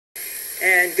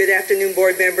And good afternoon,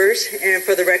 board members. And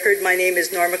for the record, my name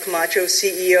is Norma Camacho,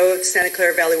 CEO of the Santa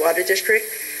Clara Valley Water District.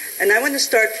 And I want to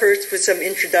start first with some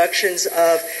introductions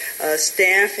of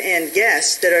staff and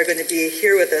guests that are going to be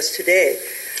here with us today.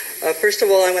 First of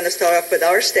all, I want to start off with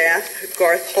our staff: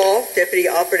 Garth Hall, Deputy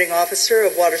Operating Officer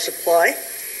of Water Supply;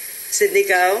 Sidney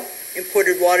Gao,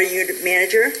 Imported Water Unit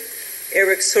Manager;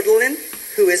 Eric Sutherland,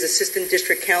 who is Assistant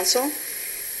District Counsel;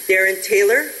 Darren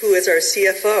Taylor, who is our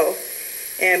CFO.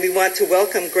 And we want to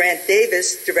welcome Grant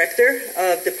Davis, Director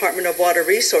of Department of Water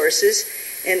Resources.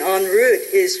 And en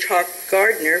route is Chuck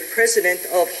Gardner, President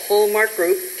of Hallmark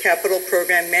Group Capital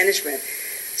Program Management.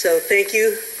 So thank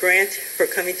you, Grant, for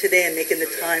coming today and making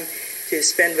the time to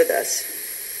spend with us.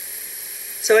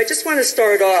 So I just want to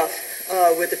start off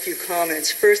with a few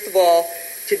comments. First of all,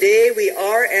 today we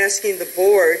are asking the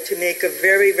board to make a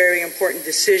very, very important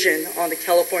decision on the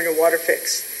California water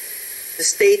fix. The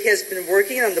state has been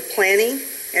working on the planning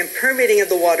and permitting of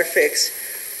the water fix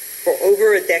for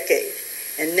over a decade,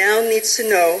 and now needs to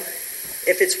know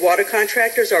if its water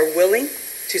contractors are willing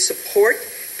to support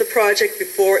the project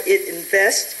before it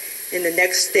invests in the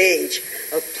next stage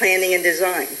of planning and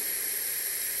design.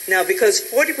 Now, because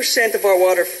 40% of our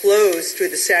water flows through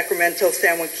the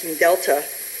Sacramento-San Joaquin Delta,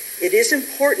 it is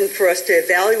important for us to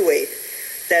evaluate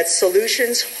that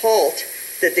solutions halt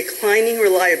the declining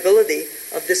reliability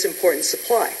of this important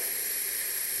supply.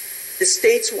 The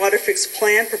state's water fix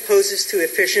plan proposes to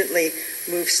efficiently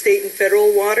move state and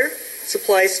federal water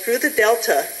supplies through the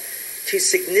Delta to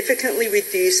significantly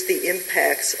reduce the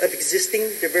impacts of existing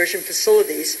diversion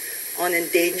facilities on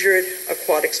endangered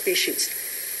aquatic species.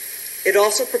 It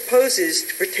also proposes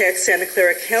to protect Santa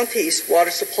Clara County's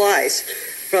water supplies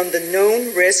from the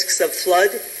known risks of flood,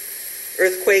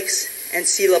 earthquakes, and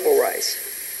sea level rise.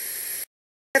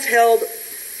 We have held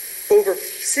over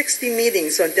 60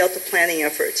 meetings on Delta planning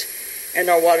efforts and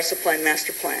our water supply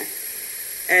master plan.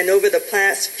 And over the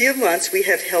past few months, we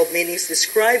have held meetings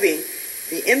describing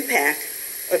the impact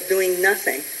of doing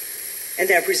nothing and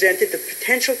have presented the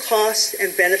potential costs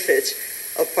and benefits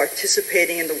of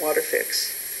participating in the water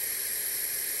fix.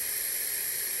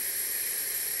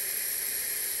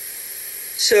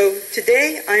 So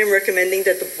today, I am recommending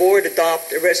that the board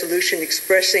adopt a resolution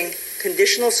expressing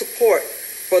conditional support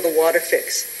for the water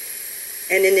fix.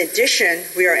 And in addition,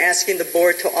 we are asking the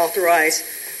board to authorize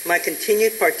my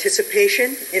continued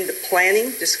participation in the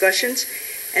planning discussions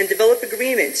and develop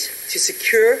agreements to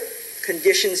secure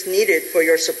conditions needed for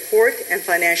your support and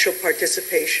financial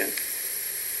participation.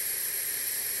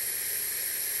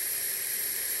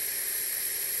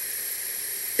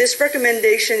 This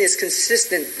recommendation is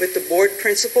consistent with the board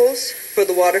principles for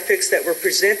the water fix that were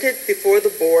presented before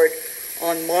the board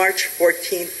on March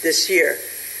 14th this year.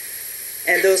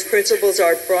 And those principles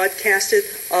are broadcasted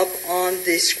up on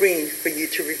the screen for you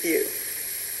to review.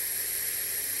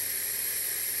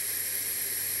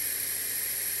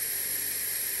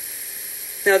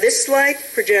 Now, this slide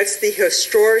projects the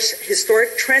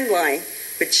historic trend line,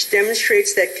 which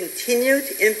demonstrates that continued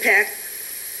impact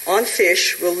on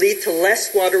fish will lead to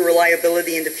less water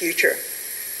reliability in the future.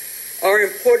 Our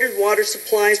imported water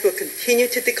supplies will continue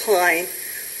to decline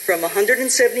from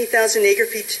 170,000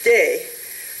 acre-feet today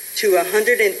to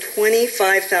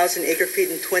 125,000 acre-feet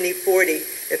in 2040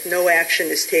 if no action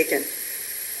is taken.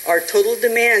 Our total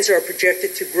demands are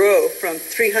projected to grow from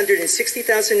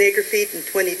 360,000 acre-feet in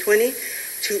 2020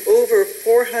 to over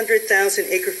 400,000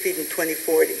 acre-feet in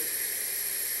 2040.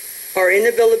 Our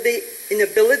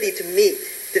inability to meet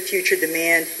the future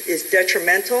demand is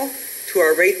detrimental to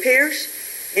our ratepayers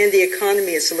and the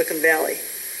economy of Silicon Valley.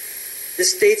 The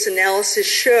state's analysis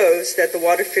shows that the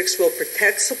water fix will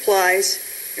protect supplies,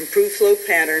 improve flow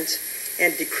patterns,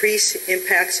 and decrease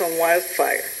impacts on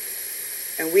wildfire.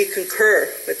 And we concur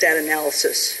with that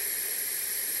analysis.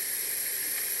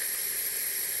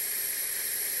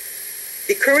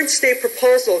 The current state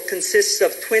proposal consists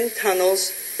of twin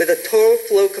tunnels with a total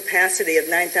flow capacity of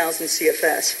 9,000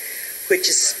 CFS, which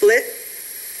is split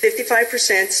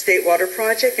 55% State Water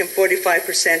Project and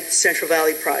 45% Central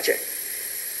Valley Project.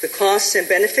 The costs and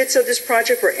benefits of this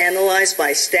project were analyzed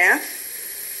by staff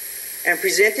and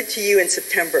presented to you in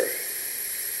September.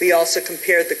 We also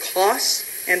compared the costs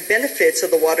and benefits of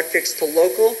the water fix to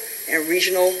local and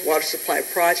regional water supply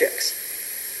projects.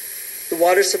 The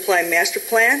Water Supply Master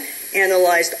Plan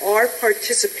analyzed our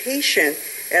participation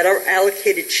at our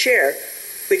allocated share,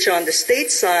 which on the state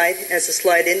side, as the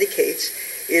slide indicates,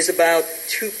 is about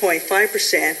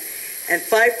 2.5% and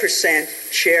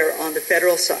 5% share on the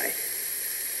federal side.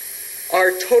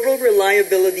 Our total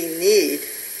reliability need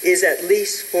is at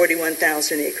least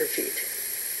 41,000 acre-feet.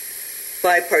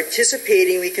 By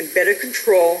participating, we can better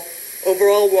control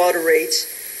overall water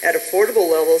rates at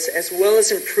affordable levels, as well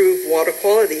as improved water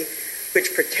quality,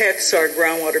 which protects our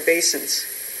groundwater basins.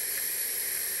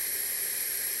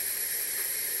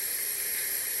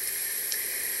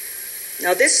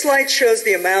 Now, this slide shows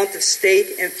the amount of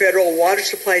state and federal water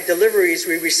supply deliveries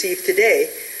we receive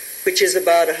today, which is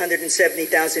about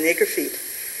 170,000 acre-feet.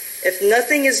 If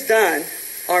nothing is done,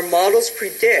 our models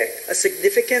predict a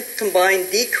significant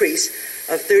combined decrease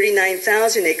of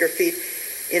 39,000 acre-feet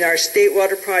in our State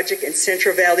Water Project and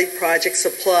Central Valley Project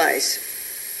supplies.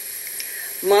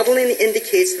 Modeling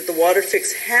indicates that the water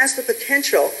fix has the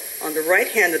potential, on the right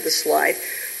hand of the slide,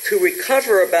 to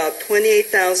recover about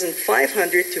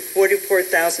 28,500 to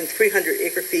 44,300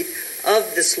 acre-feet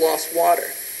of this lost water.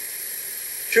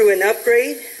 Through an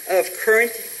upgrade of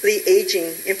currently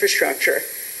aging infrastructure,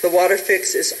 the water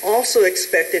fix is also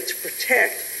expected to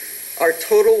protect our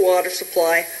total water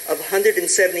supply of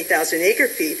 170,000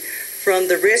 acre-feet from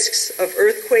the risks of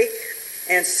earthquake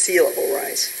and sea level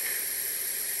rise.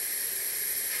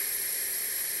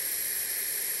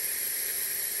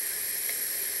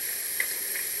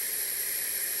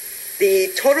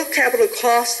 The total capital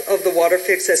cost of the water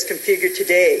fix as configured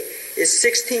today is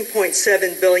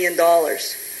 $16.7 billion.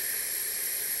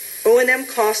 O&M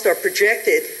costs are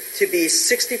projected to be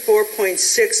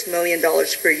 $64.6 million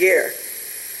per year.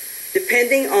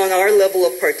 Depending on our level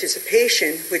of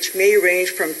participation, which may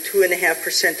range from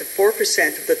 2.5% to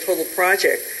 4% of the total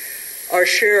project, our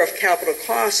share of capital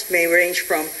costs may range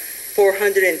from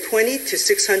 $420 to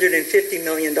 $650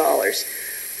 million,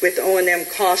 with O&M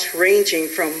costs ranging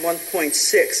from $1.6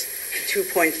 to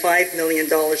 $2.5 million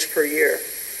per year.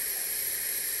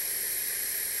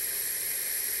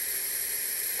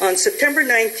 On September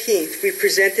 19th, we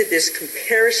presented this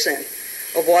comparison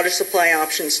of water supply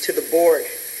options to the board.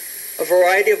 A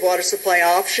variety of water supply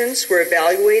options were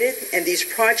evaluated, and these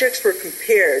projects were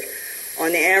compared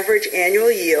on the average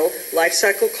annual yield, life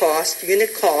cycle cost,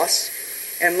 unit costs,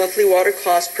 and monthly water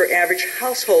cost per average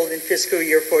household in fiscal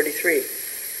year 43.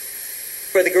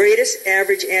 For the greatest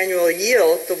average annual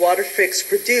yield, the water fix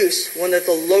produced one of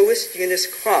the lowest unit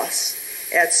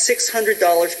costs at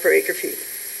 $600 per acre-feet.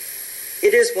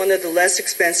 It is one of the less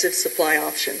expensive supply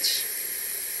options.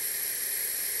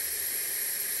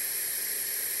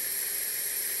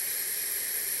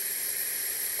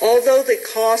 Although the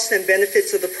costs and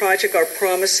benefits of the project are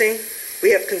promising,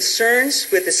 we have concerns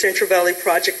with the Central Valley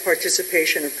Project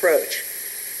participation approach.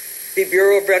 The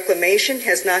Bureau of Reclamation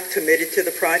has not committed to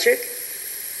the project.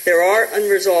 There are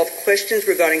unresolved questions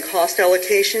regarding cost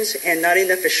allocations and not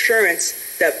enough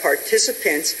assurance that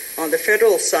participants on the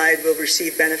federal side will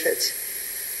receive benefits.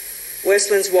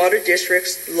 Westland's Water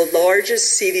District's the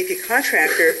largest CVP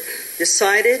contractor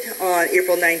decided on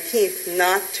April 19th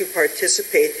not to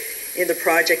participate in the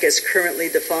project as currently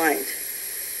defined.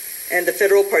 And the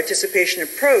federal participation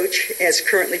approach, as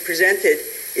currently presented,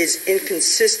 is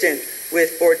inconsistent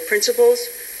with board principles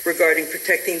regarding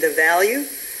protecting the value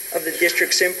of the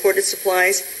district's imported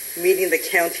supplies, meeting the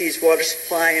county's water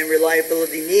supply and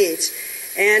reliability needs,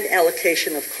 and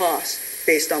allocation of costs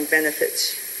based on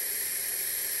benefits.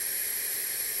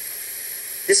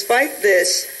 Despite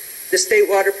this, the State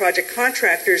Water Project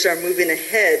contractors are moving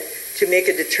ahead to make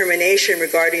a determination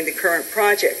regarding the current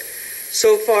project.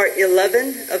 So far,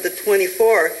 11 of the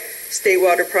 24 State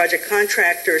Water Project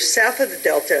contractors south of the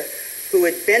Delta who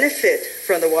would benefit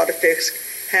from the water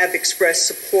fix have expressed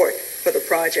support for the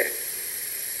project.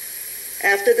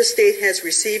 After the state has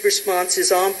received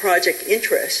responses on project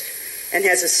interest and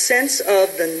has a sense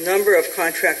of the number of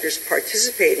contractors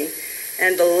participating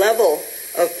and the level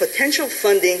of potential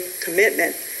funding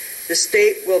commitment, the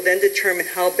state will then determine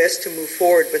how best to move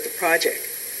forward with the project.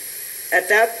 At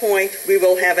that point, we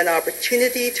will have an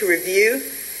opportunity to review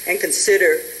and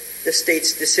consider the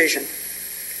state's decision.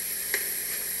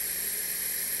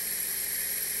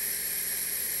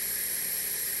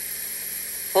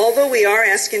 Although we are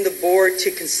asking the board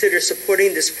to consider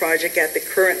supporting this project at the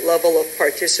current level of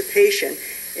participation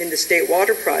in the State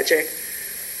Water Project,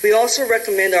 we also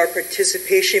recommend our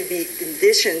participation be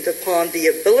conditioned upon the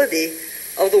ability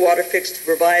of the water fix to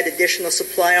provide additional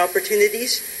supply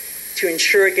opportunities to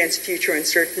ensure against future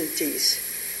uncertainties.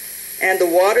 And the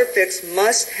water fix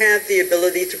must have the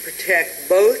ability to protect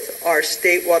both our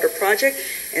State Water Project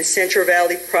and Central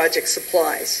Valley Project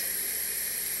supplies.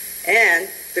 And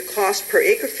the cost per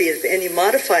acre-feet of any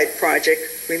modified project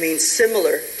remains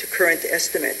similar to current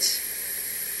estimates.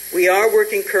 We are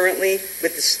working currently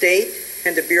with the state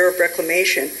and the Bureau of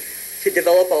Reclamation to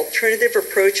develop alternative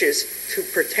approaches to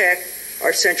protect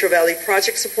our Central Valley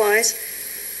Project supplies,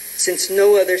 since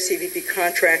no other CVP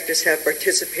contractors have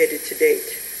participated to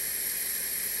date.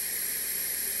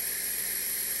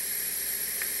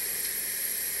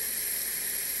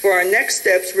 For our next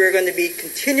steps, we're going to be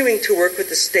continuing to work with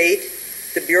the state,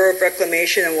 the Bureau of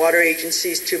Reclamation, and water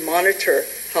agencies to monitor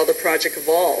how the project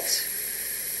evolves.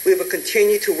 We will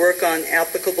continue to work on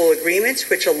applicable agreements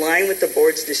which align with the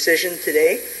board's decision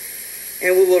today,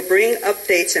 and we will bring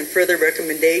updates and further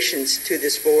recommendations to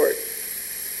this board.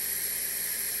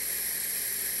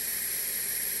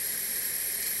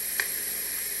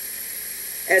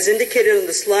 As indicated on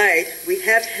the slide, we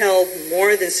have held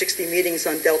more than 60 meetings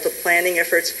on Delta planning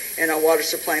efforts and our water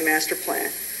supply master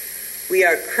plan. We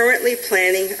are currently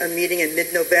planning a meeting in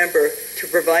mid-November to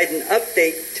provide an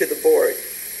update to the board.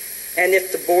 And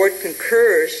if the board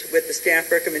concurs with the staff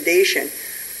recommendation,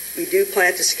 we do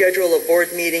plan to schedule a board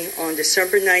meeting on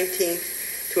December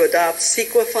 19th to adopt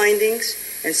CEQA findings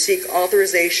and seek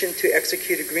authorization to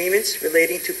execute agreements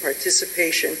relating to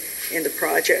participation in the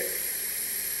project.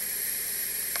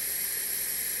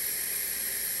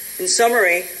 In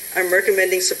summary, I'm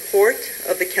recommending support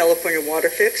of the California Water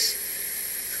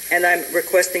Fix, and I'm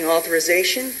requesting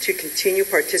authorization to continue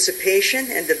participation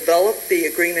and develop the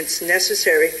agreements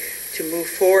necessary to move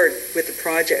forward with the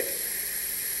project.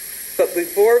 But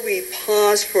before we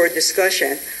pause for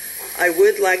discussion, I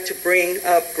would like to bring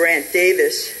up Grant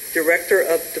Davis, Director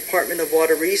of the Department of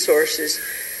Water Resources,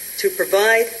 to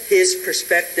provide his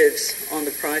perspectives on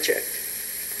the project.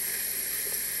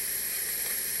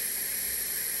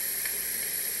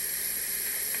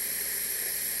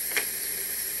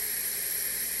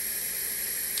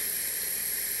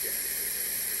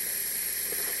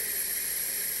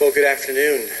 Well, good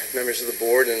afternoon, members of the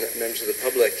board and members of the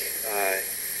public.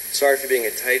 Sorry for being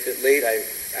a tiny bit late. I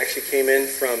actually came in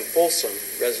from Folsom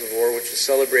Reservoir, which is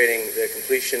celebrating the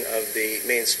completion of the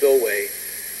main spillway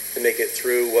to make it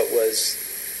through what was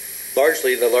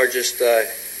largely the largest,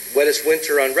 wettest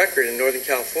winter on record in Northern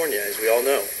California, as we all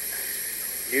know.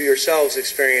 You yourselves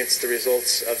experienced the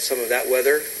results of some of that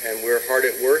weather, and we're hard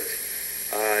at work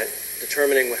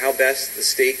determining how best the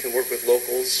state can work with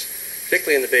locals,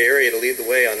 particularly in the Bay Area, to lead the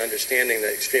way on understanding the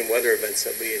extreme weather events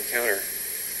that we encounter.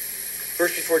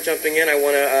 First, before jumping in, I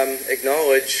want to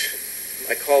acknowledge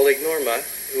my colleague Norma,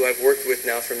 who I've worked with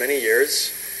now for many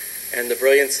years, and the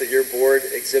brilliance that your board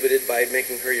exhibited by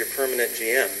making her your permanent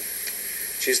GM.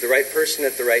 She's the right person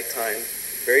at the right time,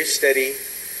 very steady,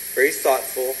 very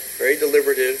thoughtful, very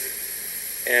deliberative,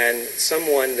 and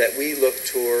someone that we look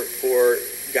toward for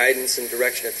guidance and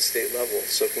direction at the state level.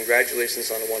 So congratulations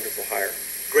on a wonderful hire.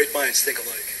 Great minds think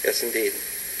alike. Yes, indeed.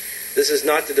 This is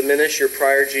not to diminish your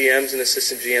prior GMs and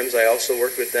assistant GMs. I also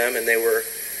worked with them, and they were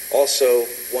also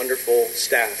wonderful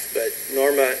staff. But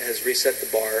Norma has reset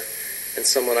the bar, and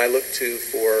someone I look to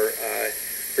for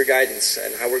guidance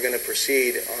and how we're going to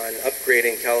proceed on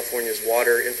upgrading California's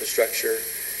water infrastructure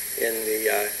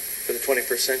for the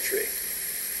 21st century.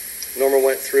 Norma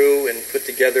went through and put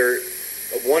together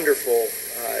a wonderful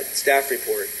staff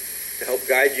report to help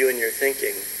guide you in your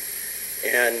thinking.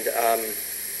 And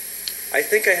I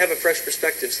think I have a fresh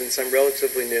perspective since I'm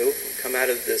relatively new. Come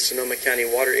out of the Sonoma County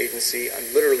Water Agency.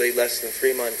 I'm literally less than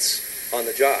 3 months on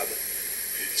the job.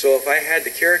 So if I had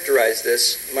to characterize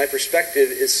this, my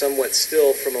perspective is somewhat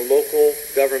still from a local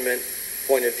government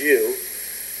point of view.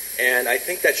 And I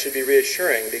think that should be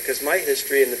reassuring because my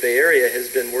history in the Bay Area has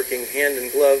been working hand in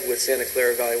glove with Santa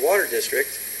Clara Valley Water District.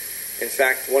 In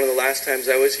fact, one of the last times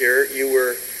I was here, you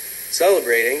were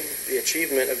celebrating the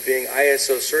achievement of being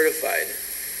ISO certified,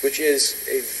 which is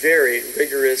a very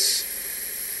rigorous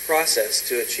process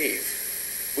to achieve.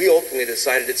 We ultimately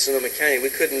decided at Sonoma County we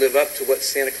couldn't live up to what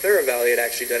Santa Clara Valley had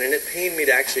actually done, and it pained me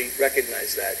to actually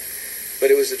recognize that. But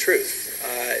it was the truth.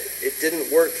 It didn't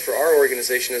work for our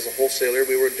organization as a wholesaler.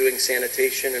 We were doing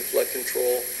sanitation and flood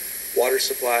control, water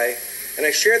supply. And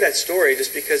I share that story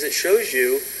just because it shows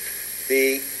you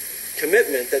the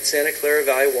commitment that Santa Clara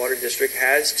Valley Water District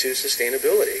has to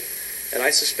sustainability. And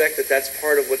I suspect that that's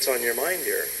part of what's on your mind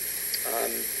here.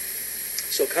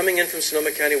 So coming in from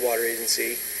Sonoma County Water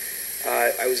Agency,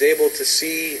 I was able to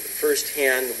see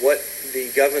firsthand what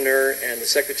the governor and the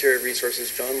Secretary of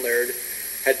Resources, John Laird,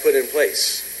 had put in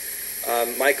place.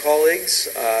 My colleagues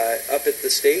up at the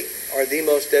state are the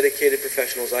most dedicated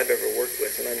professionals I've ever worked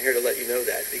with, and I'm here to let you know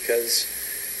that because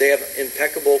they have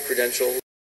impeccable credentials.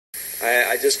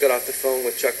 I just got off the phone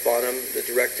with Chuck Bonham, the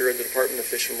director of the Department of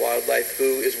Fish and Wildlife,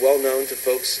 who is well known to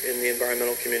folks in the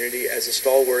environmental community as a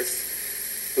stalwart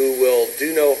who will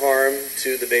do no harm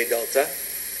to the Bay Delta.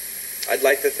 I'd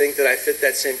like to think that I fit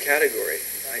that same category.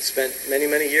 I spent many,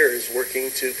 many years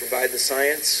working to provide the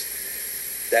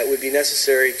science that would be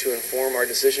necessary to inform our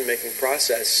decision-making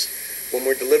process when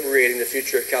we're deliberating the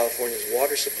future of California's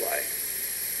water supply.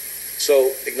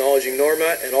 So acknowledging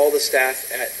Norma and all the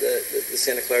staff at the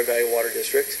Santa Clara Valley Water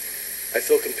District, I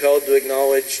feel compelled to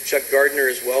acknowledge Chuck Gardner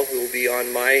as well, who will be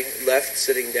on my left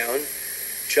sitting down.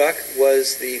 Chuck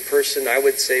was the person I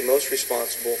would say most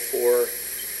responsible for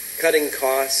cutting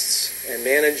costs and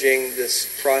managing this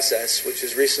process, which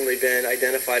has recently been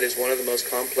identified as one of the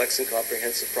most complex and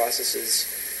comprehensive processes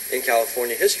in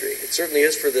California history. It certainly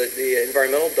is for the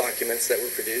environmental documents that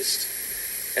were produced.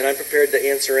 And I'm prepared to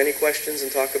answer any questions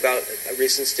and talk about a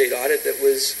recent state audit that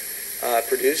was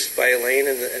produced by Elaine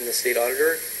and the state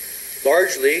auditor.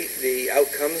 Largely, the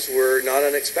outcomes were not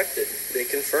unexpected. They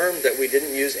confirmed that we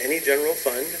didn't use any general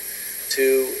fund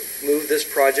to move this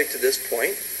project to this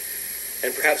point. And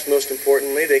perhaps most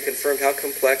importantly, they confirmed how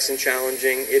complex and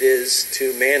challenging it is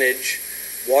to manage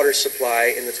water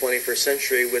supply in the 21st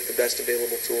century with the best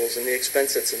available tools and the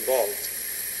expense that's involved.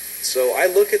 So I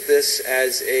look at this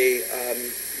as a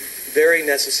very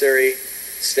necessary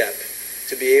step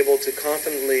to be able to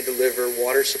confidently deliver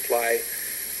water supply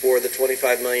for the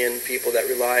 25 million people that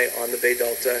rely on the Bay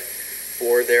Delta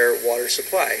for their water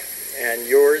supply. And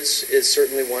yours is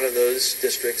certainly one of those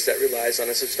districts that relies on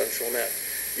a substantial amount.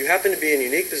 You happen to be in a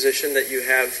unique position that you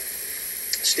have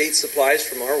state supplies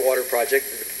from our water project,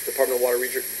 the Department of Water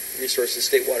Resources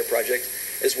State Water Project,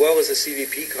 as well as a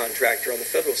CVP contractor on the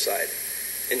federal side.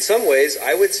 In some ways,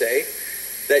 I would say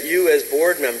that you as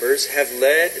board members have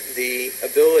led the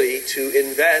ability to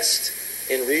invest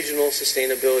in regional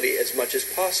sustainability as much as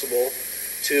possible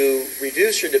to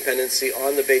reduce your dependency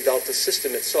on the Bay Delta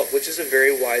system itself, which is a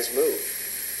very wise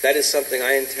move. That is something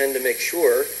I intend to make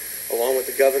sure, along with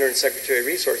the Governor and Secretary of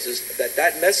Resources,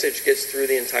 that message gets through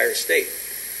the entire state.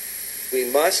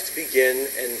 We must begin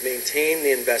and maintain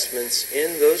the investments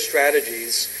in those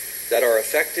strategies that are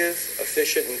effective,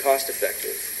 efficient, and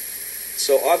cost-effective.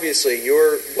 So obviously,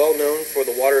 you're well known for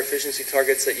the water efficiency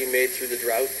targets that you made through the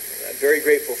drought. I'm very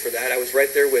grateful for that. I was right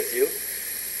there with you.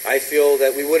 I feel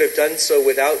that we would have done so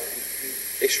without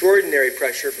extraordinary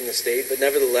pressure from the state, but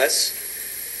nevertheless,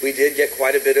 we did get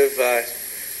quite a bit of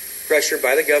pressure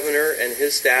by the governor and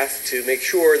his staff to make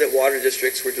sure that water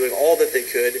districts were doing all that they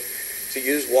could to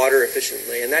use water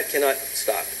efficiently, and that cannot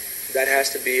stop. That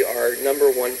has to be our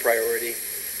number one priority.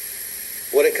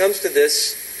 When it comes to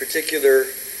this particular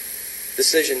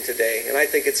decision today, and I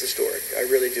think it's historic, I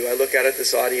really do. I look out at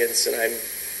this audience and I'm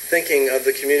thinking of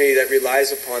the community that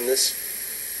relies upon this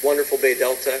wonderful Bay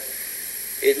Delta.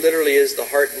 It literally is the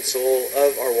heart and soul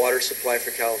of our water supply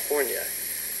for California.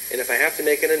 And if I have to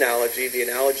make an analogy, the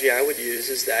analogy I would use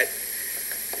is that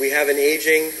we have an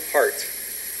aging heart,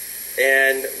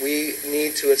 and we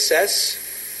need to assess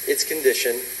its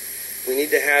condition. We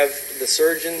need to have the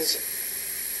surgeons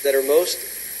that are most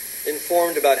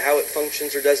informed about how it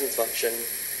functions or doesn't function.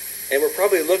 And we're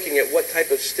probably looking at what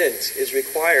type of stent is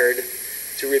required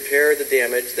to repair the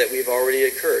damage that we've already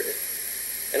occurred.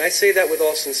 And I say that with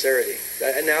all sincerity.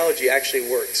 That analogy actually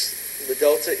works. The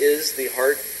Delta is the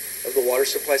heart of the water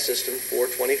supply system for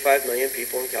 25 million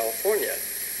people in California.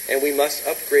 And we must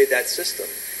upgrade that system.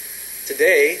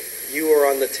 Today, you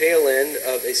are on the tail end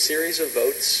of a series of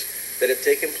votes that have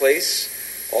taken place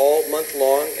all month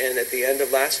long and at the end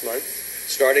of last month,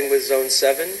 starting with Zone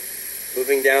 7,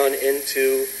 moving down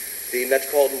into the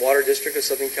Metropolitan Water District of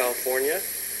Southern California,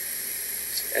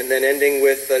 and then ending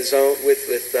with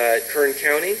Kern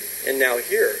County, and now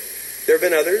here. There have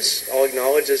been others. I'll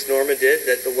acknowledge, as Norma did,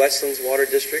 that the Westlands Water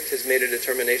District has made a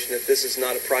determination that this is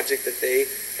not a project that they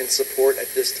can support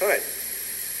at this time.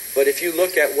 But if you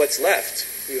look at what's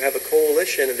left, you have a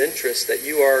coalition of interests that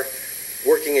you are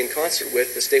working in concert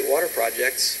with, the state water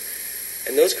projects,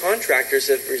 and those contractors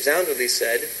have resoundingly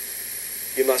said,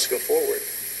 you must go forward.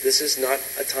 This is not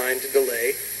a time to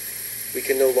delay. We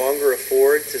can no longer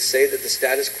afford to say that the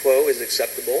status quo is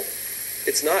acceptable.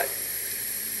 It's not.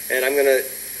 And I'm going to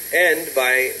end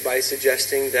by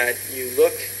suggesting that you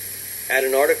look at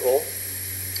an article.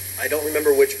 I don't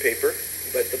remember which paper,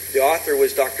 but the author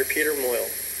was Dr. Peter Moyle.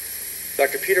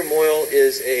 Dr. Peter Moyle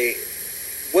is a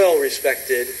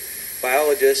well-respected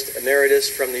biologist emeritus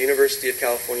from the University of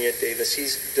California at Davis.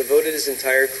 He's devoted his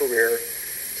entire career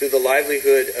to the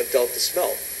livelihood of Delta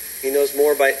smelt. He knows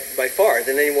more by far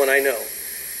than anyone I know.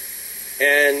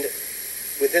 And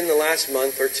within the last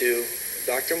month or two,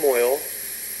 Dr. Moyle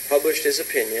published his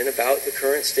opinion about the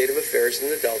current state of affairs in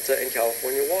the Delta and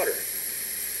California water.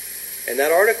 And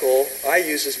that article I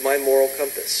use as my moral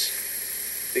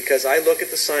compass, because I look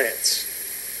at the science.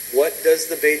 What does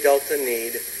the Bay Delta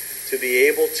need to be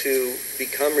able to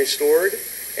become restored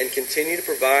and continue to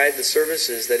provide the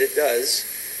services that it does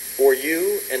for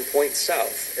you and Point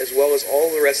South, as well as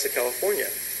all the rest of California?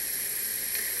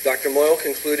 Dr. Moyle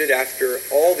concluded, after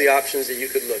all the options that you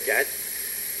could look at,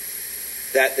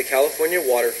 that the California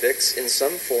water fix in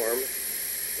some form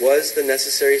was the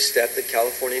necessary step that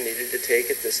California needed to take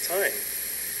at this time.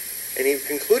 And he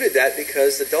concluded that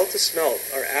because the Delta smelt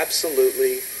are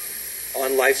absolutely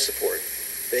on life support.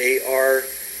 They are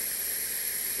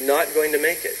not going to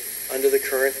make it under the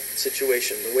current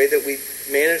situation. The way that we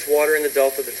manage water in the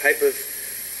Delta, the type of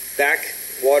back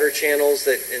water channels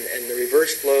that and the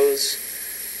reverse flows,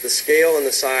 the scale and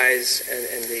the size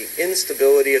and the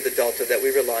instability of the Delta that we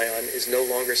rely on is no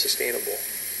longer sustainable.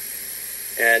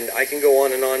 And I can go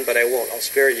on and on, but I won't. I'll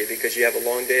spare you because you have a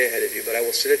long day ahead of you. But I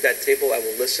will sit at that table. I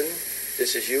will listen,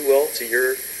 just as you will, to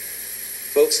your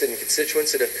folks and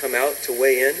constituents that have come out to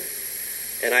weigh in.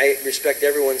 And I respect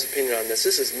everyone's opinion on this.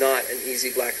 This is not an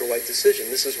easy black or white decision.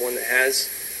 This is one that has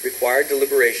required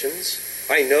deliberations.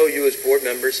 I know you as board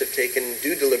members have taken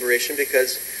due deliberation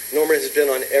because Norma has been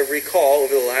on every call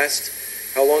over the last,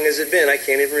 how long has it been? I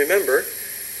can't even remember.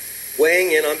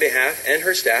 Weighing in on behalf, and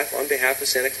her staff, on behalf of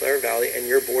Santa Clara Valley and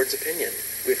your board's opinion.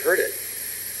 We've heard it.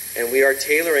 And we are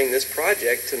tailoring this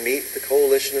project to meet the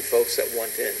coalition of folks that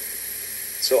want in.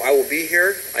 So I will be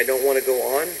here. I don't want to go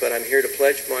on, but I'm here to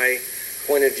pledge my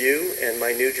point of view and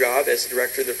my new job as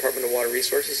Director of the Department of Water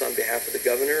Resources on behalf of the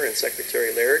Governor and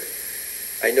Secretary Laird.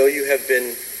 I know you have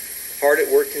been hard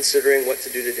at work considering what to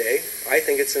do today. I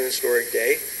think it's an historic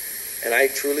day, and I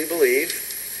truly believe,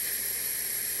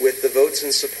 with the votes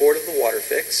in support of the water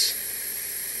fix,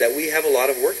 that we have a lot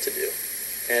of work to do.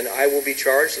 And I will be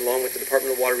charged, along with the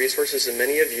Department of Water Resources and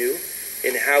many of you,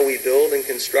 in how we build and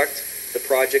construct the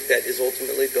project that is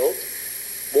ultimately built.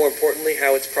 More importantly,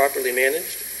 how it's properly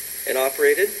managed and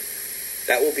operated.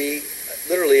 That will be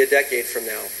literally a decade from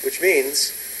now, which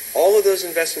means all of those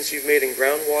investments you've made in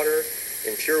groundwater,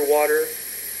 in pure water,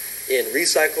 in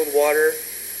recycled water,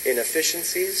 in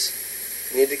efficiencies,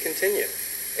 need to continue.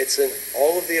 It's an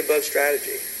all-of-the-above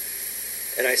strategy.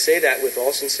 And I say that with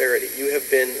all sincerity. You have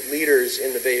been leaders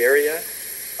in the Bay Area.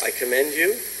 I commend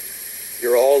you.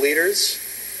 You're all leaders,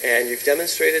 and you've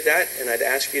demonstrated that, and I'd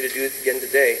ask you to do it again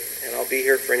today, and I'll be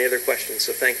here for any other questions,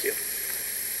 so thank you.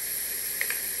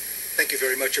 Thank you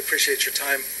very much. I appreciate your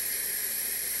time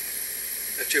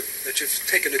that you've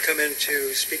taken to come in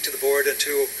to speak to the board and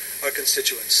to our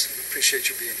constituents. I appreciate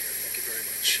you being here. Thank you very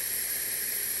much.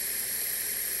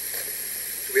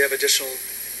 Do we have additional?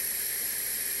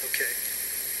 Okay.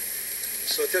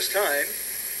 So at this time,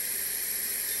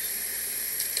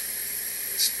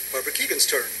 it's Barbara Keegan's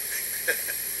turn.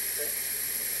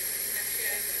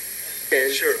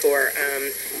 Sure. For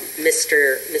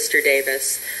Mr.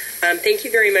 Davis. Thank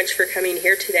you very much for coming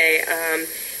here today.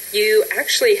 You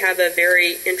actually have a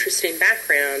very interesting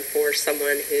background for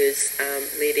someone who's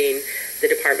leading the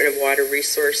Department of Water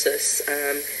Resources.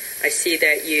 I see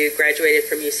that you graduated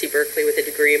from UC Berkeley with a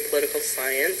degree in political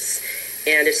science,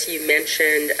 and as you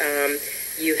mentioned,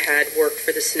 you had worked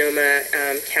for the Sonoma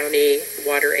County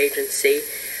Water Agency,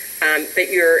 but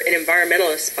you're an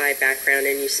environmentalist by background,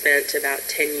 and you spent about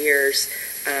 10 years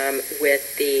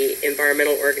with the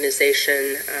environmental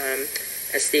organization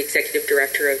as the executive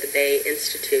director of the Bay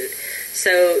Institute.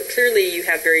 So clearly you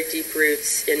have very deep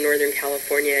roots in Northern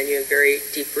California, and you have very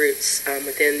deep roots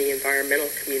within the environmental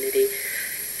community.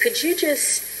 Could you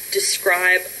just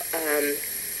describe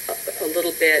a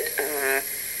little bit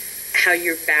how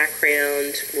your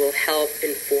background will help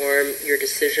inform your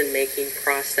decision-making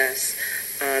process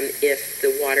if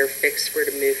the water fix were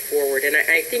to move forward? And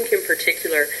I think in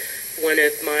particular, one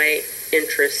of my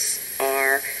interests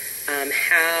are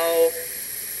how,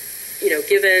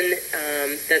 given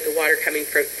that the water coming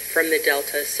from the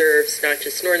Delta serves not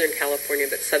just Northern California,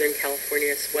 but Southern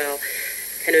California as well,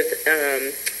 kind of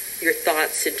your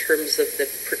thoughts in terms of the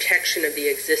protection of the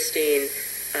existing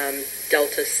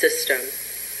Delta system.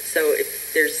 So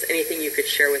if there's anything you could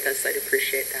share with us, I'd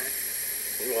appreciate that.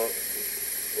 Well,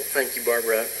 thank you,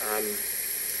 Barbara.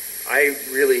 I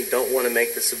really don't want to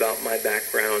make this about my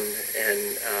background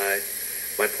and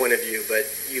my point of view, but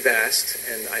you've asked,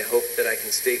 and I hope that I can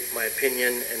state my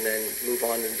opinion and then move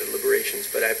on into deliberations.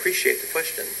 But I appreciate the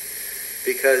question,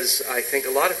 because I think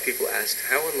a lot of people asked,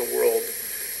 how in the world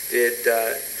did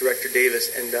Director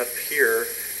Davis end up here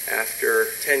after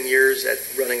 10 years at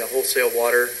running a wholesale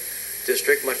water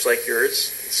district, much like yours,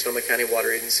 Sonoma County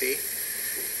Water Agency.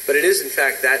 But it is, in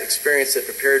fact, that experience that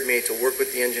prepared me to work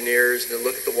with the engineers and to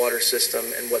look at the water system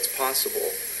and what's possible.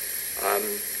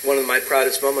 One of my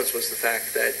proudest moments was the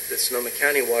fact that the Sonoma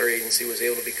County Water Agency was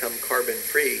able to become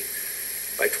carbon-free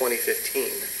by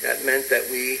 2015. That meant that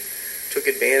we took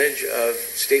advantage of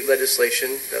state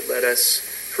legislation that let us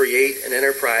create an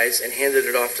enterprise and handed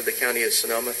it off to the County of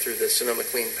Sonoma through the Sonoma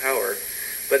Clean Power.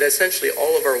 But essentially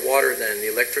all of our water then,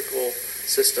 the electrical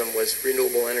system, was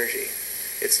renewable energy.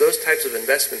 It's those types of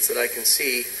investments that I can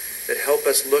see that help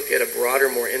us look at a broader,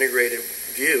 more integrated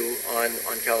view on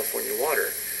California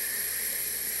water.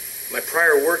 My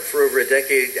prior work for over a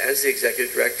decade as the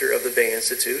executive director of the Bay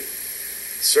Institute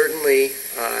certainly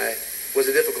was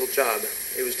a difficult job.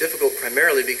 It was difficult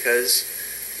primarily because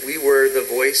we were the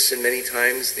voice, and many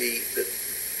times the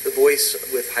voice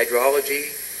with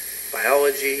hydrology,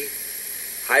 biology,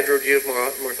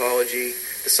 hydrogeomorphology,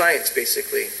 the science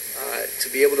basically, to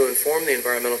be able to inform the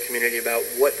environmental community about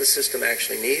what the system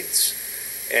actually needs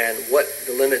and what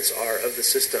the limits are of the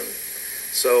system.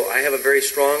 So I have a very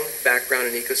strong background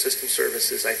in ecosystem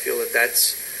services. I feel that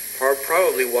that's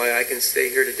probably why I can stay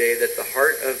here today, that the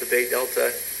heart of the Bay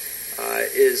Delta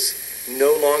is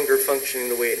no longer functioning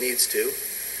the way it needs to.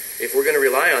 If we're going to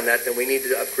rely on that, then we need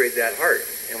to upgrade that heart,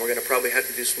 and we're going to probably have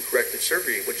to do some corrective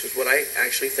surgery, which is what I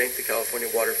actually think the California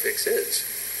water fix is.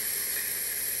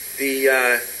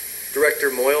 The Director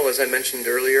Moyle, as I mentioned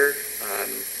earlier,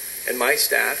 and my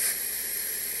staff,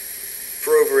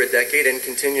 for over a decade and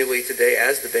continually today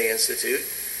as the Bay Institute,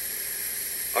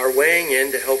 are weighing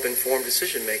in to help inform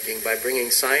decision making by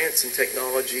bringing science and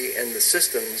technology and the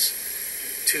systems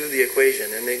to the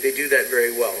equation, and they do that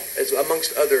very well, as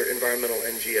amongst other environmental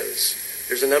NGOs.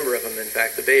 There's a number of them. In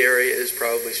fact, the Bay Area is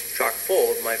probably chock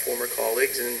full of my former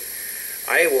colleagues, and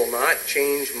I will not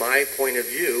change my point of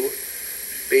view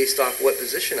based off what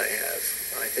position I have.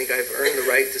 I think I've earned the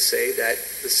right to say that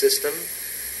the system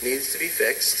needs to be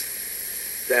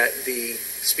fixed, that the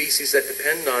species that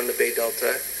depend on the Bay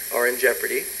Delta are in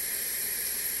jeopardy,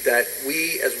 that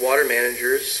we as water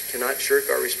managers cannot shirk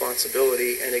our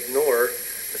responsibility and ignore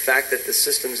the fact that the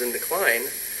system's in decline,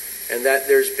 and that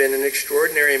there's been an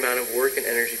extraordinary amount of work and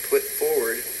energy put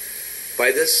forward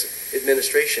by this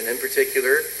administration, in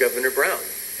particular Governor Brown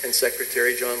and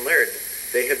Secretary John Laird.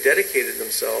 They have dedicated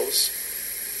themselves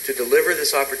to deliver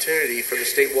this opportunity for the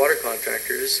state water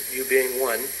contractors, you being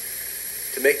one,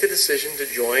 to make the decision to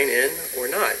join in or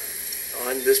not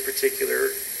on this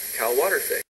particular Cal water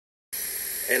fix.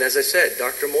 And as I said,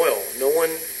 Dr. Moyle, no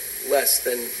one less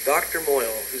than Dr.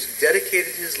 Moyle, who's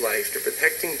dedicated his life to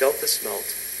protecting Delta smelt,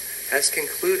 has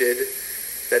concluded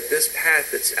that this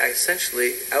path that's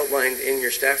essentially outlined in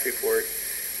your staff report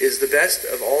is the best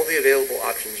of all the available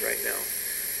options right now.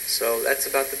 So that's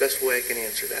about the best way I can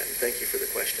answer that, and thank you for the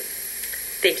question.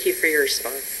 Thank you for your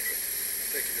response.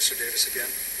 Thank you, Mr. Davis, again.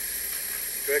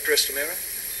 Director Estamera?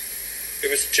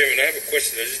 Yeah, Mr. Chairman, I have a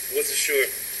question. I just wasn't sure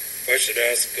if I should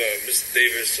ask Mr.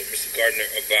 Davis or Mr. Gardner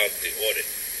about the audit.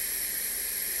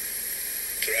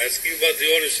 Should I ask you about the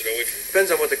audit? Should I wait for...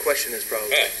 Depends on what the question is,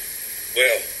 probably.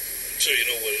 Well, I'm sure you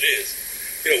know what it is.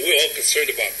 You know, we're all concerned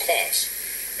about costs.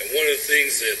 And one of the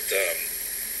things that,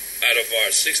 out of our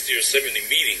 60 or 70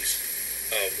 meetings,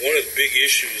 one of the big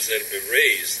issues that have been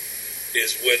raised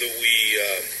is whether we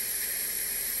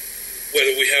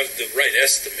have the right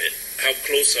estimate. How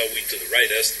close are we to the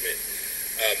right estimate?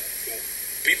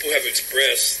 People have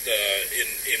expressed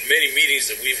in many meetings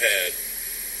that we've had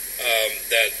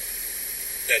that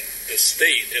the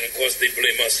state, and of course they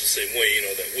blame us the same way, you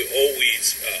know, that we're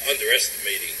always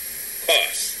underestimating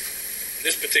costs. In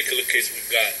this particular case, we've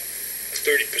got a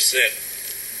 30%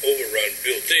 overrun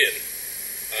built in,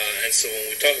 and so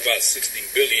when we talk about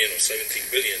 16 billion or 17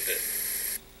 billion, that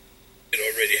it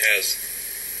already has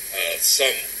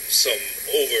some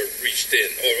overreached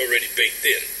in or already baked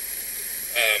in.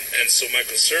 And so my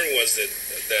concern was that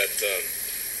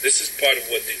this is part of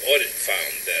what the audit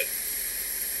found, that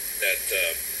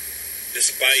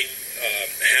despite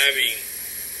having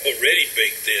already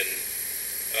baked in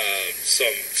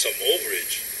some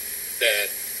overage, that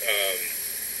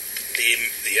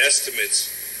the estimates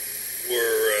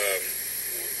were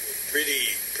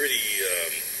pretty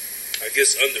I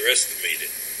guess underestimated.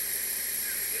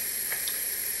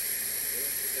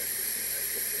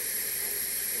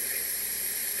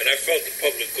 And I felt the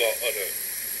public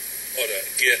ought to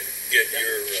get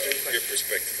your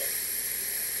perspective on it.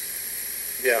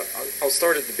 Yeah, I'll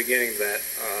start at the beginning of that.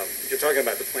 You're talking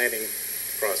about the planning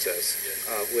process,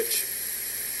 which,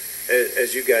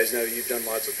 as you guys know, you've done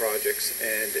lots of projects,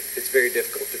 and it's very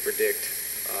difficult to predict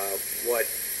what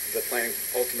the planning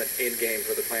ultimate end game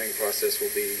for the planning process will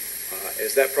be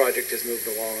as that project has moved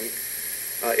along.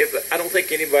 I don't think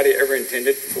anybody ever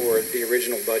intended for the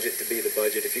original budget to be the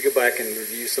budget. If you go back and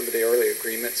review some of the early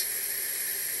agreements,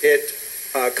 it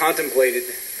contemplated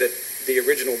that the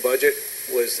original budget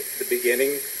was the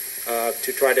beginning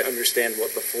to try to understand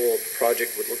what the full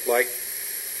project would look like.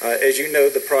 As you know,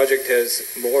 the project has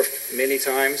morphed many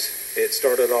times. It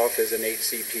started off as an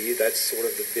HCP. That's sort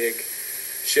of the big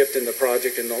shift in the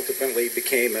project, and ultimately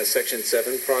became a Section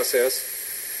 7 process.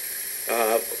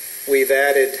 We've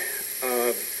added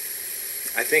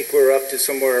I think we're up to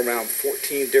somewhere around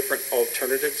 14 different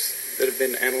alternatives that have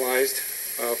been analyzed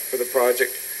for the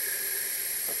project.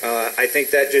 I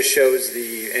think that just shows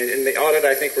and the audit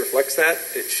I think reflects that.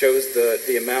 It shows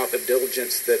the amount of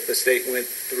diligence that the state went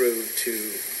through to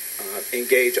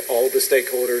engage all the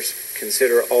stakeholders,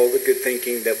 consider all the good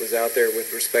thinking that was out there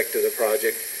with respect to the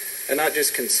project, and not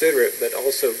just consider it, but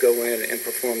also go in and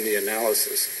perform the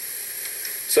analysis.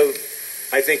 So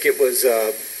I think it was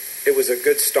a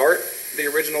good start, the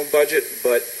original budget,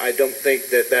 but I don't think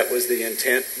that was the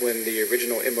intent when the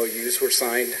original MOUs were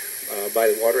signed by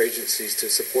the water agencies to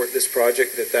support this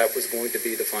project, that was going to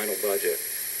be the final budget.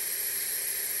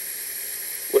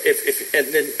 Well,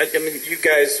 you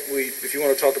guys, if you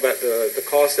want to talk about the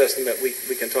cost estimate,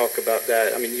 we can talk about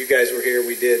that. I mean, you guys were here,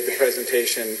 we did the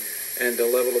presentation and the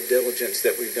level of diligence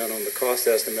that we've done on the cost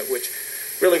estimate, which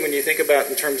really, when you think about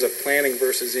in terms of planning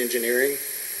versus engineering,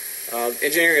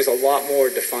 engineering is a lot more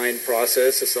defined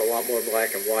process. It's a lot more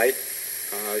black and white.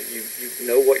 You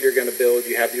know what you're going to build.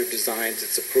 You have your designs.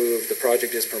 It's approved. The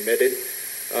project is permitted.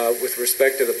 With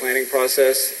respect to the planning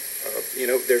process,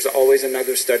 there's always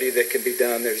another study that can be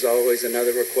done. There's always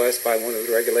another request by one of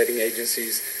the regulating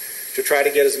agencies to try to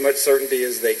get as much certainty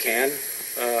as they can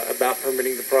about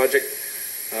permitting the project.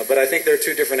 But I think there are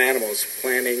two different animals,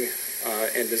 planning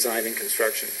and design and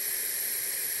construction.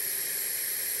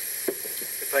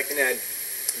 If I can add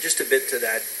just a bit to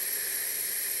that,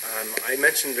 I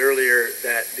mentioned earlier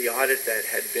that the audit that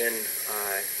had been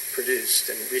produced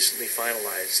and recently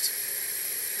finalized,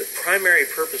 the primary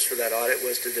purpose for that audit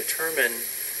was to determine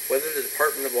whether the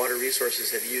Department of Water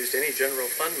Resources had used any general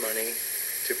fund money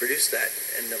to produce that.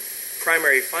 And the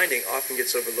primary finding often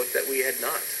gets overlooked that we had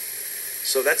not.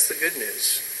 So that's the good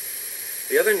news.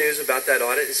 The other news about that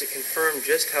audit is it confirmed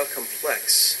just how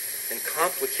complex and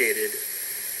complicated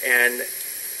and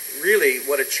really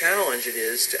what a challenge it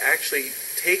is to actually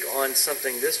take on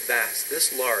something this vast,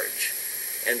 this large,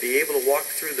 and be able to walk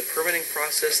through the permitting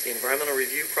process, the environmental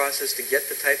review process to get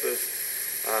the type of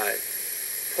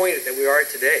point that we are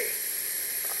today.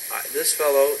 This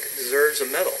fellow deserves a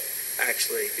medal,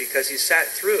 actually, because he sat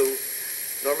through,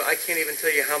 Norma, I can't even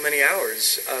tell you how many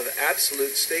hours of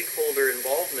absolute stakeholder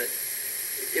involvement.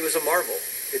 It was a marvel.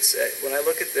 It's when I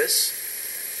look at this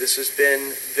has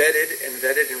been vetted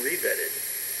and re-vetted.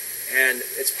 And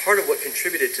it's part of what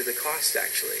contributed to the cost,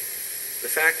 actually. The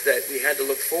fact that we had to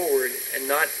look forward and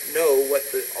not know what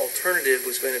the alternative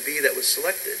was going to be that was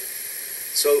selected.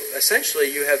 So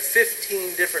essentially, you have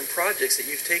 15 different projects that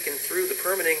you've taken through the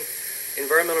permitting,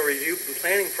 environmental review, and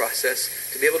planning process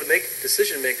to be able to make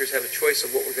decision makers have a choice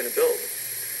of what we're going to build.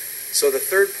 So the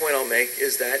third point I'll make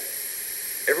is that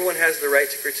everyone has the right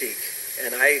to critique.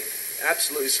 And I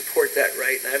absolutely support that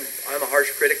right. And I'm a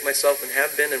harsh critic myself and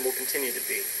have been and will continue to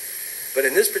be. But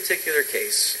in this particular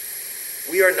case,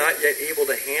 we are not yet able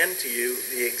to hand to you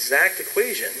the exact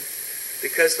equation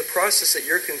because the process that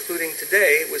you're concluding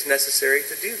today was necessary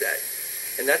to do that.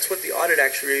 And that's what the audit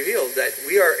actually revealed, that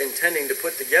we are intending to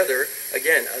put together,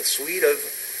 again, a suite of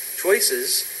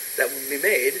choices that will be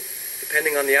made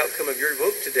depending on the outcome of your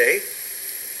vote today.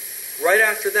 Right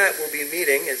after that, we'll be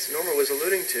meeting, as Norma was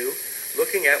alluding to,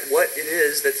 looking at what it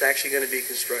is that's actually going to be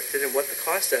constructed and what the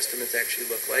cost estimates actually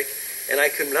look like. And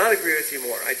I could not agree with you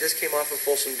more. I just came off of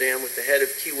Folsom Dam with the head of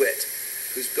Kiewit,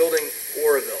 who's building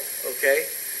Oroville, okay?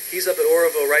 He's up at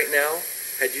Oroville right now.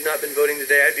 Had you not been voting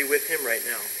today, I'd be with him right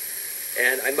now.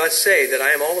 And I must say that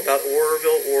I am all about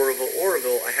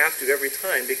Oroville. I have to every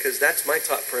time because that's my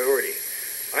top priority.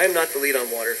 I am not the lead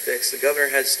on water fix. The governor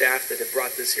has staff that have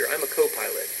brought this here. I'm a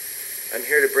co-pilot. I'm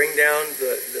here to bring down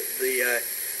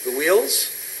the wheels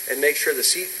and make sure the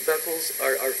seat buckles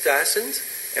are fastened,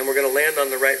 and we're going to land on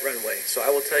the right runway. So I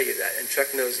will tell you that, and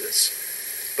Chuck knows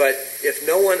this. But if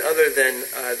no one other than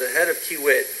the head of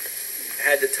Kiewit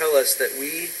had to tell us that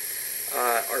we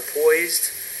are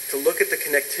poised to look at the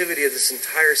connectivity of this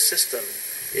entire system,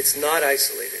 it's not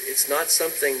isolated. It's not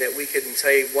something that we can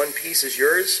say one piece is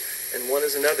yours and one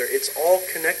is another. It's all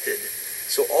connected.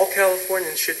 So all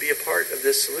Californians should be a part of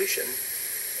this solution.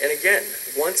 And again,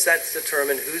 once that's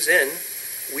determined who's in,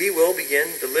 we will begin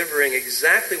delivering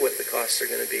exactly what the costs are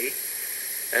going to be.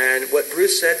 And what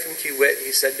Bruce said from Kiewit,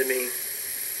 he said to me,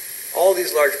 all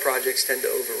these large projects tend to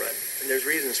overrun. And there's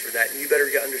reasons for that, and you better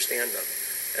understand them.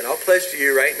 And I'll pledge to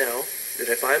you right now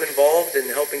that if I'm involved in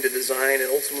helping to design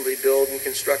and ultimately build and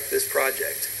construct this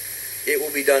project, it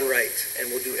will be done right.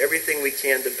 And we'll do everything we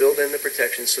can to build in the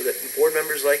protections so that board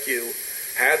members like you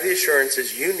have the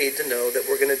assurances you need to know that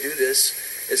we're going to do this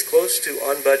as close to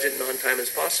on budget and on time as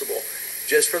possible.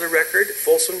 Just for the record,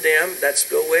 Folsom Dam, that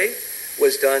spillway,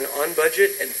 was done on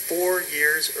budget and 4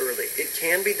 years early. It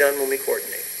can be done when we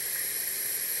coordinate.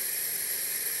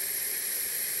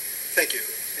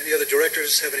 Any other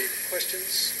directors have any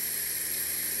questions?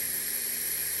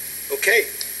 Okay,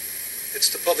 it's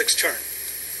the public's turn.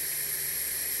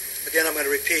 Again, I'm going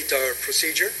to repeat our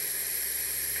procedure.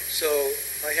 So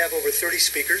I have over 30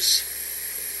 speakers.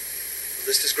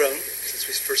 The list has grown since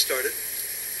we first started.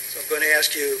 So I'm going to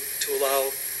ask you we're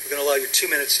going to allow you 2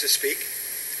 minutes to speak.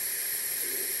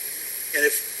 And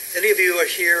if any of you are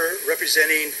here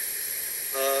representing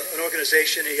an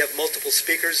organization and you have multiple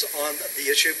speakers on the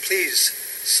issue, please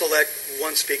select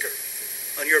one speaker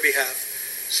on your behalf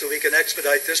so we can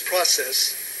expedite this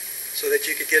process so that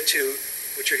you could get to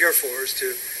what you're here for, is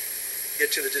to get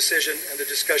to the decision and the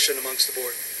discussion amongst the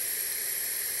board.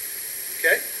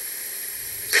 Okay?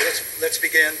 So let's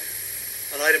begin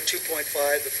on item 2.5.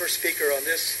 The first speaker on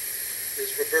this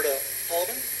is Roberta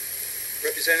Holman,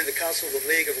 representing the Council of the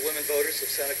League of Women Voters of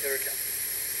Santa Clara County.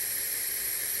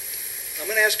 I'm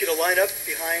going to ask you to line up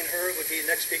behind her.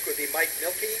 Next speaker would be Mike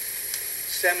Milkey,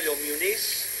 Samuel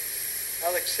Muniz,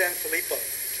 Alex Sanfilippo.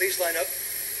 Please line up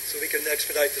so we can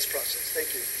expedite this process.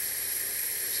 Thank you.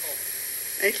 Ms. Holman.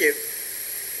 Thank you.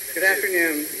 Good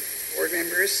afternoon, board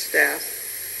members, staff.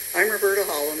 I'm Roberta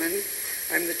Holloman.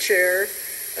 I'm the chair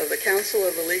of the Council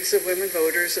of the Leagues of Women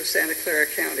Voters of Santa Clara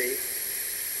County.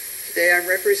 Today I'm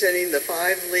representing the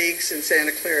 5 leagues in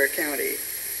Santa Clara County.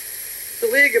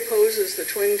 The league opposes the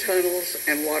Twin Tunnels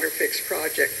and Water Fix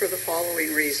project for the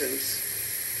following reasons.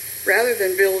 Rather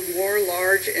than build more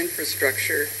large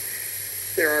infrastructure,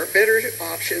 there are better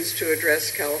options to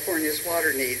address California's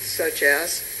water needs, such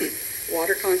as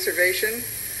water conservation,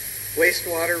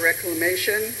 wastewater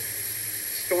reclamation,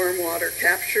 stormwater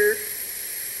capture.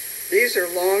 These are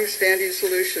long-standing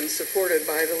solutions supported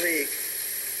by the League.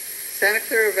 Santa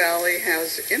Clara Valley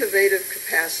has innovative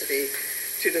capacity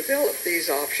to develop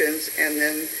these options,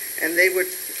 and they would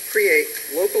create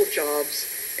local jobs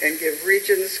and give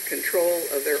regions control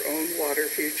of their own water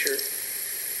future.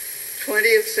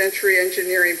 20th century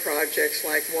engineering projects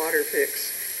like Water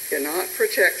Fix cannot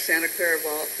protect Santa Clara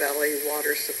Valley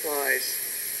water supplies.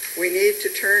 We need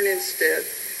to turn instead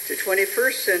to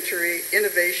 21st century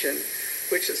innovation,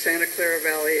 which the Santa Clara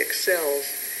Valley excels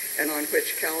and on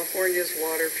which California's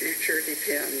water future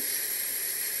depends.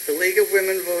 The League of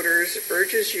Women Voters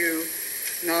urges you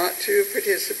not to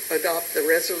adopt the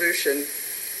resolution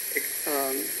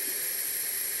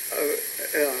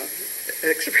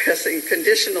expressing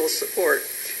conditional support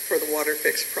for the Water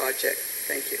Fix project.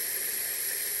 Thank you.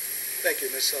 Thank you,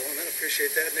 Ms. Solomon.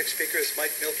 Appreciate that. Next speaker is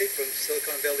Mike Milkey from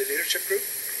Silicon Valley Leadership Group.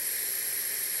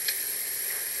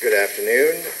 Good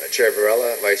afternoon. Chair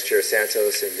Varela, Vice Chair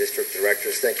Santos, and District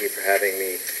Directors, thank you for having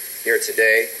me here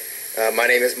today. My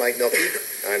name is Mike Milkey.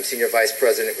 I'm Senior Vice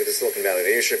President with the Silicon Valley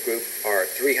Leadership Group. Our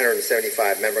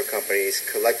 375 member companies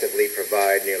collectively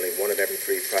provide nearly 1 of every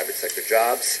 3 private sector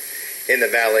jobs in the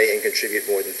Valley and contribute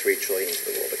more than $3 trillion to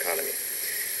the world economy.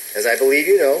 As I believe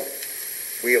you know,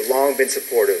 we have long been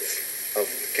supportive of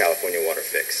California Water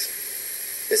Fix.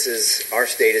 Our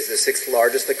state is the 6th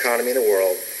largest economy in the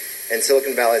world, and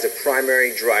Silicon Valley is a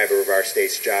primary driver of our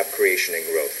state's job creation and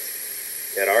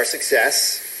growth. Yet our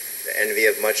success, the envy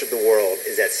of much of the world,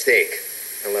 is at stake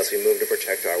unless we move to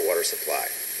protect our water supply.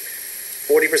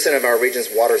 40% of our region's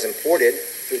water is imported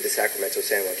through the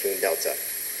Sacramento-San Joaquin Delta.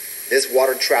 This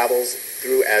water travels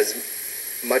through as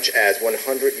much as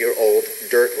 100-year-old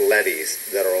dirt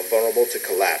levees that are vulnerable to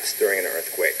collapse during an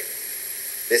earthquake.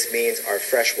 This means our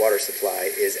fresh water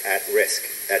supply is at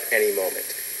risk at any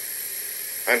moment.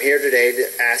 I'm here today to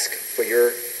ask for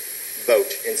your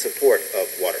vote in support of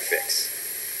Water Fix.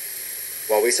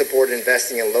 While we support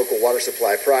investing in local water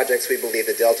supply projects, we believe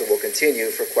the Delta will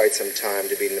continue for quite some time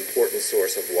to be an important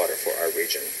source of water for our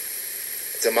region.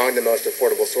 It's among the most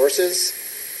affordable sources,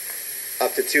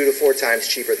 up to 2 to 4 times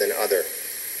cheaper than other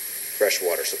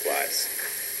freshwater supplies.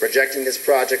 Rejecting this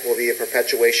project will be a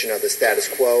perpetuation of the status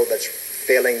quo that's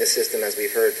failing the system, as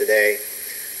we've heard today.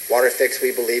 Water Fix,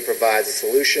 we believe, provides a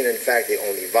solution, in fact, the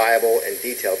only viable and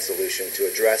detailed solution to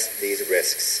address these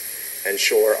risks and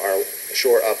shore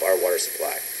up our water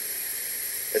supply.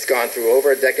 It's gone through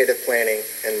over a decade of planning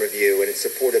and review, and it's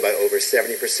supported by over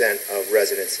 70% of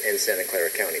residents in Santa Clara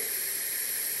County.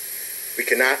 We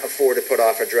cannot afford to put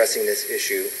off addressing this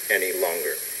issue any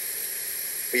longer.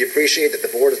 We appreciate that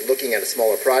the board is looking at a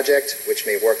smaller project, which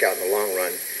may work out in the long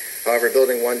run. However,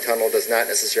 building 1 tunnel does not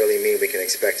necessarily mean we can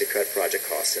expect to cut project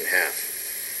costs in half.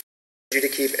 We urge you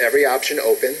to keep every option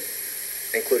open,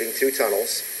 including 2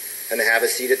 tunnels, and to have a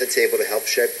seat at the table to help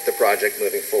shape the project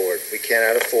moving forward. We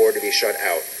cannot afford to be shut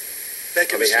out.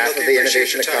 Thank you, On behalf of the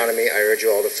innovation economy, I urge you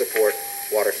all to support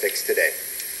Water Fix today.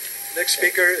 Next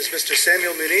speaker is Mr.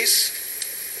 Samuel Muniz.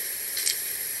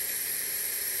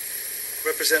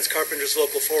 represents Carpenters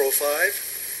Local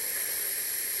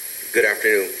 405. Good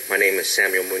afternoon. My name is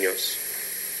Samuel Munoz,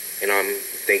 and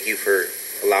thank you for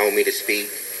allowing me to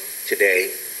speak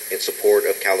today in support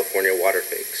of California water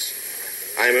fix.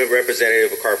 I am a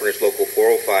representative of Carpenters Local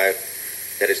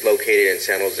 405 that is located in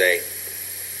San Jose,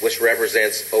 which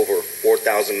represents over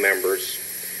 4,000 members.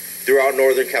 Throughout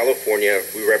Northern California,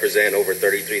 we represent over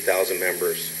 33,000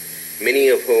 members, many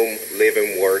of whom live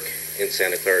and work in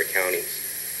Santa Clara counties.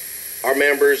 Our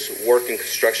members work in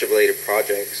construction-related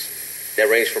projects that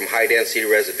range from high-density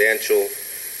residential,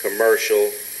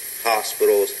 commercial,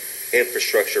 hospitals,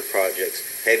 infrastructure projects,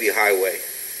 heavy highway.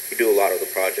 We do a lot of the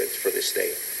projects for this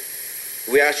state.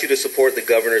 We ask you to support the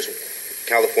governor's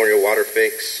California water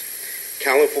fix.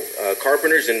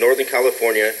 Carpenters in Northern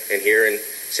California and here in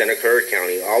Santa Clara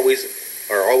County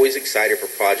are always excited for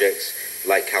projects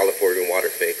like California water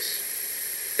fix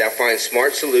that find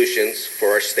smart solutions for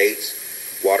our state's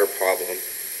water problem.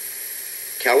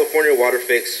 California water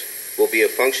fix will be a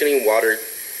functioning water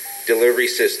delivery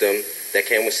system that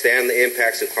can withstand the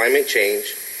impacts of climate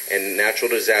change and natural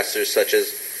disasters such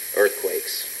as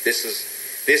earthquakes. This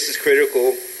is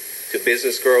critical to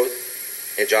business growth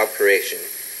and job creation.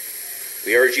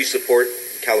 We urge you to support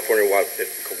California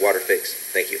water fix.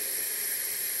 Thank you.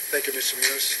 Thank you, Mr.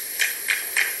 Munoz.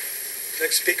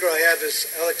 Next speaker I have is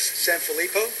Alex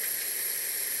Sanfilippo,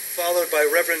 followed by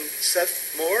Reverend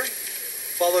Seth Moore,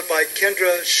 followed by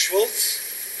Kendra Schultz,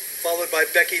 followed by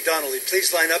Becky Donnelly.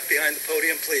 Please line up behind the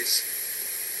podium, please.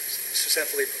 Mr.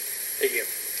 Sanfilippo. Thank you.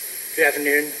 Good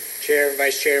afternoon, Chair,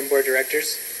 Vice Chair, and Board of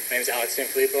Directors. My name is Alex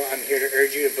Sanfilippo. I'm here to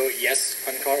urge you to vote yes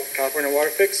on California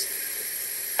water fix.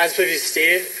 As previously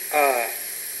stated,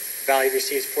 Valley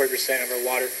receives 40% of our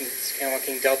water from the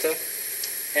Sacramento Delta.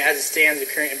 And as it stands, the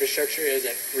current infrastructure is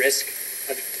at risk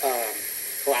of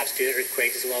collapse due to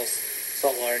earthquakes as well as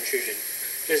saltwater intrusion.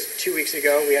 Just 2 weeks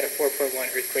ago, we had a 4.1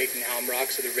 earthquake in Alum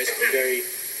Rock, so the risk is very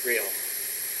real.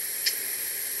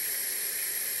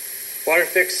 Water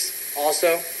fix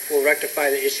also will rectify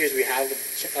the issues we have with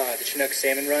the Chinook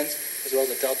salmon runs, as well as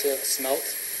the Delta smelt.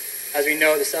 As we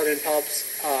know, the southern polyps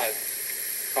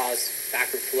cause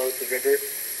backward flows to the river,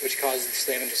 which causes the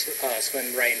salmon to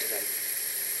swim right into them.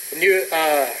 The new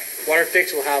water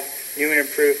fix will have new and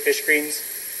improved fish screens,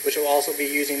 which will also be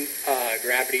using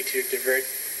gravity to divert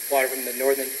water from the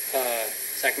northern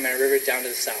Sacramento River down to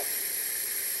the south.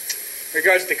 In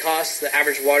regards to the cost, the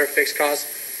average water fix cost,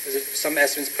 some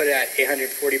estimates put it at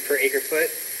 $840 per acre foot,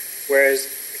 whereas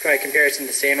by comparison,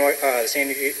 the San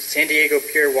Diego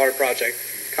Pure Water Project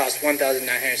costs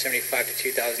 $1,975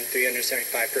 to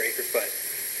 $2,375 per acre foot.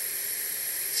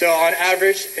 So on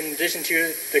average, in addition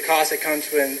to the cost that comes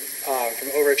from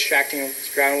over-extracting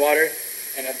groundwater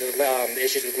and the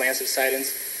issues with land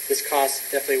subsidence, this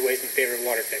cost definitely weighs in favor of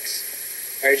water fix.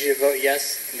 I urge you to vote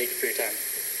yes, and thank you for your time.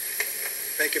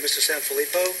 Thank you, Mr.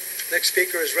 Sanfilippo. Next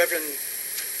speaker is Reverend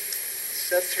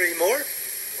Jethro Moore.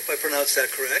 Hope I pronounced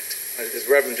that correct. It's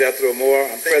Reverend Jethro Moore.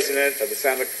 I'm president of the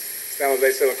San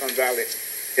Jose Silicon Valley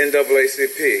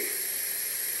NAACP.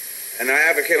 And I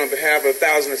advocate on behalf of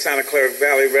thousands of Santa Clara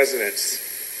Valley residents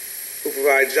who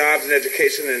provide jobs and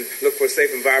education and look for a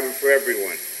safe environment for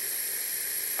everyone.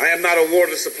 I am not a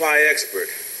water supply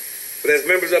expert, but as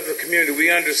members of the community,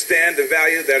 we understand the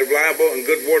value that a reliable and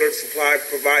good water supply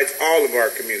provides all of our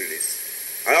communities.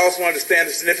 I also understand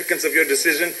the significance of your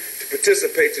decision to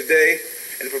participate today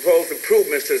and to propose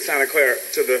improvements to the San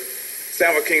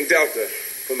Joaquin Delta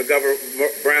from the Governor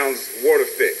Brown's water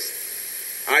fix.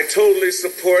 I totally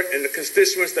support, and the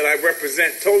constituents that I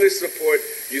represent totally support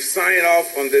you signing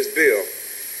off on this bill.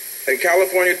 In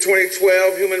California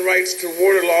 2012, Human Rights to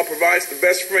Water Law provides the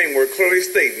best framework, clearly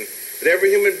stating that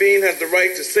every human being has the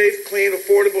right to safe, clean,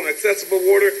 affordable, and accessible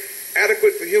water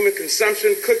adequate for human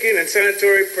consumption, cooking, and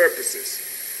sanitary purposes.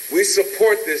 We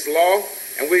support this law,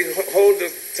 and we hold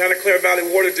the Santa Clara Valley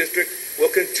Water District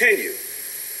will continue.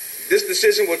 This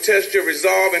decision will test your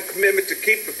resolve and commitment to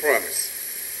keep the promise.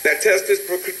 That test is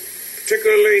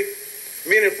particularly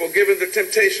meaningful given the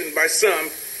temptation by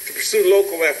some to pursue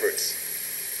local efforts.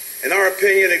 In our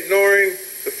opinion, ignoring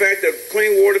the fact that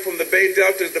clean water from the Bay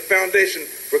Delta is the foundation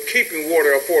for keeping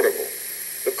water affordable.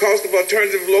 The cost of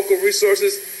alternative local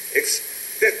resources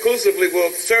exclusively will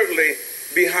certainly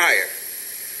be higher.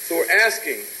 So we're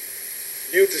asking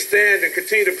you to stand and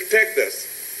continue to protect us,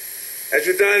 as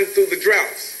you've done through the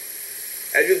droughts,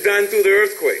 as you've done through the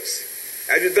earthquakes,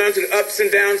 as you've done through the ups and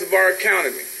downs of our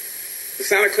economy. The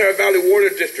Santa Clara Valley Water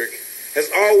District has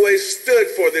always stood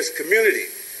for this community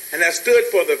and has stood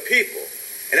for the people.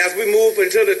 And as we move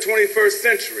into the 21st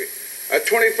century, a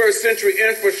 21st century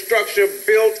infrastructure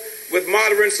built with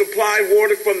modern supply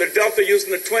water from the Delta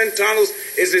using the twin tunnels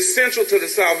is essential to the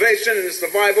salvation and the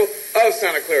survival of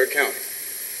Santa Clara County.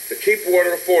 To keep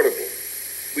water affordable,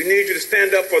 we need you to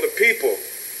stand up for the people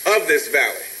of this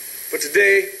valley, for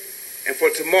today and for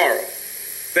tomorrow.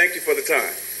 Thank you for the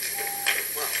time.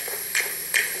 Wow.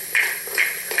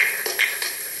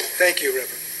 Thank you,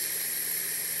 Reverend.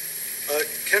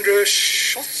 Kendra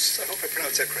Schultz, I hope I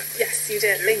pronounced that correctly. Yes, you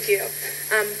did. Thank you.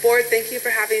 Board, thank you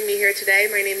for having me here today.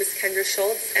 My name is Kendra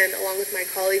Schultz, and along with my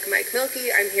colleague Mike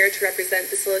Milkey, I'm here to represent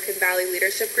the Silicon Valley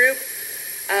Leadership Group.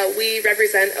 We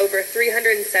represent over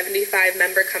 375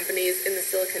 member companies in the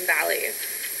Silicon Valley.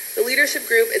 The Leadership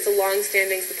Group is a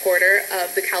long-standing supporter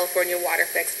of the California Water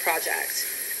Fix project.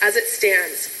 As it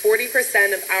stands,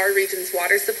 40% of our region's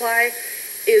water supply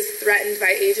is threatened by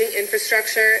aging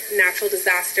infrastructure, natural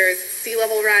disasters, sea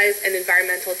level rise, and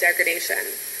environmental degradation.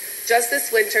 Just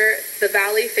this winter, the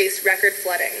valley faced record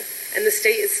flooding, and the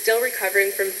state is still recovering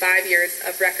from 5 years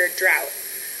of record drought.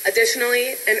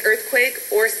 Additionally, an earthquake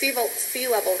or sea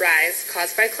level rise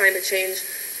caused by climate change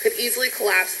could easily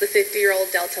collapse the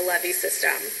 50-year-old Delta levee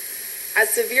system.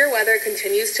 As severe weather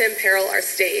continues to imperil our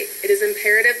state, it is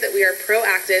imperative that we are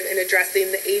proactive in addressing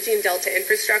the aging Delta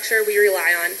infrastructure we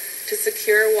rely on to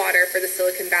secure water for the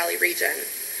Silicon Valley region.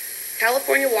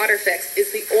 California Water Fix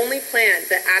is the only plan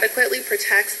that adequately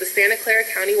protects the Santa Clara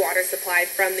County water supply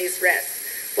from these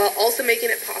risks, while also making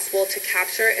it possible to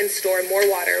capture and store more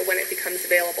water when it becomes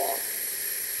available.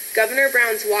 Governor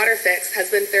Brown's Water Fix has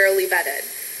been thoroughly vetted.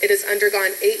 It has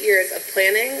undergone 8 years of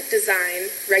planning, design,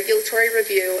 regulatory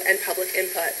review, and public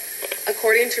input.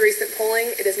 According to recent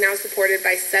polling, it is now supported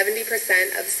by 70%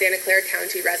 of Santa Clara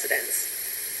County residents.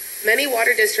 Many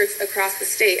water districts across the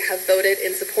state have voted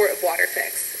in support of Water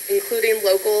Fix, including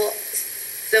local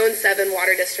Zone 7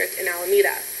 Water District in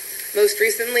Alameda. Most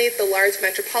recently, the large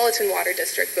Metropolitan Water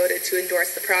District voted to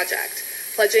endorse the project,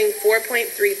 pledging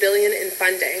 $4.3 billion in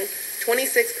funding,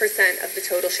 26% of the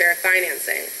total share of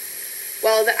financing.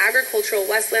 While the agricultural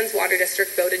Westlands Water District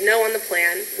voted no on the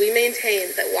plan, we maintain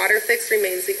that Water Fix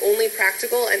remains the only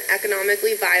practical and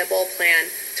economically viable plan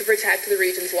to protect the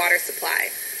region's water supply.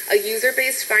 A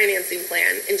user-based financing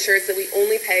plan ensures that we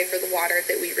only pay for the water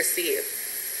that we receive.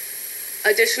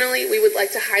 Additionally, we would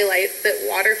like to highlight that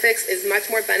Water Fix is much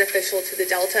more beneficial to the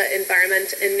Delta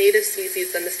environment and native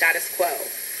species than the status quo.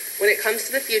 When it comes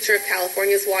to the future of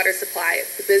California's water supply,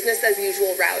 the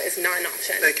business-as-usual route is not an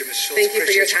option. Thank you, Ms. Schultz. Thank you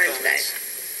for your Appreciate time today.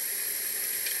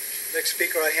 Next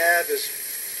speaker I have is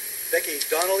Becky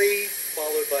Donnelly,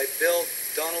 followed by Bill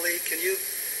Donnelly.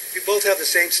 You both have the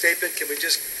same statement. Can we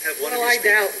just have one of you speak?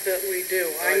 Well, I doubt that we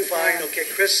do. I'm fine. Okay,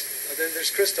 Chris. Then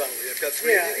there's Chris Donnelly. I've got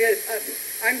three.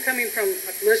 I'm coming from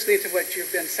listening to what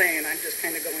you've been saying. I'm just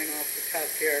kind of going off the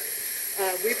cuff here.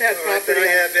 We've had property. Then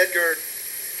I have Edgar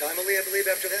Donnelly, I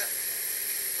believe, after that.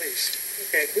 Please.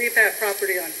 Okay, we've had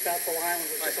property on Bethel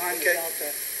Island, which is on the Delta,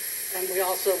 and we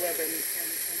also live in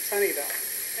Sunnyvale.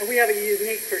 And we have a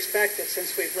unique perspective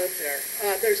since we've lived there.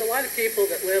 There's a lot of people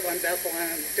that live on Bethel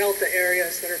and Delta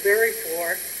areas that are very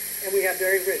poor, and we have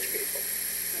very rich people.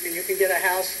 I mean, you can get a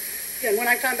house. And when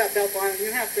I'm talking about Bethel Island, you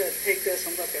have to take this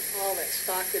and look at all that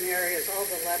Stockton areas, all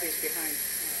the levees behind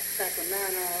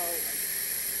Sacramento,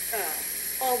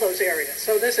 all those areas.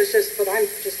 So this is just, but I'm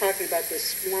just talking about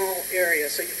this small area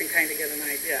so you can kind of get an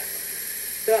idea.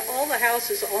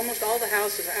 Almost all the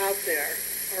houses out there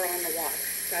are on the water.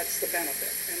 That's the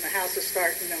benefit. And the houses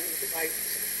start, you could buy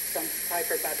some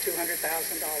for about $200,000,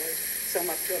 some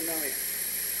up to $1 million.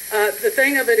 The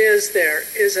thing of it is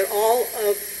that all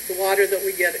of the water that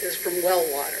we get is from well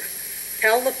water.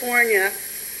 California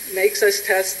makes us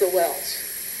test the wells.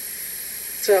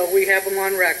 So we have them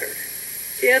on record.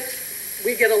 If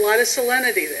we get a lot of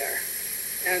salinity there,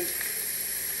 and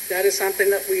that is something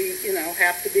that we,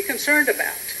 have to be concerned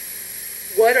about.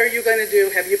 What are you going to do?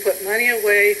 Have you put money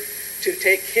away to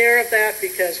take care of that?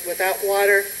 Because without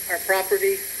water, our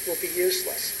property will be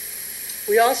useless.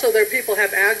 There are people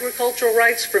have agricultural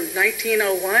rights from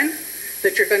 1901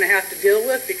 that you're going to have to deal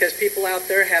with because people out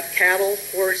there have cattle,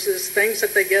 horses, things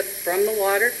that they get from the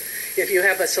water. If you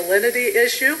have a salinity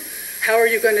issue, how are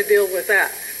you going to deal with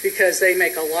that? Because they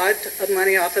make a lot of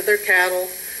money off of their cattle,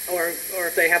 or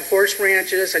if they have horse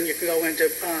ranches, and you can go into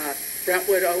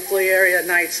Brentwood, Oakley area,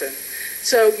 Knightson.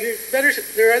 So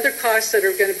there are other costs that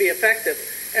are going to be effective.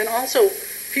 And also,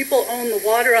 people own the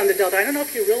water on the Delta. I don't know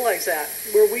if you realize that.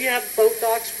 Where we have boat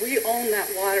docks, we own that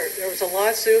water. There was a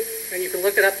lawsuit, and you can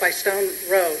look it up by Stone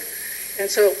Road. And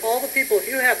so all the people, if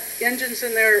you have engines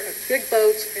in there, big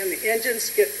boats, and the engines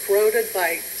get corroded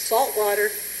by salt water,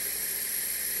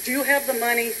 do you have the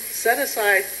money set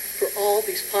aside for all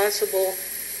these possible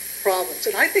problems.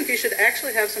 And I think you should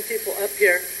actually have some people up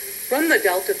here from the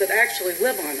Delta that actually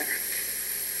live on there.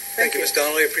 Thank you, Ms.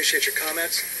 Donnelly. I appreciate your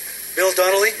comments. Bill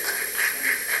Donnelly.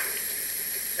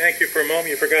 Thank you. For a moment,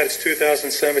 you forgot it's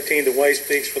 2017. The wife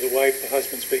speaks for the wife, the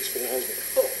husband speaks for the husband.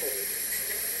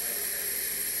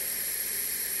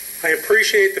 I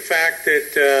appreciate the fact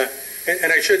that,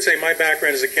 and I should say my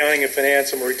background is accounting and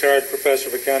finance. I'm a retired professor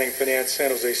of accounting and finance at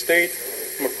San Jose State.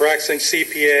 I'm a practicing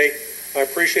CPA. I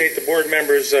appreciate the board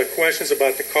members' questions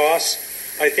about the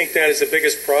costs. I think that is the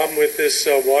biggest problem with this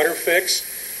water fix.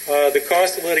 The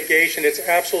cost of litigation, it's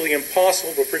absolutely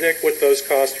impossible to predict what those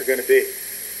costs are going to be.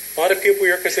 A lot of people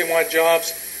here because they want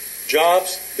jobs.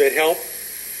 Jobs that help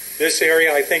this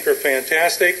area, I think, are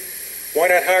fantastic. Why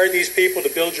not hire these people to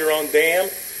build your own dam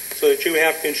so that you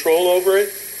have control over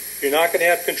it? You're not going to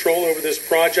have control over this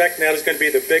project, and that is going to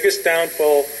be the biggest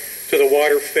downfall to the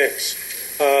water fix.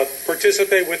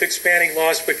 Participate with expanding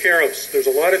Los Vaqueros. There's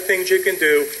a lot of things you can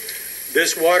do.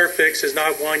 This water fix is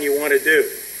not one you want to do.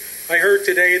 I heard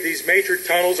today these major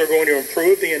tunnels are going to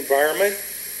improve the environment.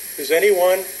 Does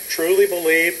anyone truly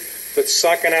believe that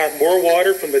sucking out more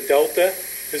water from the Delta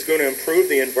is going to improve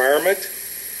the environment?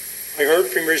 I heard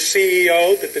from your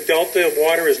CEO that the Delta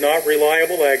water is not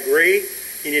reliable. I agree.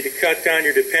 You need to cut down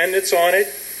your dependence on it.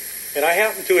 And I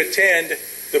happened to attend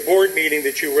the board meeting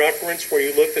that you referenced where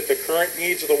you looked at the current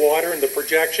needs of the water and the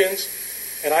projections,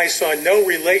 and I saw no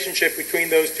relationship between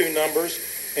those two numbers.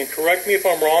 And correct me if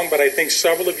I'm wrong, but I think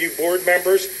several of you board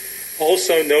members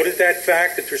also noted that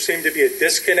fact, that there seemed to be a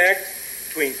disconnect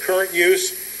between current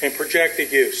use and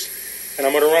projected use. And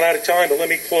I'm going to run out of time, but let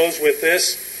me close with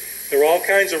this. There are all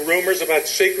kinds of rumors about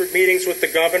secret meetings with the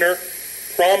governor,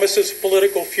 promises of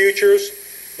political futures.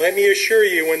 Let me assure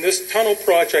you, when this tunnel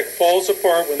project falls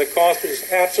apart, when the cost is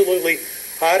absolutely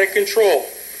out of control,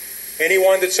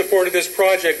 anyone that supported this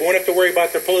project won't have to worry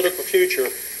about their political future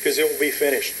because it will be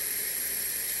finished.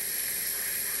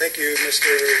 Thank you, Mr.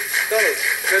 Donnelly.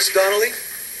 Ms. Donnelly?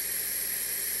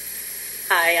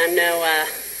 Hi, I'm no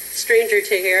stranger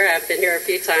to here. I've been here a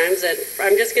few times, and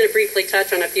I'm just going to briefly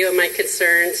touch on a few of my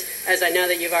concerns, as I know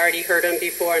that you've already heard them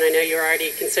before, and I know you're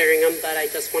already considering them, but I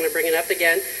just want to bring it up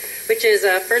again, which is,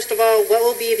 first of all, what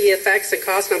will be the effects and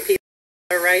cost on people's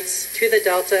rights to the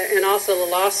Delta, and also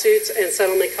the lawsuits and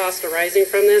settlement costs arising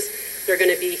from this. They're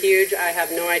going to be huge. I have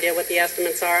no idea what the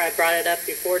estimates are. I brought it up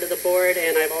before to the board,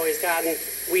 and I've always gotten,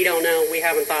 we don't know, we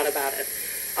haven't thought about it.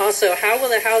 Also, how will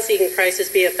the housing prices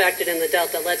be affected in the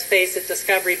Delta? Let's face it,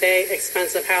 Discovery Bay,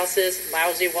 expensive houses,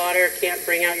 lousy water, can't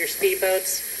bring out your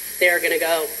speedboats. They're going to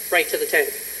go right to the tank.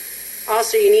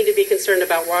 Also, you need to be concerned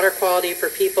about water quality for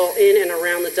people in and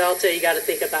around the Delta. You got to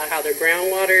think about how their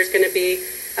groundwater is going to be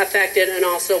affected, and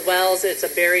also wells. It's a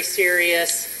very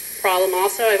serious problem.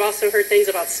 Also, I've also heard things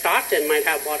about Stockton might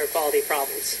have water quality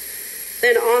problems.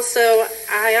 Then also,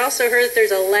 I also heard that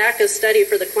there's a lack of study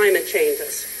for the climate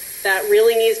changes. That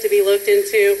really needs to be looked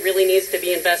into, really needs to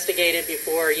be investigated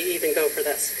before you even go for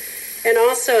this. And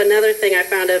also another thing I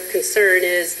found of concern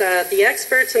is the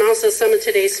experts and also some of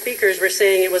today's speakers were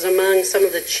saying it was among some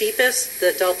of the cheapest,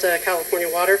 the Delta California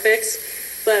water fix.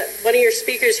 But one of your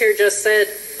speakers here just said,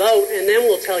 vote and then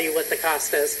we'll tell you what the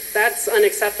cost is. That's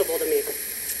unacceptable to me.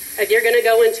 If you're going to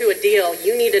go into a deal,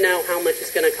 you need to know how much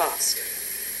it's going to cost.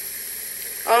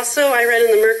 Also, I read in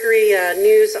the Mercury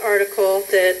News article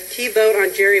that key vote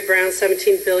on Jerry Brown's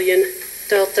 $17 billion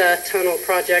Delta Tunnel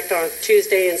project on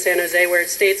Tuesday in San Jose, where it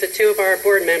states that two of our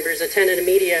board members attended a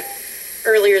media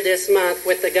earlier this month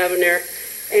with the governor.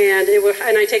 And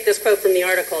I take this quote from the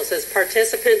article. It says,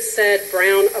 participants said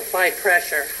Brown applied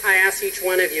pressure. I ask each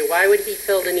one of you, why would he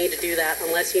feel the need to do that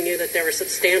unless he knew that there was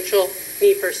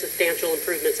need for substantial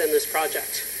improvements in this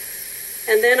project?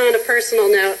 And then on a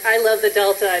personal note, I love the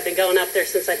Delta. I've been going up there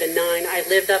since I've been 9. I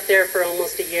lived up there for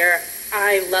almost a year.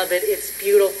 I love it. It's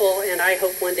beautiful, and I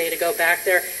hope one day to go back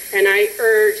there. And I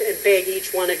urge and beg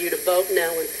each one of you to vote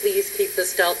no, and please keep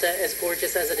this Delta as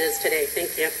gorgeous as it is today.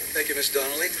 Thank you. Thank you, Ms.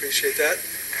 Donnelly. Appreciate that.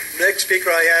 Next speaker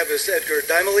I have is Edgar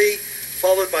Dimely,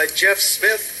 followed by Jeff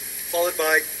Smith, followed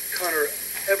by Connor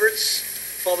Everts,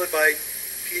 followed by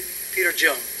Peter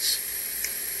Jones.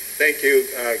 Thank you.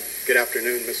 Good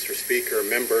afternoon, Mr. Speaker,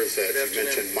 members. As you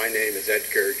mentioned, my name is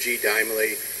Edgar G.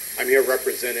 Dimely. I'm here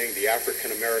representing the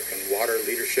African American Water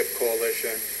Leadership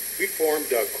Coalition. We formed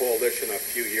a coalition a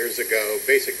few years ago,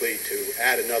 basically to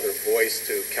add another voice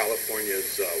to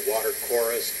California's water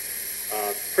chorus,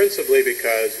 principally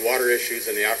because water issues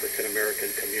in the African American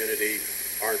community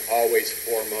aren't always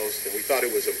foremost, and we thought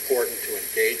it was important to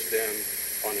engage them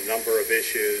on a number of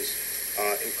issues,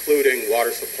 including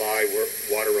water supply,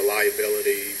 water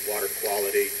reliability, water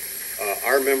quality.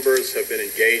 Our members have been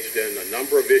engaged in a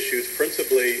number of issues,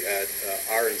 principally at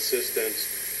our insistence,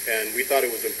 and we thought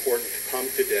it was important to come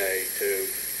today to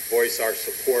voice our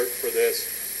support for this.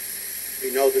 We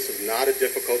know this is not a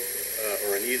difficult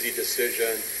or an easy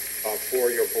decision for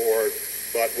your board,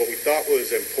 but what we thought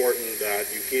was important that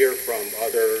you hear from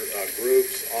other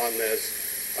groups on this.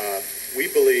 We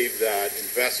believe that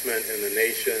investment in the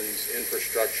nation's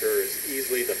infrastructure is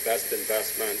easily the best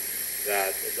investment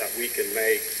that we can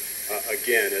make.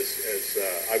 Again,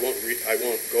 I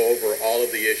won't go over all of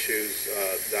the issues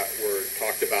that were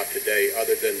talked about today,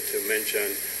 other than to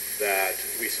mention that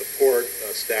we support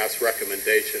staff's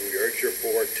recommendation. We urge your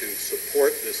board to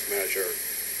support this measure.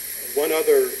 One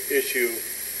other issue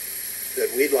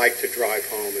that we'd like to drive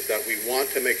home is that we want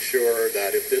to make sure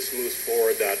that if this moves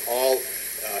forward, that all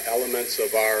elements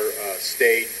of our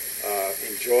state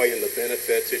enjoy in the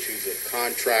benefits, issues of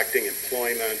contracting,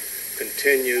 employment,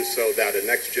 continue, so that a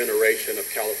next generation of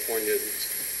Californians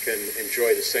can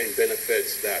enjoy the same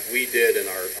benefits that we did and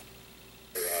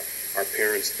our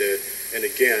parents did. And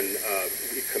again,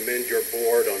 we commend your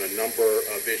board on a number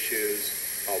of issues,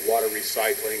 water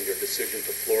recycling, your decision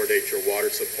to fluoridate your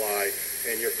water supply,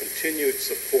 and your continued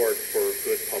support for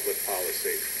good public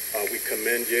policy. We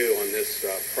commend you on this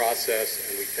process,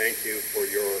 and we thank you for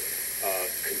your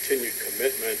continued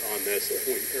commitment on this, and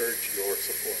we urge your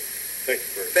support. Thank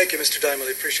you very much. Thank you, Mr. Dimely.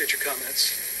 Appreciate your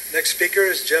comments. Next speaker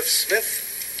is Jeff Smith.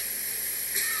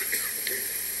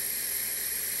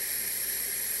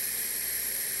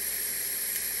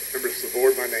 Members of the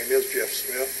board, my name is Jeff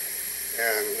Smith,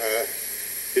 and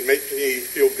it makes me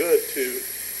feel good to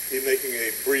be making a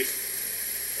brief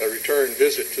return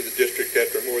visit to the district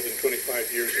after more than 25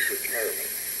 years of retirement.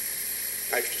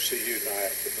 Nice to see you,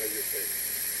 Naya, familiar face.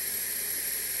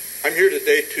 I'm here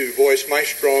today to voice my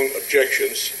strong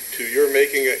objections to your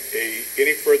making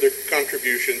any further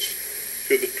contributions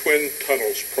to the Twin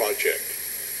Tunnels project.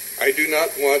 I do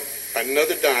not want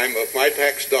another dime of my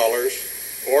tax dollars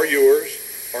or yours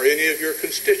or any of your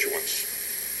constituents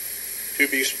to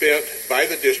be spent by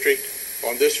the district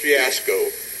on this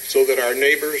fiasco so that our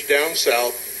neighbors down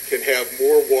south can have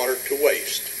more water to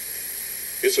waste.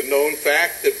 It's a known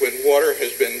fact that when water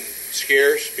has been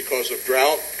scarce because of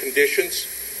drought conditions,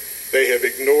 they have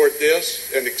ignored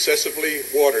this and excessively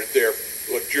watered their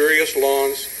luxurious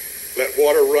lawns, let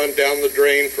water run down the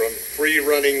drain from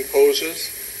free-running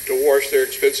hoses to wash their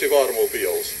expensive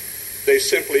automobiles. They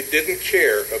simply didn't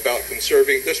care about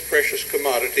conserving this precious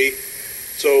commodity,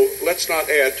 so let's not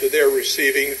add to their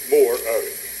receiving more of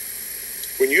it.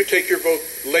 When you take your vote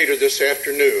later this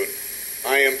afternoon,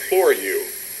 I implore you,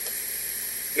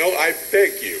 no, I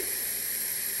beg you,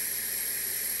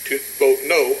 to vote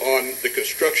no on the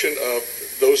construction of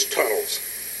those tunnels,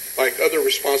 like other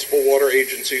responsible water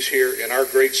agencies here in our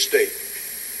great state.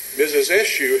 Mrs.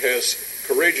 Eshoo has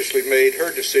courageously made her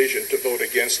decision to vote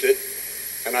against it,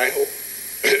 and I hope,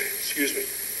 excuse me,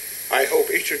 I hope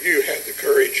each of you have the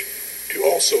courage to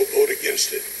also vote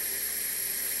against it.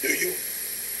 Do you?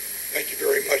 Thank you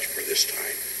very much for this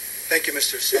time. Thank you,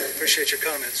 Mr. Smith. Appreciate your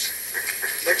comments.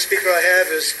 Next speaker I have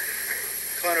is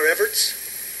Connor Everts.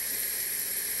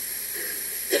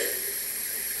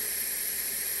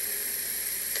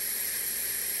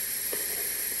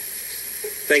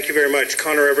 Thank you very much.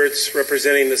 Connor Everts,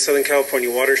 representing the Southern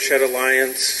California Watershed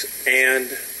Alliance and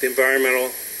the Environmental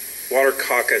Water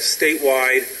Caucus.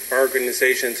 Statewide, our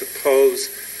organizations oppose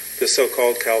the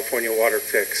so-called California water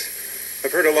fix.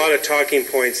 I've heard a lot of talking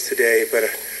points today, but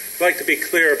I'd like to be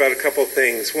clear about a couple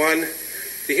things. One,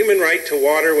 the human right to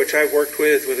water, which I've worked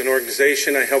with an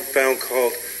organization I helped found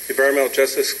called the Environmental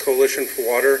Justice Coalition for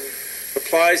Water,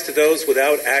 applies to those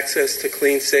without access to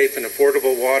clean, safe, and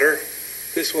affordable water.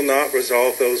 This will not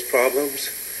resolve those problems.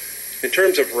 In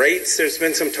terms of rates, there's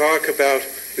been some talk about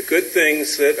the good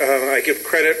things that I give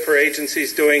credit for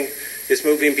agencies doing is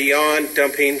moving beyond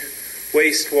dumping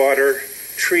wastewater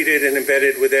treated and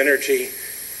embedded with energy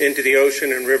into the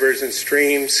ocean and rivers and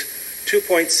streams.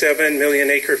 2.7 million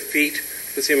acre feet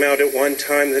was the amount at one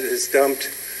time that is dumped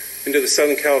into the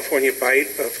Southern California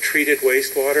bight of treated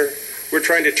wastewater. We're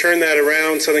trying to turn that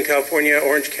around. Southern California,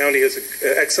 Orange County is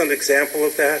an excellent example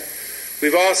of that.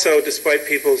 We've also, despite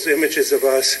people's images of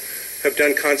us, have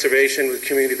done conservation with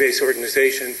community-based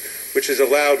organization, which has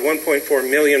allowed 1.4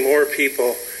 million more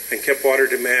people and kept water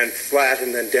demand flat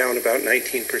and then down about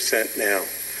 19% now.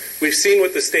 We've seen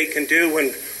what the state can do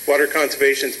when water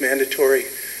conservation is mandatory.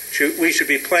 We should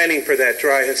be planning for that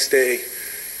driest day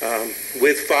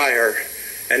with fire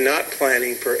and not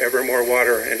planning for ever more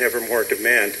water and ever more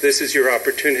demand. This is your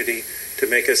opportunity to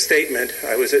make a statement.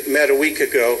 I was at Met a week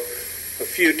ago. A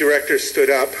few directors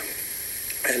stood up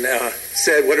and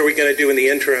said, what are we going to do in the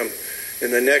interim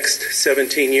in the next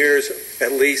 17 years,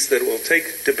 at least, that it will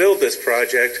take to build this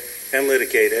project and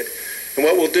litigate it. And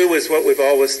what we'll do is what we've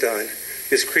always done,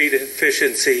 is create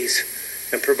efficiencies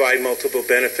and provide multiple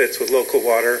benefits with local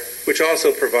water, which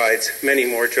also provides many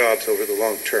more jobs over the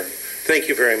long term. Thank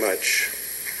you very much.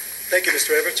 Thank you,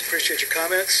 Mr. Everett. Appreciate your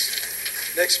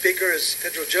comments. Next speaker is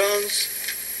Pedro Jones,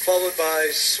 followed by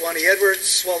Swanee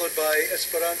Edwards, followed by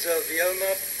Esperanza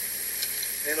Villalma,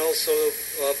 and also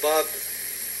Bob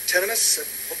Tenemis. I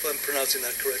hope I'm pronouncing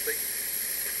that correctly.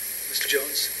 Mr.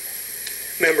 Jones.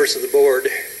 Members of the board,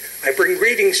 I bring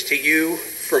greetings to you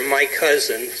from my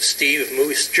cousin, Steve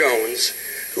Moose Jones,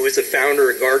 who is the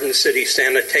founder of Garden City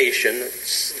Sanitation,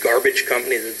 a garbage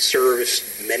company that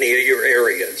serves many of your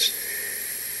areas.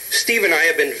 Steve and I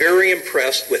have been very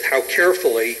impressed with how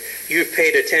carefully you've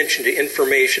paid attention to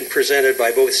information presented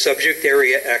by both subject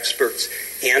area experts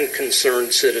and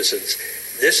concerned citizens.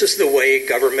 This is the way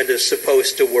government is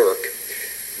supposed to work.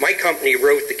 My company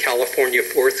wrote the California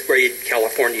fourth grade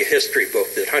California history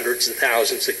book that hundreds of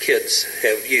thousands of kids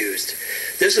have used.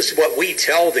 This is what we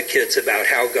tell the kids about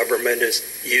how government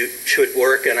should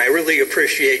work, and I really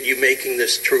appreciate you making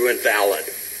this true and valid.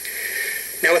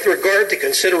 Now, with regard to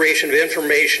consideration of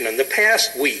information, in the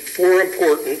past week, 4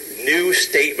 important new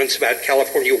statements about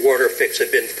California water fix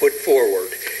have been put forward.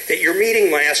 At your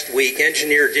meeting last week,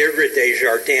 engineer Deirdre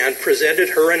Desjardins presented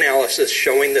her analysis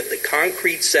showing that the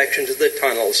concrete sections of the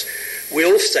tunnels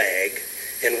will sag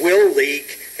and will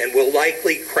leak and will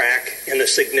likely crack in a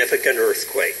significant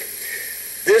earthquake.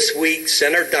 This week,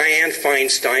 Senator Dianne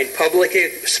Feinstein publicly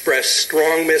expressed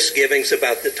strong misgivings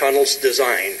about the tunnel's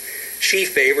design. She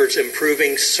favors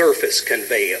improving surface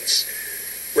conveyance.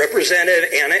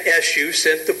 Representative Anna Eshoo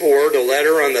sent the board a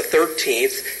letter on the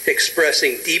 13th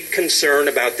expressing deep concern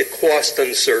about the cost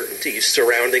uncertainties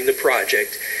surrounding the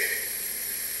project.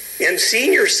 And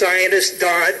senior scientist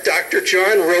Dr.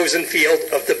 John Rosenfield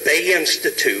of the Bay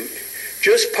Institute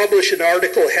just published an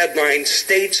article headlined,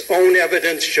 State's Own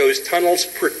Evidence Shows Tunnels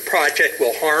Project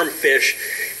Will Harm Fish,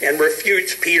 and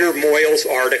refutes Peter Moyle's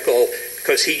article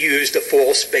because he used a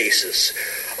false basis.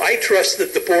 I trust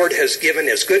that the board has given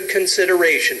as good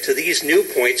consideration to these new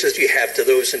points as you have to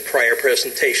those in prior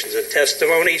presentations and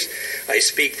testimonies. I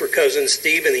speak for Cousin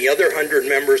Steve and the other 100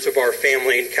 members of our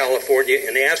family in California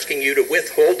in asking you to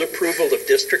withhold approval of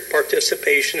district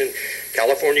participation in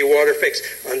California Water Fix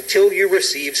until you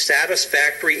receive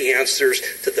satisfactory answers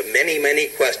to the many, many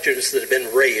questions that have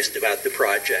been raised about the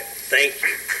project. Thank you.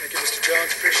 Thank you, Mr.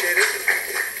 Jones. Appreciate it.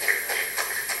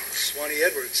 Swanee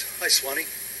Edwards. Hi, Swanee.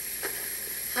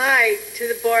 Hi to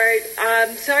the board.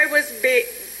 Sorry I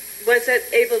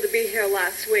wasn't able to be here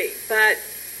last week, but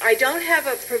I don't have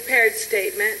a prepared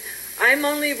statement. I'm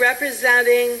only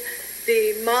representing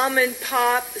the mom and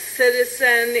pop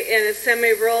citizen in a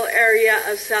semi-rural area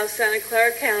of South Santa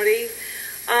Clara County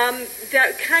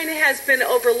that kind of has been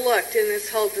overlooked in this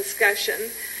whole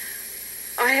discussion.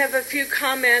 I have a few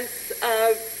comments.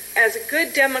 As a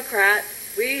good Democrat,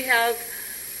 we have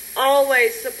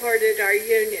always supported our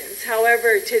unions.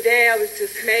 However, today I was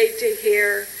dismayed to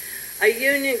hear a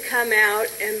union come out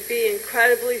and be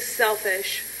incredibly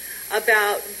selfish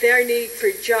about their need for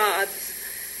jobs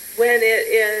when it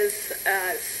is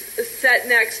set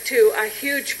next to a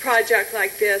huge project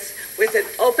like this with an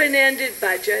open-ended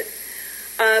budget.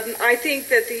 I think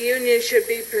that the union should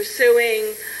be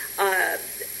pursuing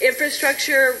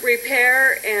infrastructure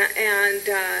repair and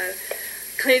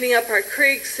cleaning up our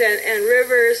creeks and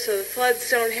rivers so the floods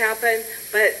don't happen,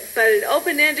 but an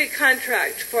open-ended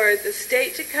contract for the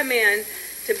state to come in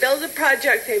to build a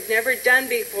project they've never done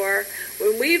before,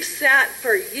 when we've sat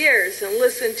for years and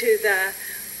listened to the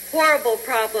horrible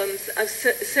problems of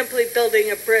simply building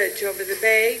a bridge over the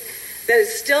bay that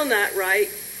is still not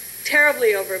right,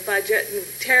 terribly over budget and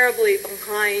terribly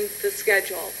behind the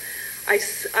schedule.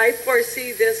 I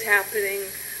foresee this happening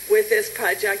with this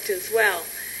project as well.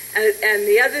 And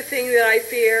the other thing that I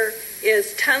fear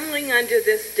is tunneling under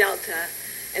this delta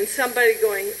and somebody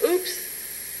going,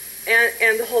 oops,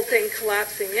 and the whole thing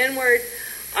collapsing inward.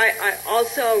 I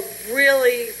also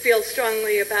really feel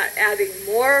strongly about adding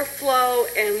more flow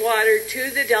and water to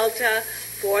the delta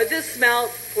for the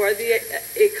smelt, for the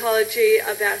ecology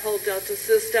of that whole delta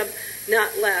system,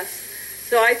 not less.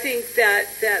 So I think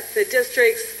that the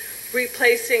district's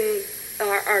replacing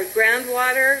our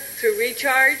groundwater through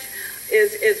recharge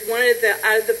is one of the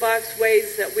out-of-the-box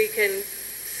ways that we can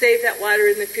save that water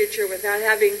in the future without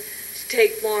having to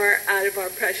take more out of our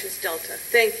precious delta.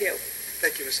 Thank you.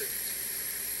 Thank you, Ms. Edwards.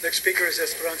 Next speaker is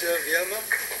Esperanza Villalma.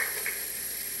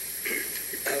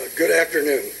 Good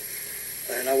afternoon.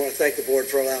 and I want to thank the board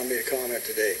for allowing me to comment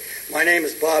today. My name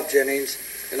is Bob Jennings,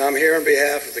 and I'm here on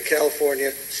behalf of the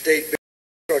California State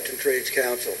Construction Trades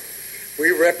Council.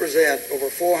 We represent over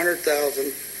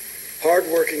 400,000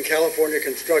 hard-working California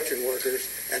construction workers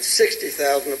and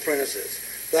 60,000 apprentices,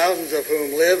 thousands of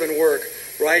whom live and work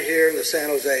right here in the San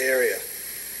Jose area.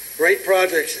 Great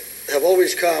projects have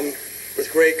always come with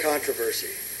great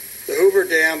controversy. The Hoover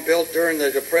Dam, built during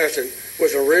the Depression,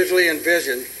 was originally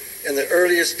envisioned in the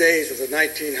earliest days of the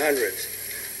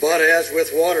 1900s, but as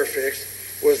with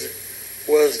WaterFix,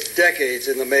 was decades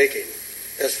in the making.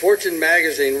 As Fortune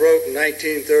magazine wrote in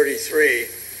 1933,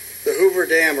 the Hoover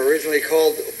Dam, originally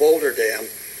called Boulder Dam,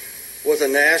 was a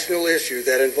national issue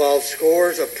that involved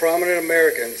scores of prominent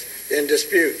Americans in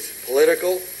disputes,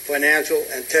 political, financial,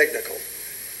 and technical.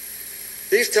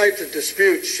 These types of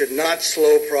disputes should not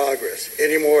slow progress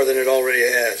any more than it already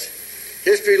has.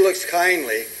 History looks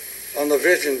kindly on the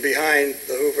vision behind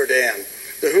the Hoover Dam.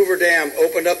 The Hoover Dam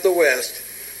opened up the West.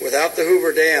 Without the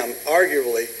Hoover Dam,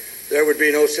 arguably, there would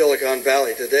be no Silicon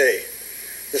Valley today.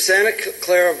 The Santa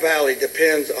Clara Valley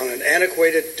depends on an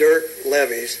antiquated dirt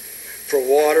levees for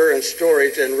water and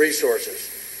storage and resources.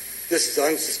 This is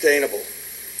unsustainable.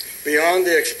 Beyond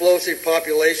the explosive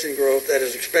population growth that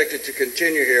is expected to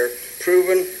continue here,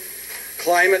 proven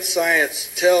climate science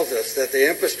tells us that the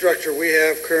infrastructure we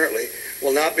have currently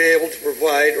will not be able to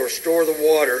provide or store the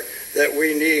water that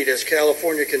we need as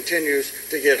California continues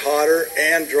to get hotter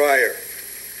and drier.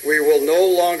 We will no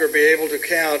longer be able to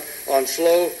count on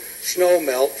slow snow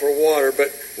melt for water, but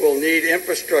will need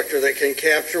infrastructure that can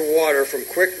capture water from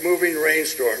quick-moving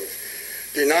rainstorms.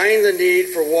 Denying the need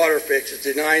for WaterFix is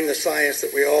denying the science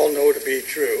that we all know to be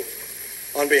true.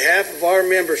 On behalf of our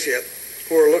membership,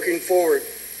 who are looking forward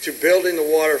to building the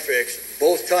WaterFix,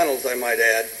 both tunnels I might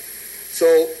add,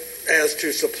 so as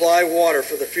to supply water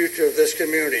for the future of this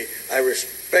community, I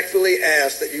respectfully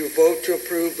ask that you vote to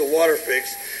approve the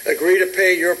WaterFix, agree to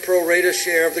pay your pro rata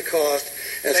share of the cost,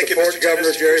 and support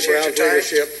Governor Jerry Brown's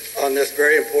leadership on this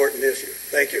very important issue.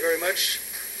 Thank you very much.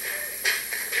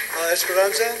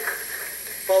 Esperanza,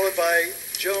 followed by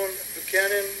Joan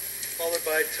Buchanan, followed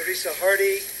by Teresa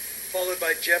Hardy, followed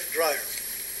by Jeff Dreyer.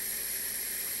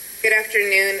 Good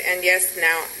afternoon, and yes,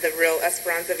 now the real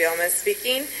Esperanza Vilma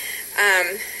speaking.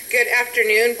 Good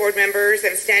afternoon, board members.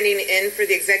 I'm standing in for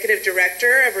the Executive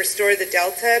Director of Restore the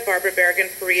Delta, Barbara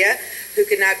Bergen-Perea, who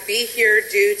could not be here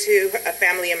due to a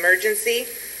family emergency,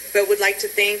 but would like to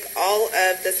thank all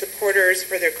of the supporters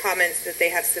for their comments that they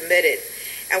have submitted.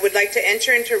 I would like to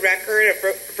enter into record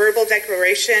a verbal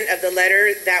declaration of the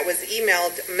letter that was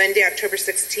emailed Monday, October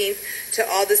 16th to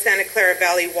all the Santa Clara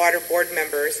Valley Water Board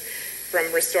members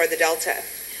from Restore the Delta.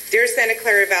 Dear Santa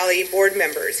Clara Valley board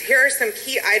members, here are some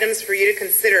key items for you to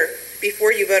consider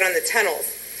before you vote on the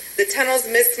tunnels. The tunnels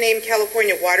misnamed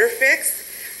California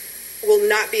WaterFix will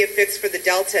not be a fix for the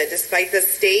Delta, despite the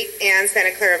state and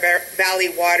Santa Clara Valley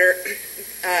Water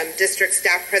District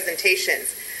staff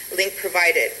presentations. Link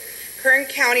provided. Kern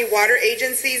County Water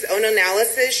Agency's own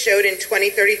analysis showed in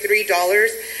 2033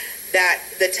 dollars that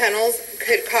the tunnels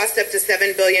could cost up to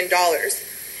 $7 billion.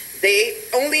 They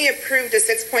only approved a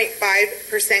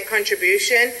 6.5%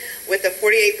 contribution with a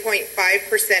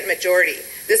 48.5% majority.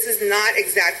 This is not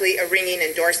exactly a ringing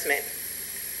endorsement.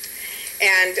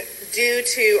 And due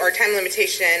to our time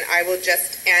limitation, I will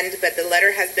just end, but the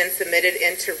letter has been submitted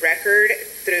into record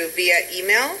via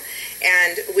email,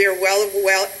 and we are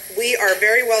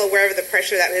very well aware of the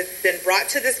pressure that has been brought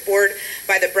to this board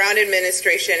by the Brown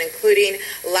administration, including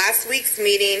last week's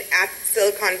meeting at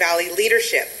Silicon Valley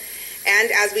leadership.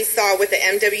 And as we saw with the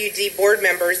MWD board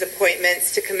members'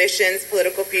 appointments to commissions,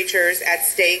 political futures at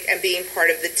stake, and being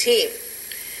part of the team.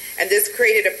 And this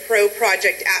created a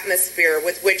pro-project atmosphere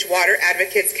with which water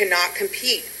advocates cannot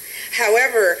compete.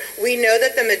 However, we know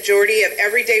that the majority of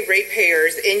everyday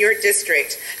ratepayers in your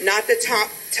district, not the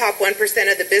top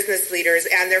 1% of the business leaders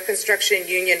and their construction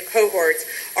union cohorts,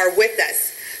 are with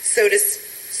us. So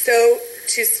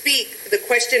to speak, the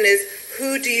question is,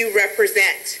 who do you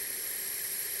represent?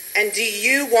 And do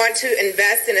you want to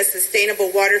invest in a sustainable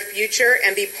water future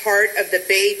and be part of the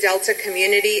Bay Delta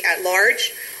community at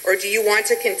large? Or do you want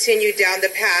to continue down the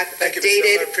path of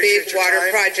dated big water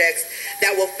projects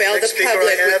that will fail the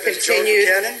public with continued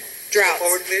droughts?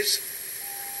 Forward, please.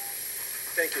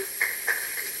 Thank you.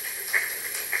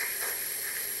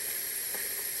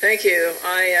 Thank you.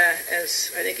 I, as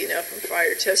I think you know from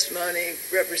prior testimony,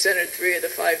 represented 3 of the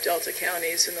 5 Delta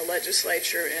counties in the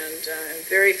legislature, and I'm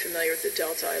very familiar with the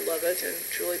Delta. I love it and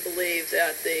truly believe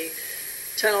that the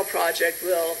tunnel project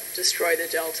will destroy the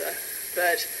Delta.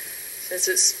 But since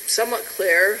it's somewhat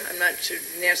clear, I'm not sure,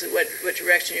 Nancy, what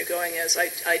direction you're going is,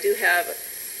 I do have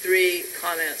 3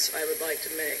 comments I would like to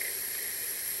make.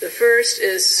 The first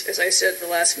is, as I said at the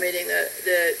last meeting,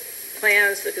 the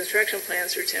construction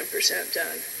plans are 10%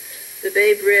 done. The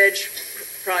Bay Bridge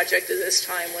project at this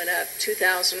time went up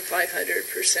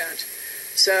 2,500%.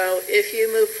 So if you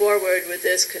move forward with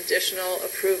this conditional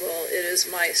approval, it is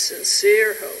my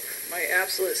sincere hope, my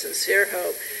absolute sincere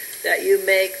hope, that you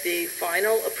make the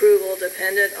final approval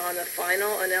dependent on the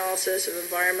final analysis of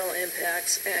environmental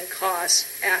impacts and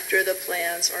costs after the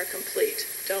plans are complete.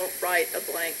 Don't write a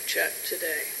blank check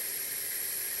today.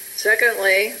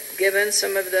 Secondly, given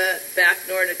some of the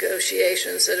backdoor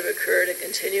negotiations that have occurred and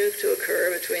continue to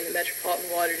occur between the Metropolitan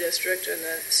Water District and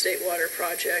the State Water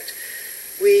Project,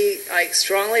 I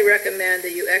strongly recommend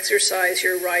that you exercise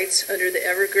your rights under the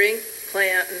Evergreen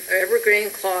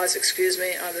clause, of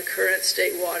the current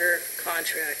state water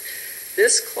contract.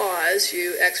 This clause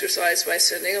you exercise by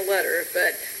sending a letter,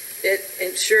 but it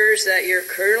ensures that your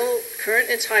current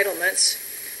entitlements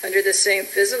under the same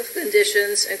physical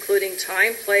conditions, including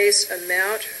time, place,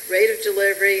 amount, rate of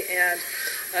delivery, and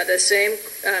the same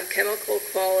chemical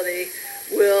quality,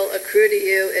 will accrue to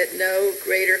you at no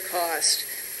greater cost,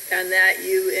 and that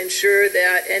you ensure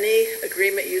that any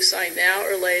agreement you sign now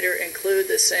or later include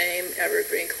the same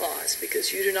evergreen clause,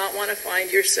 because you do not want to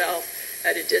find yourself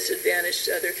at a disadvantage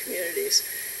to other communities.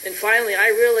 And finally, I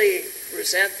really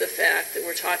resent the fact that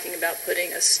we're talking about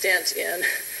putting a stent in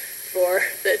for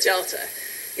the Delta.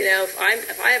 You know, if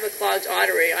I have a clogged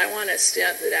artery, I want a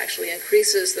stent that actually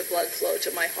increases the blood flow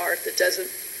to my heart, that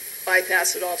doesn't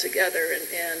bypass it altogether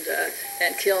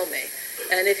and kill me.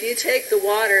 And if you take the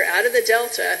water out of the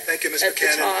Delta, thank you, Ms. at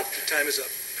Buchanan. the top, Time is up.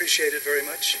 Appreciate it very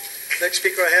much. Next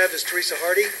speaker I have is Teresa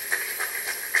Hardy.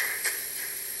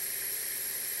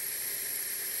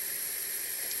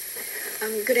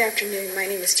 Good afternoon. My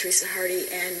name is Teresa Hardy,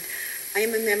 and I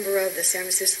am a member of the San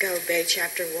Francisco Bay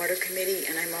Chapter Water Committee,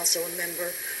 and I'm also a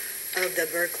member of the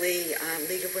Berkeley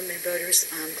League of Women Voters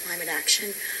on Climate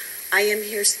Action. I am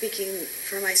here speaking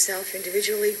for myself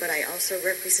individually, but I also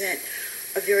represent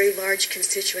a very large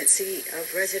constituency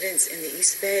of residents in the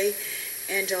East Bay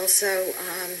and also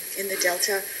in the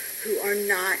Delta who are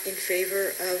not in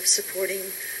favor of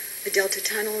supporting the Delta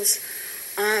tunnels.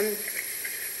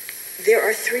 There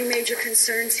are 3 major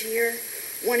concerns here.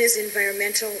 One is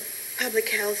environmental, public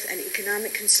health, and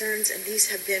economic concerns, and these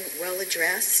have been well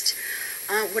addressed.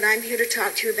 What I'm here to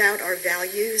talk to you about are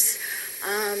values.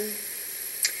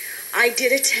 I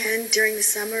did attend during the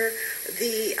summer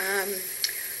the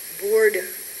board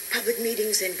public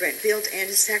meetings in Brentfield and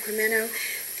in Sacramento,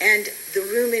 and the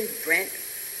room in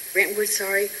Brentwood,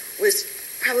 was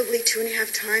probably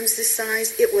 2.5 times this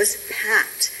size. It was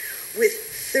packed with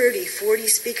 30, 40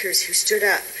 speakers who stood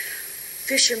up.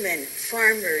 Fishermen,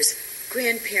 farmers,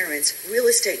 grandparents, real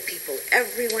estate people,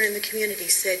 everyone in the community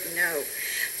said no.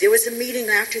 There was a meeting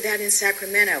after that in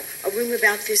Sacramento, a room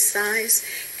about this size,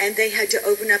 and they had to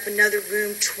open up another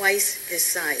room twice this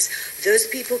size. Those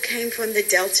people came from the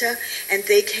Delta, and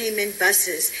they came in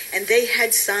buses, and they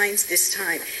had signs this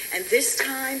time. And this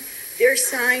time, their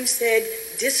sign said,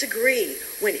 disagree,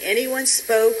 when anyone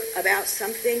spoke about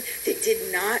something that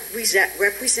did not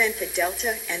represent the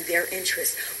Delta and their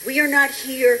interests. We are not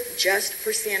here just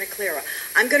for Santa Clara.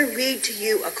 I'm going to read to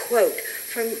you a quote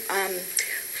from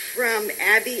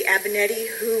Abby Abinetti,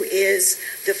 who is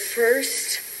the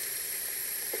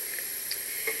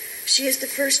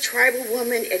first tribal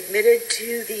woman admitted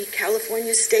to the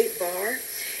California State Bar,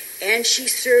 and she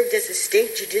served as a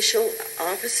state judicial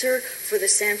officer for the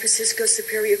San Francisco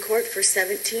Superior Court for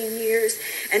 17 years,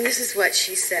 and this is what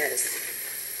she says.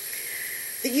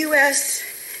 The U.S.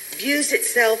 views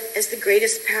itself as the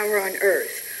greatest power on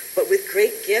earth, but with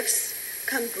great gifts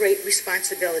come great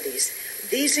responsibilities.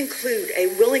 These include a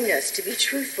willingness to be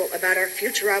truthful about our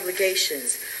future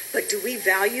obligations, but do we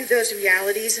value those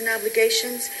realities and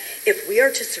obligations? If we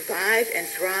are to survive and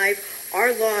thrive,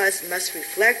 our laws must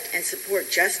reflect and support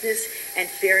justice and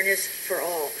fairness for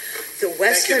all. The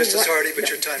Westland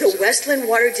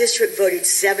Water District voted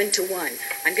 7-1.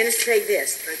 I'm going to say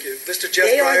this. Thank you. Mr. Jeff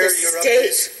They Dreyer, are the you're up,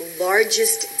 state's please.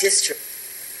 largest district.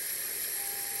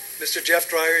 Mr. Jeff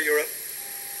Dreyer, you're up.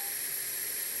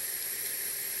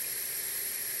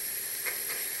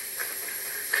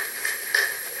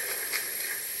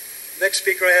 Next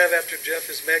speaker I have after Jeff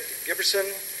is Meg Giberson,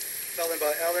 followed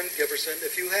by Alan Giberson.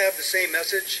 If you have the same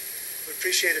message, we'd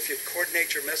appreciate if you'd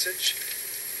coordinate your message.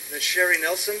 And then Sherry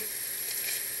Nelson, I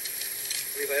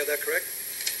believe I have that correct,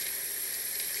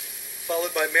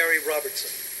 followed by Mary Robertson.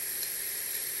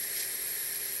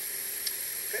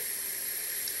 Okay.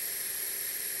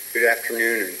 Good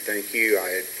afternoon, and thank you.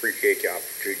 I appreciate the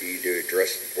opportunity to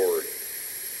address the board.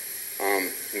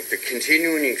 With the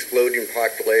continuing exploding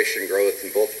population growth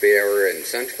in both Bay Area and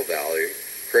Central Valley,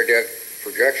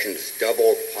 projections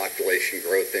double population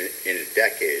growth in a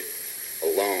decade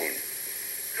alone.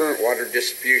 Current water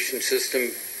distribution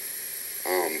system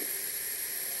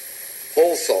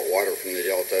pulls salt water from the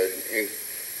Delta,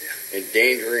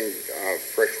 endangering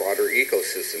freshwater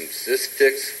ecosystems. This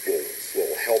fix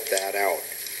will help that out.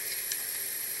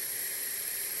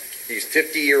 These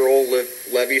 50-year-old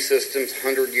levee systems,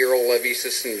 100-year-old levee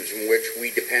systems in which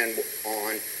we depend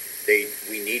on,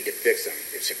 we need to fix them.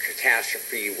 It's a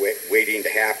catastrophe waiting to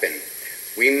happen.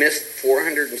 We missed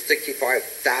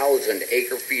 465,000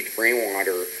 acre-feet of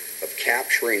rainwater of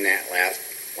capturing that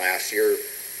last year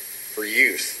for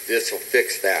use. This will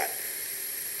fix that.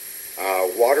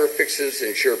 Water fixes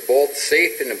ensure both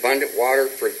safe and abundant water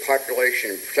for the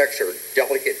population and protects our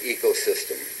delicate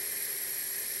ecosystem.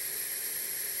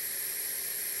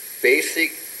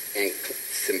 Basic and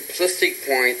simplistic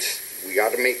points we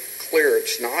got to make clear.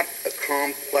 It's not a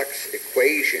complex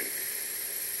equation.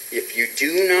 If you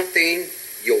do nothing,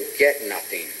 you'll get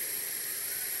nothing.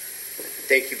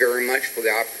 Thank you very much for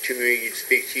the opportunity to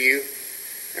speak to you,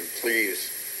 and please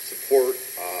support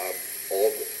all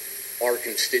of our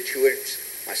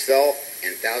constituents, myself,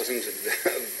 and thousands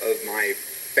of my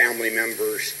family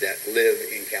members that live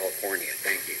in California.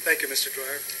 Thank you. Thank you, Mr.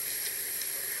 Dreyer.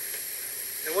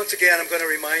 And once again, I'm going to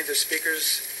remind the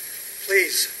speakers,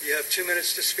 please, you have 2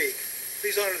 minutes to speak.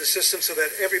 Please honor the system so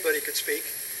that everybody could speak.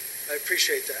 I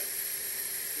appreciate that.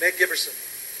 Meg Giberson.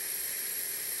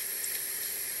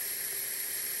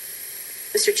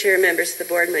 Mr. Chair, members of the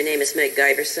board, my name is Meg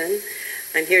Giberson.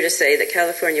 I'm here to say that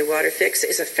California Water Fix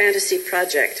is a fantasy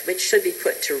project which should be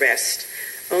put to rest.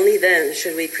 Only then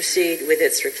should we proceed with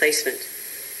its replacement.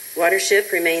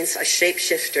 Watership remains a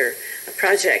shapeshifter, a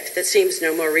project that seems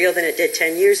no more real than it did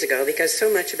 10 years ago because so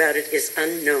much about it is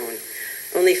unknown.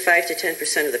 Only 5 to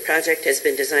 10% of the project has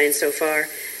been designed so far.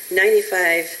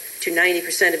 95 to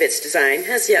 90% of its design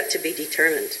has yet to be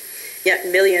determined. Yet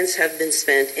millions have been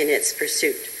spent in its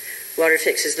pursuit.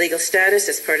 Waterfix's legal status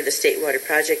as part of the State Water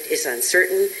Project is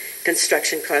uncertain.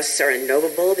 Construction costs are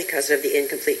unknowable because of the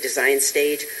incomplete design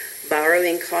stage.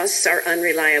 Borrowing costs are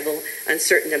unreliable.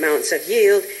 Uncertain amounts of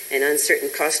yield and uncertain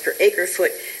cost per acre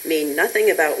foot mean nothing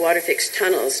about Waterfix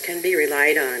tunnels can be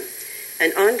relied on.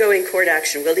 An ongoing court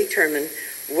action will determine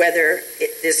whether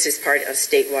this is part of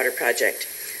State Water Project.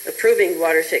 Approving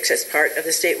Waterfix as part of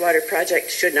the State Water Project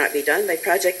should not be done by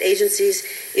project agencies,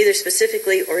 either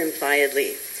specifically or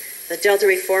impliedly. The Delta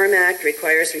Reform Act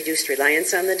requires reduced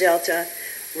reliance on the Delta.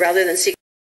 Rather than seeking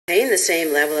to maintain the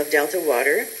same level of Delta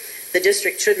water, the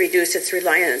district should reduce its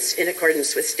reliance in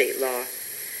accordance with state law.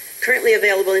 Currently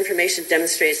available information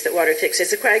demonstrates that Waterfix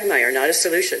is a quagmire, not a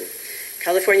solution.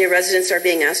 California residents are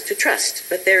being asked to trust,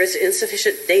 but there is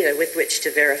insufficient data with which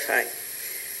to verify.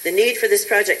 The need for this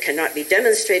project cannot be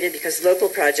demonstrated because local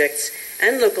projects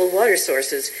and local water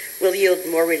sources will yield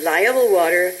more reliable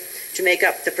water to make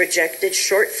up the projected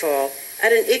shortfall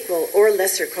at an equal or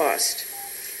lesser cost.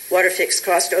 Waterfix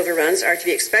cost overruns are to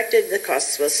be expected. The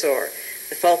costs will soar.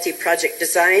 The faulty project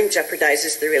design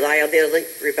jeopardizes the reliability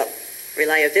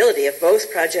of both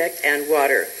project and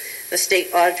water. The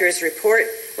state auditor's report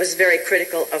was very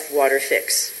critical of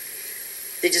Waterfix.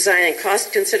 The design and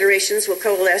cost considerations will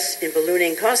coalesce in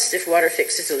ballooning costs if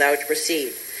Waterfix is allowed to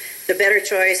proceed. The better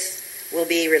choice will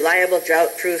be reliable,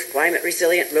 drought-proof,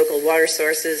 climate-resilient local water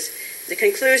sources. The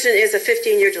conclusion is a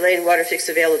 15-year delay in Waterfix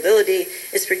availability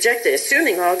is projected,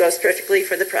 assuming all goes perfectly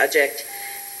for the project.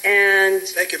 And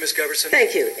thank you, Ms. Giberson.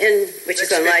 Thank you, which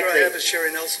is unlikely. Next speaker I have is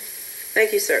Sherry Nelson.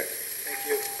 Thank you, sir. Thank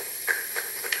you.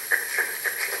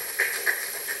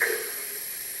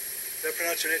 Did I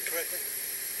pronounce your name correctly?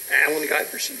 Alan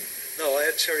Giberson. No, I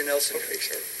had Sherry Nelson. Okay,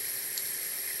 sure.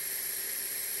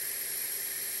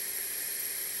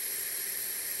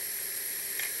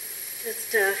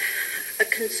 Just a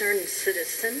concerned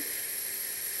citizen.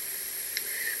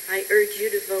 I urge you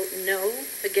to vote no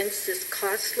against this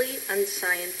costly,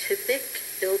 unscientific,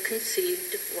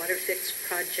 ill-conceived Waterfix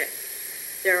project.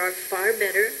 There are far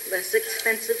better, less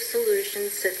expensive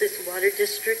solutions that this water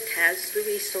district has the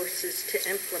resources to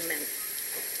implement.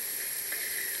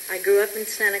 I grew up in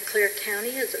Santa Clara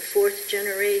County as a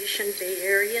fourth-generation Bay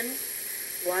Arean.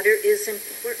 Water is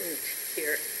important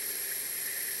here.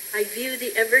 I view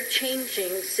the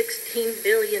ever-changing $16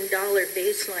 billion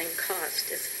baseline cost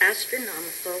as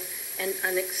astronomical and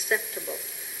unacceptable,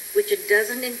 which it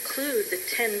doesn't include the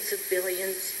tens of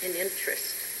billions in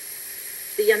interest.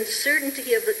 The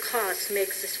uncertainty of the cost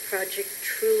makes this project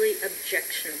truly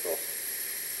objectionable.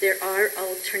 There are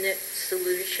alternate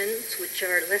solutions which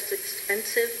are less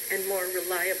expensive and more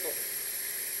reliable.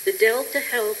 The Delta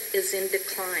health is in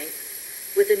decline,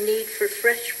 with a need for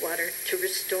fresh water to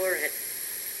restore it.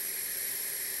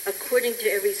 According to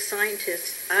every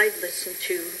scientist I've listened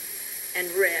to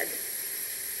and read,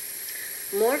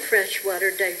 more freshwater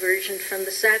diversion from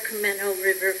the Sacramento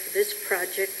River for this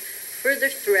project further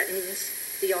threatens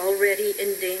the already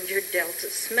endangered Delta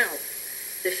smelt.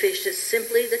 The fish is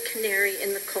simply the canary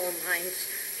in the coal mines,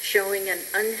 showing an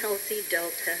unhealthy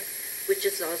Delta, which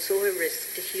is also a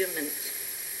risk to humans.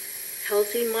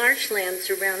 Healthy marshlands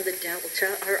around the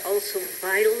Delta are also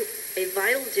a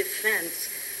vital defense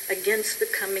against the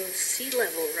coming sea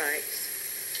level rise.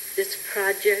 This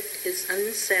project is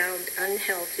unsound,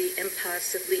 unhealthy, and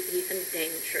possibly even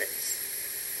dangerous.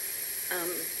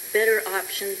 Better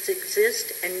options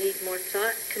exist and need more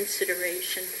thought,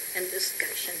 consideration, and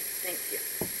discussion. Thank you.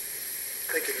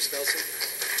 Thank you, Ms. Nelson.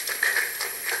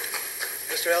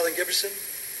 Mr. Alan Giberson,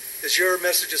 is your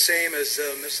message the same as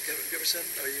Ms. Giberson?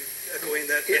 Are you echoing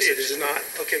that message? It is not.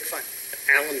 Okay, fine.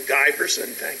 Alan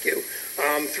Giberson, thank you.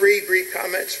 3 brief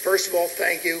comments. First of all,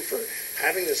 thank you for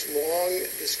having this long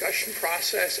discussion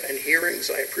process and hearings.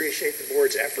 I appreciate the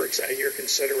board's efforts and your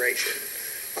consideration.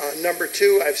 Number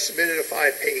 2, I've submitted a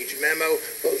 5-page memo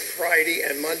both Friday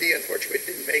and Monday. Unfortunately, it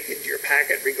didn't make it into your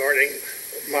packet regarding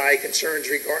my concerns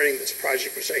regarding this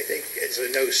project, which I think is a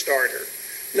no-starter.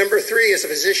 Number 3, as a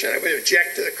physician, I would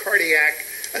object to the cardiac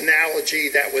analogy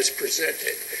that was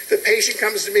presented. If a patient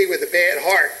comes to me with a bad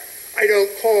heart, I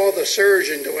don't call the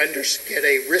surgeon to get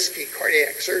a risky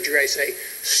cardiac surgery. I say,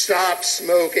 stop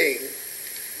smoking,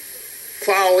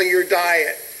 follow your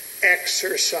diet,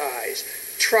 exercise.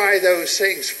 Try those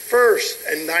things first,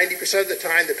 and 90% of the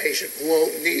time the patient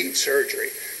won't need surgery.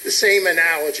 The same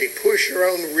analogy, push your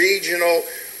own regional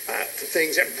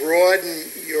things that broaden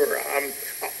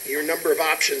your number of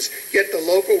options. Get the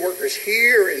local workers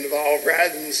here involved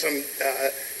rather than some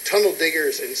tunnel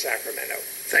diggers in Sacramento.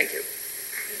 Thank you.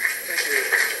 Thank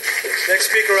you. Next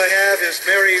speaker I have is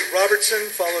Mary Robertson,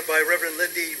 followed by Reverend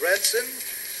Lindy Ranson,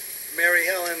 Mary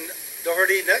Helen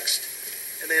Doherty next,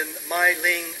 and then Mai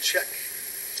Ling Check.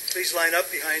 Please line up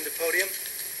behind the podium.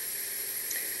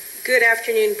 Good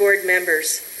afternoon, board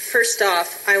members. First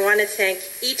off, I want to thank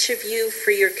each of you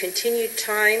for your continued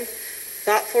time,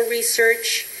 thoughtful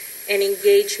research, and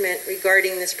engagement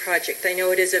regarding this project. I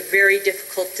know it is a very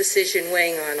difficult decision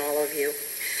weighing on all of you.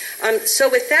 So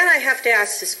with that, I have to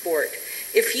ask this board,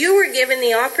 if you were given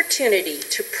the opportunity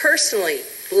to personally,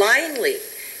 blindly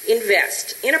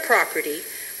invest in a property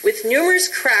with numerous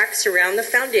cracks around the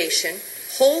foundation,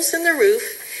 holes in the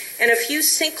roof, and a few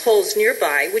sinkholes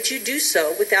nearby, would you do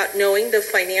so without knowing the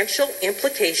financial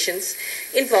implications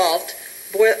involved,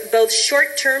 both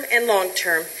short-term and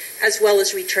long-term, as well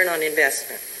as return on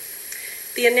investment?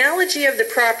 The analogy of the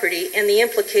property and the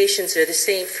implications are the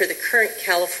same for the current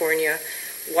California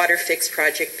water fix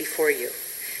project before you.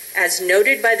 As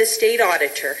noted by the state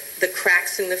auditor, the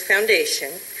cracks in the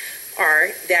foundation are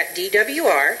that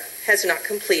DWR has not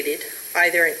completed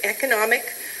either an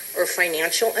economic or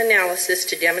financial analysis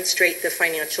to demonstrate the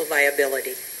financial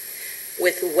viability.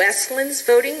 With Westlands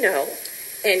voting no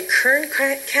and Kern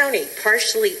County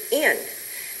partially in,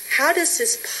 how does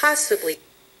this possibly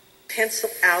pencil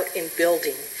out in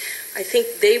building? I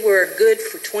think they were good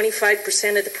for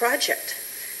 25% of the project,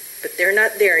 but they're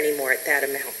not there anymore at that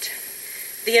amount.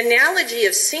 The analogy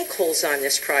of sinkholes on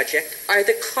this project are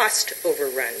the cost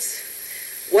overruns.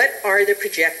 What are the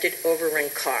projected overrun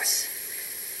costs?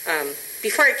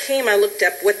 Before I came, I looked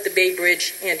up what the Bay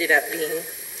Bridge ended up being.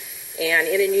 And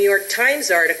in a New York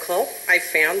Times article, I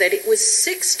found that it was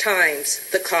 6 times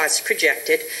the cost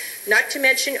projected, not to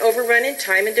mention overrun in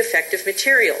time and defective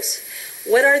materials.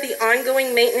 What are the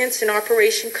ongoing maintenance and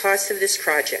operation costs of this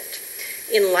project?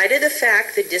 In light of the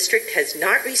fact the district has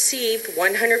not received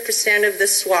 100% of the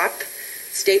SWAP,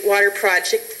 State Water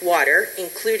Project water,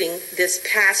 including this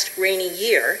past rainy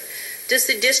year, does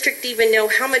the district even know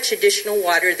how much additional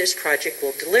water this project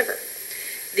will deliver?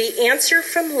 The answer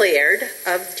from Laird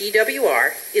of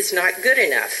DWR is not good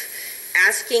enough,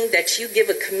 asking that you give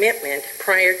a commitment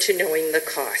prior to knowing the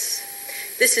costs.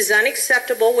 This is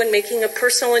unacceptable when making a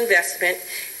personal investment,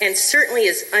 and certainly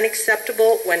is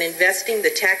unacceptable when investing the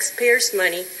taxpayers'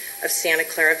 money of Santa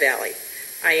Clara Valley.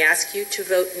 I ask you to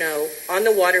vote no on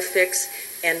the water fix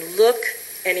and look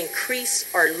and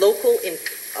increase our local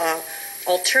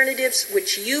alternatives,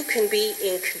 which you can be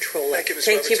in control of. Thank you, Ms.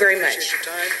 Thank you very much. Appreciate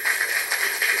your time.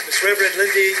 Ms. Reverend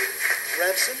Lindy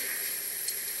Ranson.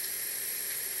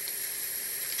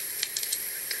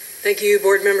 Thank you,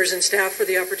 board members and staff, for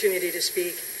the opportunity to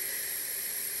speak.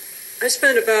 I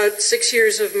spent about 6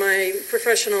 years of my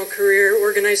professional career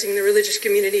organizing the religious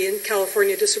community in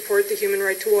California to support the Human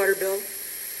Right to Water bill.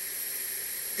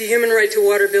 The Human Right to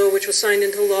Water Bill, which was signed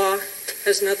into law,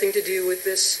 has nothing to do with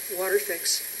this water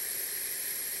fix.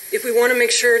 If we want to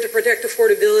make sure to protect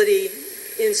affordability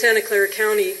in Santa Clara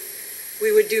County,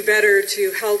 we would do better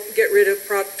to help get rid of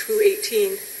Prop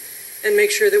 218 and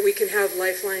make sure that we can have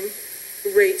lifeline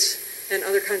rates and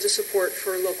other kinds of support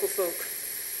for local folk.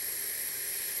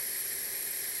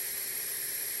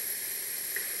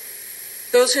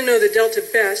 Those who know the Delta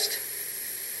best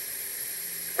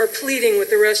are pleading with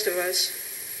the rest of us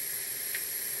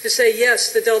to say,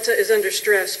 yes, the Delta is under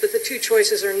stress, but the two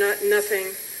choices are not nothing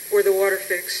or the water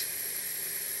fix.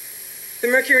 The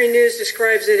Mercury News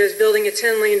describes it as building a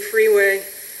 10-lane freeway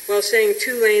while saying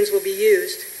 2 lanes will be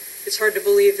used. It's hard to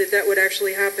believe that that would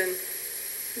actually happen.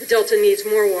 The Delta needs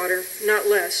more water, not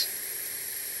less.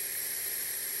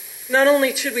 Not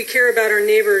only should we care about our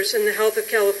neighbors and the health of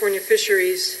California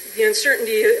fisheries, the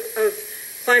uncertainty of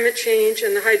climate change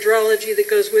and the hydrology that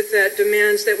goes with that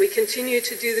demands that we continue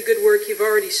to do the good work you've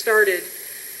already started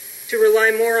to rely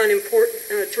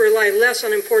less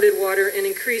on imported water and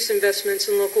increase investments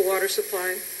in local water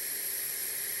supply.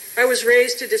 I was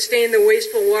raised to disdain the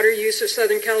wasteful water use of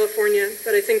Southern California,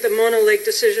 but I think the Mono Lake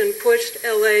decision pushed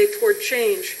LA toward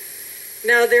change.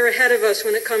 Now they're ahead of us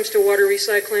when it comes to water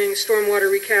recycling, stormwater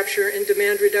recapture, and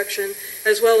demand reduction,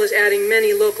 as well as adding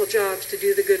many local jobs to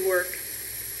do the good work.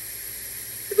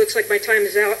 It looks like my time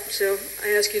is out, so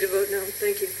I ask you to vote no.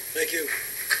 Thank you. Thank you.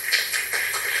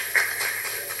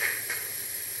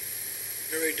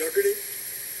 Mary Dougherty.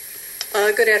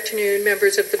 Good afternoon,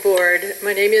 members of the board.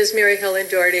 My name is Mary Helen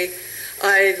Doherty.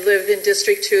 I live in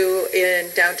District 2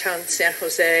 in downtown San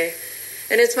Jose,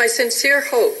 and it's my sincere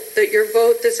hope that your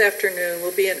vote this afternoon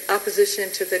will be in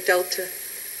opposition to the Delta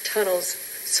Tunnel's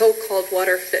so-called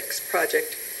water fix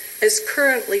project as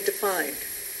currently defined.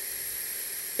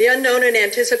 The unknown and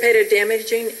anticipated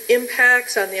damaging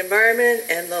impacts on the environment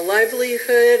and the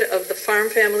livelihood of the farm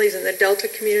families in the Delta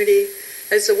community,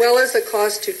 as well as the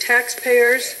cost to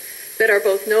taxpayers that are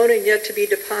both known and yet to be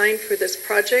defined for this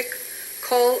project,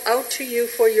 call out to you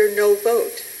for your no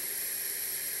vote.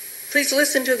 Please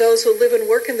listen to those who live and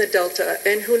work in the Delta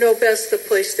and who know best the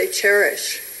place they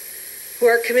cherish, who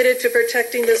are committed to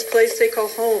protecting this place they call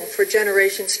home for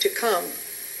generations to come.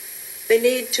 They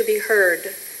need to be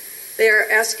heard. They are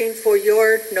asking for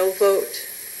your no vote.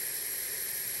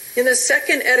 In the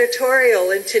second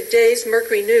editorial in today's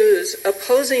Mercury News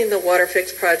opposing the water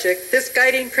fix project, this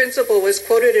guiding principle was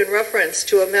quoted in reference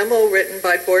to a memo written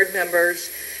by board members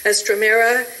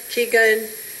Estremera, Keegan,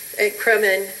 and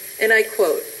Kremen, and I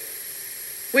quote,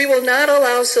 "We will not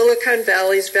allow Silicon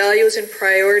Valley's values and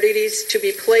priorities to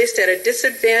be placed at a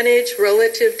disadvantage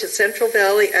relative to Central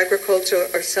Valley agriculture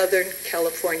or Southern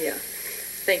California."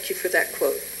 Thank you for that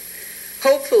quote.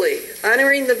 Hopefully,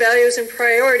 honoring the values and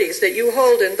priorities that you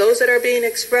hold and those that are being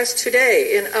expressed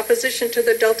today in opposition to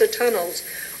the Delta tunnels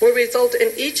will result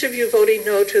in each of you voting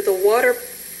no to the water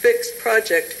fix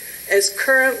project as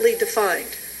currently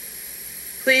defined.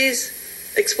 Please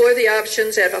explore the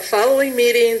options at a following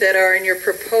meeting that are in your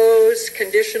proposed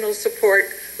conditional support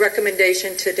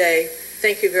recommendation today.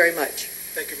 Thank you very much.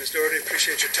 Thank you, Ms. Doherty.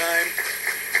 Appreciate your time.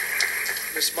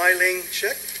 Ms. Mei-Ling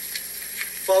Shek,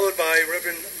 followed by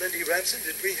Reverend Lindy Ranson.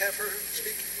 Did we have her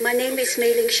speak? My name is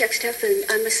Mei-Ling Shek Stephen.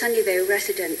 I'm a Sunnyvale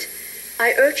resident.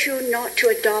 I urge you not to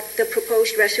adopt the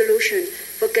proposed resolution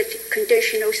for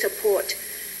conditional support.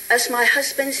 As my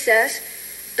husband says,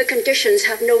 the conditions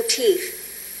have no teeth.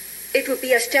 It would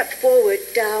be a step forward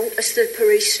down a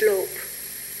slippery slope.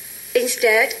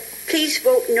 Instead, please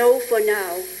vote no for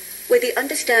now, with the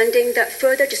understanding that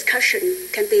further discussion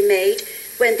can be made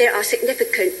when there are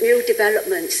significant new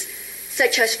developments,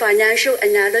 such as financial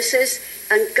analysis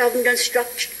and governance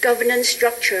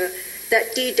structure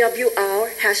that DWR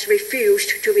has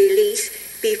refused to release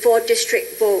before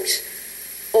district votes,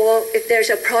 or if there's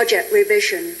a project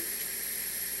revision.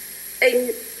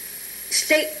 A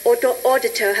state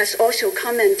auditor has also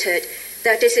commented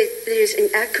that it is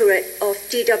inaccurate of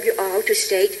DWR to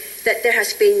state that there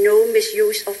has been no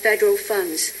misuse of federal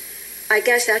funds. I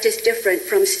guess that is different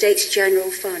from state's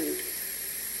general fund.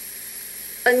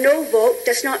 A no vote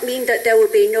does not mean that there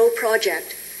will be no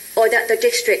project or that the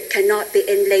district cannot be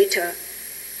in later.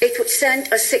 It would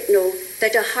send a signal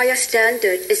that a higher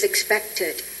standard is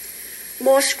expected.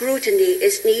 More scrutiny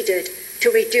is needed to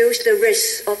reduce the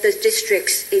risks of the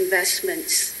district's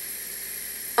investments.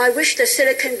 I wish the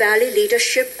Silicon Valley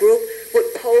Leadership Group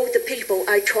would poll the people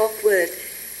I talk with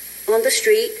on the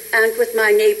street and with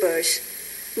my neighbors.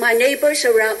 My neighbors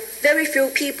around, very few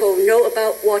people know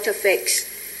about water fix.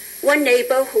 One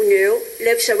neighbor who knew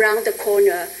lives around the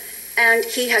corner, and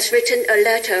he has written a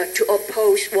letter to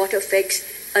oppose water fix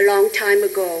a long time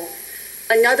ago.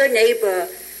 another neighbor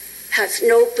has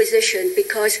no position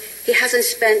because he hasn't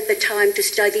spent the time to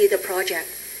study the project.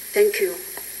 Thank you.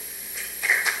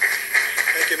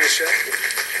 Thank you, Ms.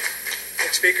 Sheck.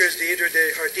 Next speaker is Deidre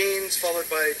de Jardines, followed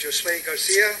by Josue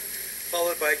Garcia,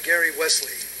 followed by Gary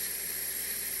Wesley.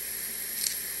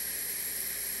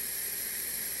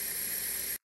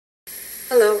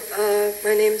 Hello,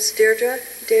 my name is Deirdre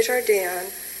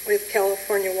Desjardins with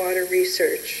California Water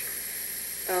Research.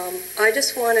 I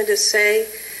just wanted to say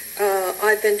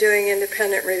I've been doing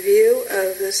independent review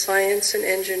of the science and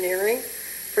engineering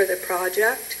for the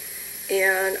project,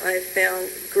 and I found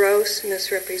gross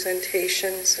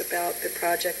misrepresentations about the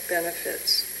project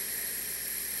benefits.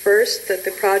 First, that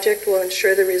the project will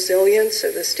ensure the resilience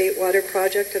of the State Water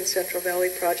Project and Central Valley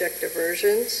Project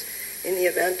diversions in the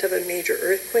event of a major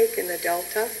earthquake in the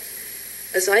Delta.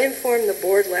 As I informed the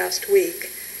board last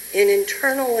week, an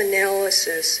internal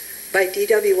analysis by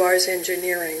DWR's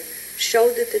engineering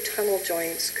showed that the tunnel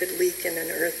joints could leak in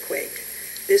an earthquake.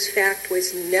 This fact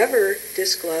was never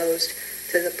disclosed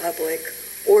to the public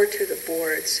or to the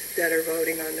boards that are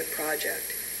voting on the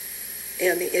project,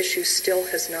 and the issue still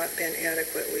has not been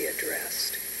adequately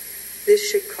addressed. This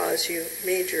should cause you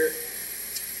major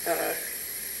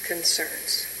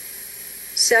concerns.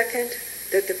 Second,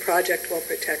 that the project will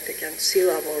protect against sea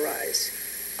level rise.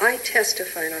 I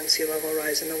testified on sea level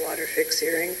rise in the water fix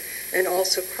hearing and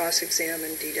also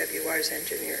cross-examined DWR's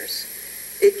engineers.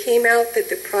 It came out that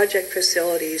the project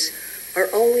facilities are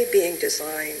only being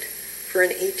designed for an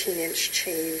 18-inch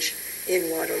change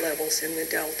in water levels in the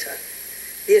Delta.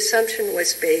 The assumption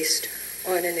was based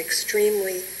on an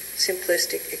extremely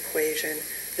simplistic equation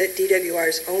that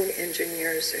DWR's own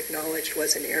engineers acknowledged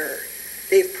was an error.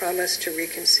 They've promised to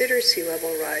reconsider sea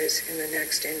level rise in the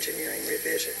next engineering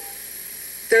revision.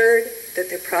 Third, that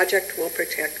the project will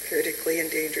protect critically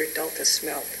endangered Delta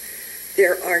smelt.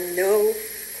 There are no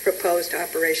proposed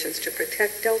operations to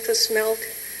protect Delta smelt.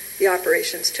 The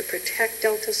operations to protect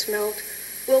Delta smelt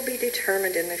will be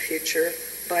determined in the future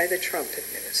by the Trump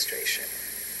administration.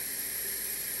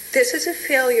 This is a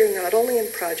failure not only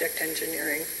in project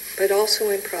engineering, but also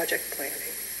in project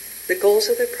planning. The goals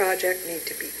of the project need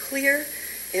to be clear,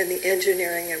 and the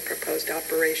engineering and proposed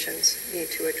operations need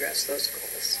to address those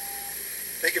goals.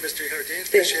 Thank you, Mr. Jardines.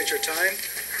 Appreciate your time.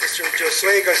 Mr.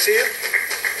 Josue Garcia.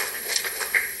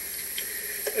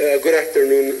 Good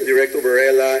afternoon, Director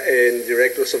Varela and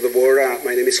directors of the board.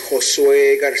 My name is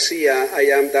Josue Garcia. I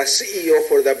am the CEO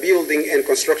for the Building and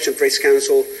Construction Trades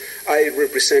Council. I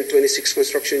represent 26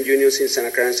 construction unions in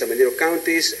Santa Clara and San Benito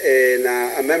counties and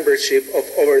a membership of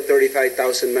over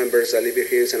 35,000 members that live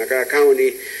here in Santa Clara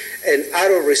County. And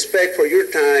out of respect for your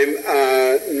time,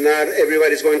 not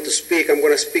everybody is going to speak. I'm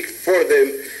going to speak for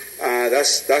them.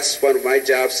 That's one of my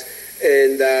jobs.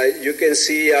 And you can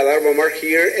see a lot of them are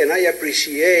here, and I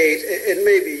appreciate, and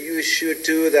maybe you should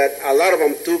too, that a lot of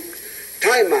them took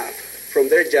time off from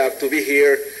their job to be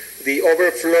here. The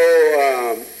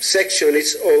overflow section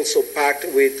is also packed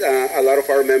with a lot of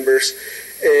our members.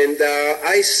 And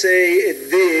I say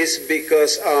this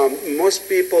because most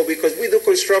people, because we do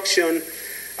construction,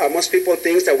 most people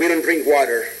think that we don't drink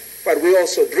water, but we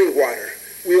also drink water.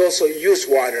 We also use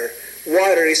water.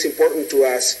 Water is important to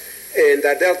us. And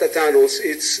the Delta tunnels,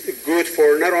 it's good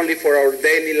for not only for our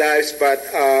daily lives, but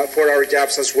for our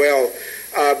jobs as well.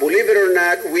 Believe it or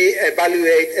not, we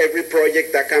evaluate every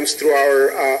project that comes through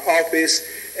our office,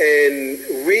 and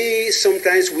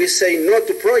sometimes we say no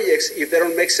to projects if they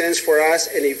don't make sense for us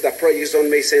and if the projects don't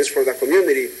make sense for the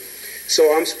community.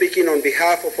 So I'm speaking on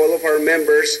behalf of all of our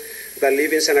members that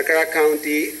live in Santa Clara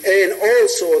County and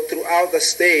also throughout the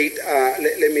state.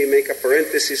 Let me make a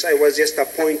parenthesis. I was just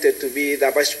appointed to be the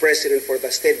vice president for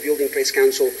the State Building Trades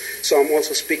Council, so I'm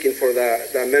also speaking for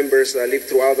the members that live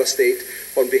throughout the state.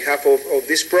 On behalf of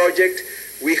this project,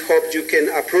 we hope you can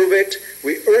approve it.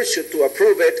 We urge you to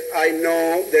approve it. I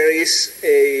know there is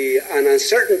an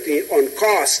uncertainty on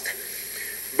cost,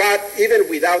 but even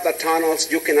without the tunnels,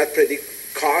 you cannot predict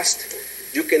cost.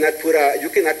 You cannot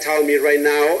tell me right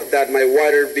now that my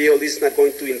water bill is not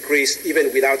going to increase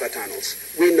even without the tunnels.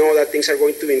 We know that things are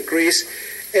going to increase,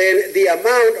 and the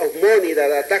amount of money that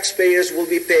the taxpayers will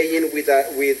be paying with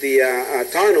the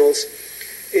tunnels,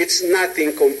 it's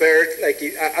nothing compared. Like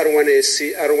I don't want to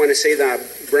say the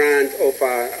brand of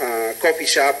a coffee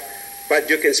shop, but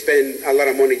you can spend a lot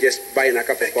of money just buying a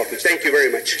cup of coffee. Thank you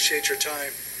very much. Appreciate your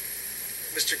time,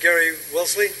 Mr. Gary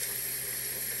Wesley,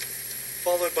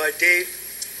 followed by Dave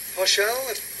Hoschel,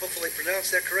 I hopefully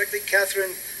pronounced that correctly,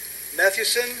 Catherine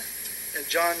Mathewson, and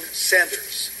John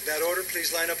Sanders. In that order,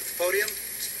 please line up at the podium.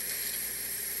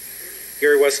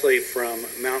 Gary Wesley from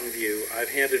Mountain View. I've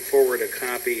handed forward a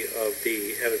copy of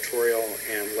the editorial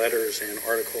and letters and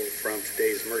article from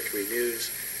today's Mercury News,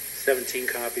 17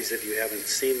 copies if you haven't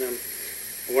seen them.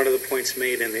 One of the points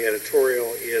made in the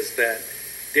editorial is that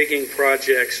digging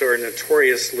projects are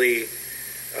notorious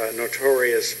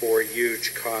for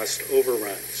huge cost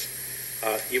overruns.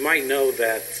 You might know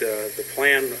that the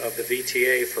plan of the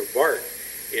VTA for BART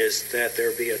is that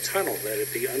there be a tunnel, that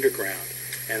it be underground,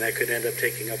 and that could end up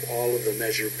taking up all of the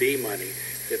Measure B money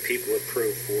that people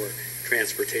approve for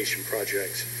transportation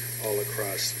projects all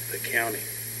across the county,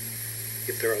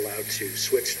 if they're allowed to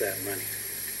switch that money.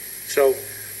 So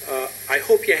I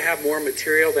hope you have more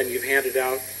material than you've handed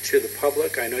out to the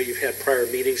public. I know you've had prior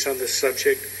meetings on this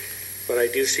subject, but I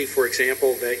do see, for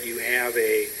example, that you have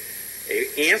a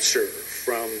answer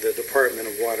from the Department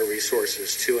of Water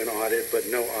Resources to an audit, but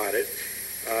no audit.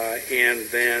 And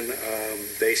then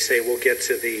they say we'll get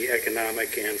to the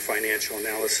economic and financial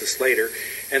analysis later.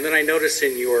 And then I notice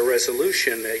in your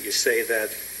resolution that you say that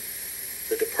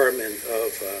the Department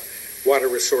of Water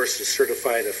Resources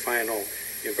certified a final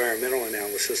environmental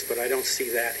analysis, but I don't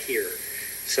see that here.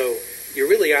 So you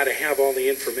really ought to have all the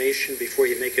information before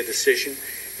you make a decision.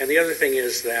 And the other thing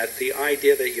is that the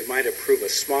idea that you might approve a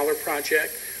smaller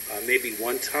project, maybe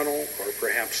one tunnel or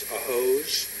perhaps a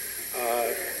hose,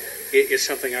 is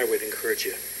something I would encourage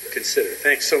you to consider.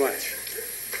 Thanks so much.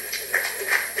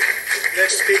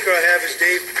 Next speaker I have is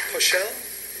Dave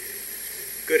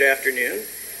Pochel. Good afternoon.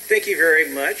 Thank you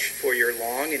very much for your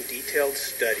long and detailed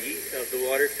study of the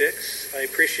water fix. I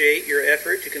appreciate your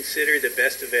effort to consider the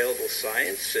best available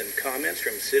science and comments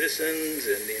from citizens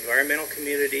and the environmental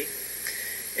community.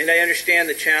 And I understand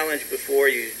the challenge before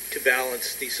you to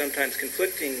balance the sometimes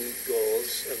conflicting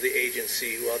goals of the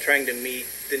agency while trying to meet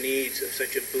the needs of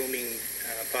such a booming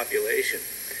population.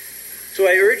 So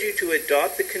I urge you to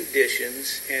adopt the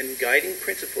conditions and guiding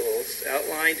principles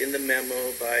outlined in the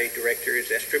memo by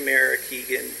Directors Estremera,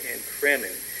 Keegan, and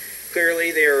Kremen.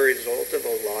 Clearly, they are a result of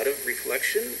a lot of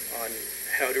reflection on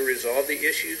how to resolve the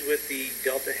issues with the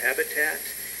Delta habitat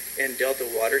and Delta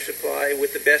water supply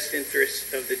with the best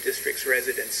interests of the district's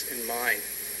residents in mind.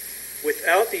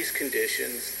 Without these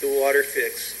conditions, the water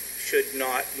fix should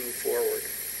not move forward.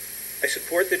 I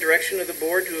support the direction of the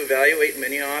board to evaluate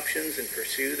many options and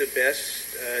pursue the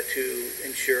best to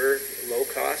ensure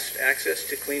low-cost access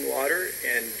to clean water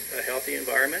and a healthy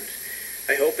environment.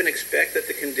 I hope and expect that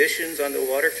the conditions on the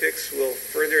water fix will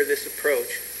further this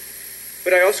approach.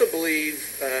 But I also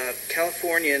believe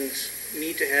Californians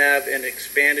need to have an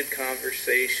expanded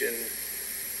conversation,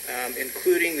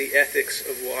 including the ethics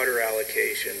of water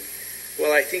allocation.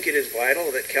 Well, I think it is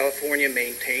vital that California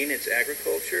maintain its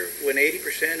agriculture. When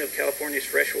 80% of California's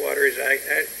fresh water is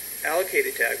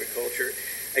allocated to agriculture,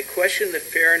 I question the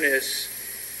fairness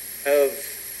of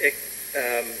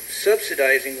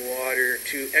subsidizing water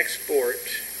to export,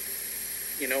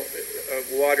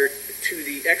 water to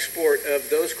the export of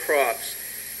those crops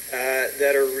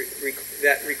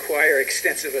that require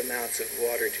extensive amounts of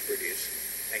water to produce.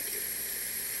 Thank you.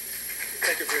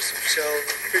 Thank you, Mr. Michelle.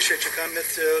 Appreciate your comment,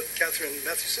 Catherine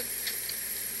Mathewson.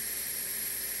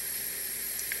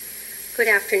 Good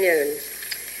afternoon.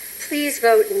 Please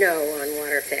vote no on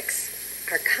water fix.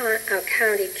 Our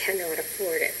county cannot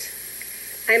afford it.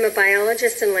 I'm a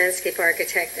biologist and landscape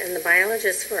architect and the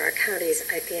biologist for our county's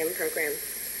IPM program.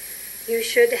 You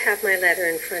should have my letter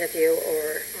in front of you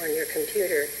or on your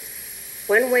computer.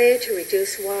 One way to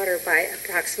reduce water by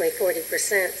approximately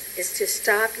 40% is to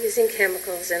stop using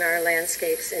chemicals in our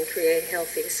landscapes and create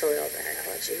healthy soil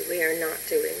biology. We are not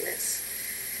doing this.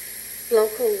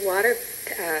 Local water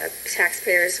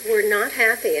taxpayers were not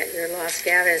happy at your Los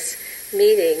Gatos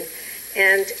meeting,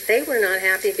 and they were not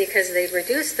happy because they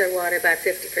reduced their water by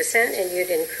 50% and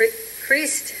you'd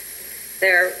increased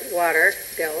their water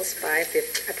bills by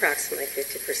approximately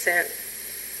 50%.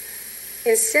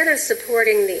 Instead of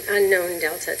supporting the unknown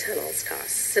Delta tunnels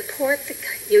costs, support the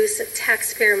use of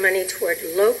taxpayer money toward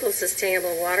local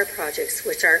sustainable water projects,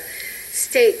 which our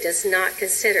state does not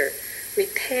consider.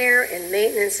 Repair and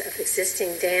maintenance of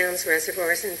existing dams,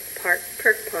 reservoirs, and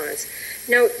perk ponds.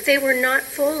 Note, they were not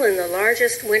full in the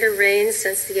largest winter rains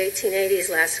since the 1880s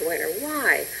last winter.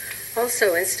 Why?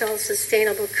 Also, install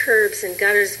sustainable curbs and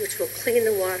gutters which will clean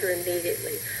the water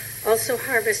immediately. Also,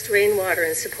 harvest rainwater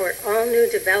and support all new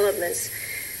developments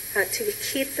to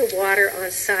keep the water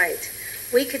on site.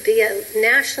 We could be a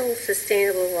national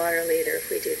sustainable water leader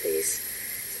if we do these.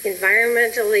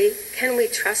 Environmentally, can we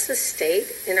trust the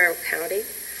state in our county?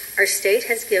 Our state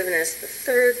has given us the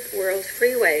third world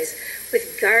freeways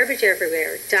with garbage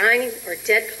everywhere, dying or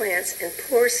dead plants, and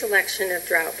poor selection of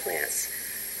drought plants.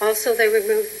 Also, they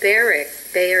removed BARIC,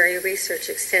 Bay Area Research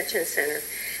Extension Center,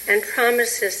 and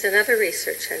promised us another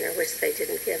research center, which they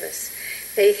didn't give us.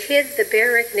 They hid the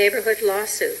BARIC neighborhood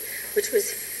lawsuit, which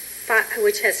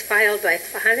has filed by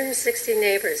 160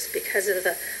 neighbors because of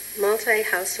the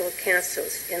multi-household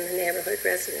councils in the neighborhood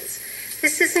residents.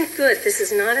 This isn't good. This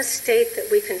is not a state that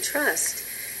we can trust,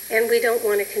 and we don't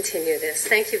want to continue this.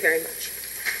 Thank you very much.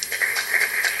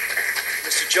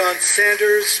 Mr. John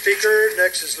Sanders, Speaker.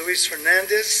 Next is Luis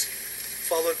Hernandez,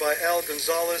 followed by Al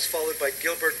Gonzalez, followed by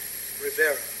Gilbert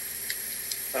Rivera.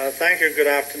 Thank you. Good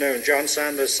afternoon. John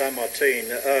Sanders, San Martin.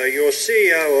 Your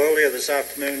CEO earlier this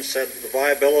afternoon said that the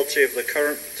viability of the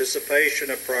current participation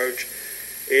approach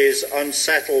is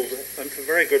unsettled, and for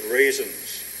very good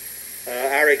reasons.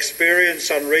 Our experience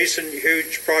on recent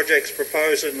huge projects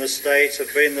proposed in the state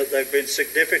have been that they've been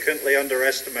significantly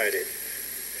underestimated.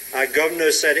 Our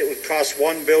governor said it would cost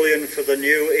 $1 billion for the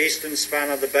new eastern span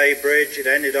of the Bay Bridge. It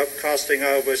ended up costing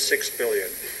over $6 billion.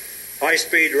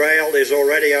 High-speed rail is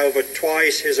already over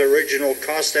twice his original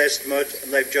cost estimate,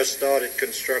 and they've just started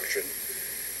construction.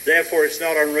 Therefore, it's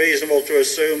not unreasonable to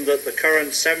assume that the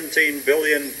current $17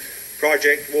 billion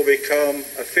project will become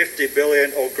a $50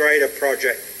 billion or greater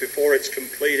project before it's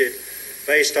completed,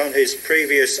 based on his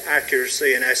previous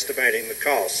accuracy in estimating the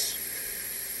costs.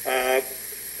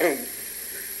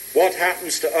 What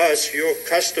happens to us, your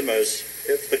customers,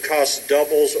 if the cost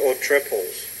doubles or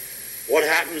triples? What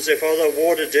happens if other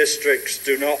water districts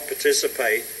do not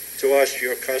participate, to us,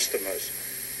 your customers?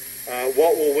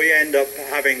 What will we end up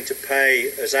having to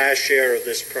pay as our share of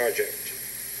this project?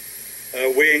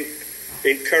 We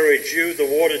encourage you, the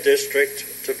water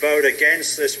district, to vote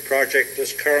against this project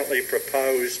as currently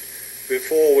proposed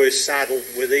before we're saddled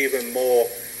with even more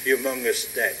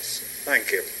humongous debts.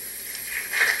 Thank you.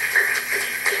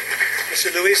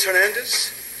 Mr. Luis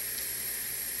Hernandez.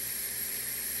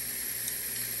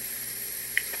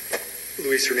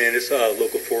 Luis Hernandez,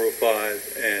 Local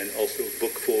 405, and also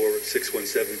Book 4,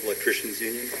 617 Electricians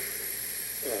Union,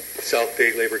 South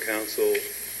Bay Labor Council,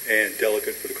 and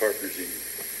delegate for the Carpenters Union.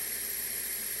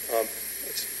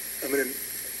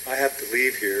 I have to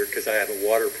leave here because I have a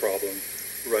water problem.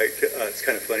 Right, it's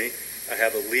kind of funny. I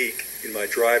have a leak in my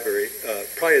driveway,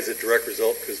 probably as a direct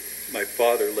result because my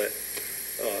father let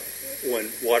one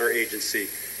water agency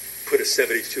put a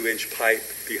 72-inch pipe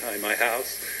behind my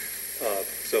house.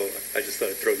 So I just thought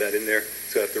I'd throw that in there,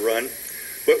 so I have to run.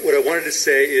 But what I wanted to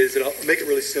say is, and I'll make it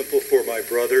really simple for my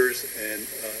brothers and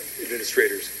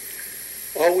administrators,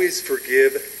 always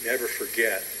forgive, never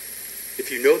forget. If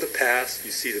you know the past,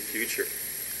 you see the future.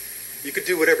 You could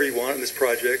do whatever you want in this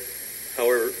project.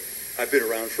 However, I've been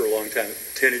around for a long time,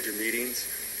 attended your meetings.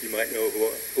 You might know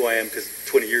who I am because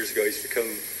 20 years ago I used to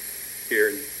come here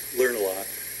and learn a lot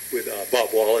with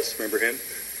Bob Wallace, remember him?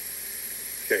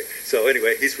 Okay, so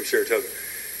anyway, he's from Saratoga.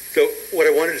 So what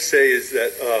I wanted to say is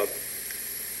that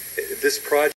this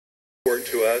project is important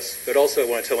to us, but also I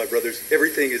want to tell my brothers,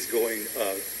 everything is going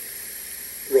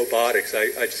robotics.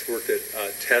 I just worked at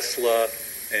Tesla,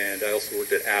 and I also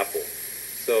worked at Apple.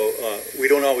 So we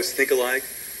don't always think alike,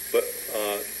 but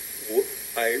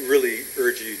I really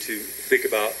urge you to think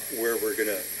about where we're going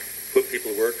to put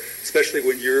people to work, especially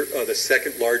when you're the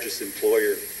second largest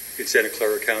employer in Santa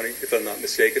Clara County, if I'm not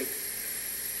mistaken.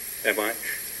 Am I?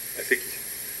 I think,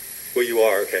 well, you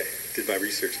are. Okay, did my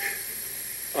research.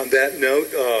 On that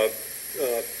note,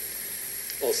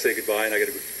 I'll say goodbye, and I got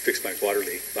to go fix my water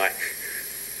leak. Bye.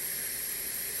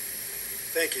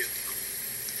 Thank you.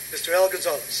 Mr. Al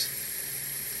Gonzalez.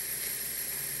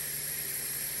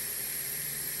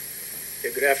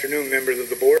 Yeah, good afternoon, members of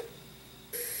the board.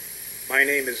 My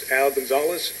name is Al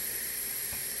Gonzalez,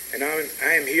 and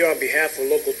I am here on behalf of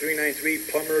Local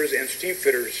 393 Plumbers and Steam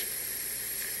Fitters,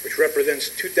 which represents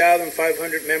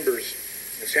 2,500 members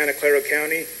in Santa Clara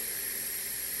County.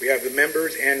 We have the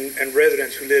members and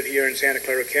residents who live here in Santa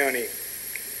Clara County.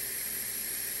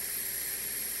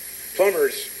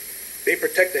 Plumbers, they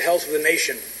protect the health of the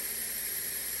nation.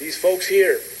 These folks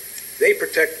here, they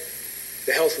protect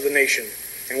the health of the nation.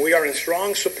 And we are in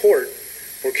strong support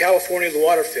for California's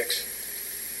water fix.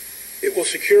 It will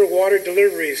secure water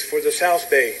deliveries for the South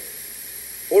Bay.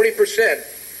 40%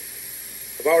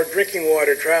 of our drinking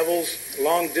water travels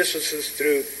long distances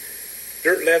through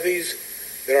dirt levees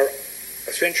that are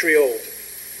a century old.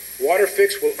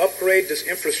 WaterFix will upgrade this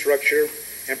infrastructure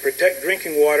and protect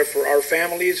drinking water for our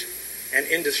families and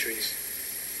industries.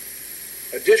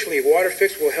 Additionally,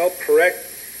 WaterFix will help correct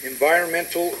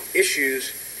environmental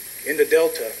issues in the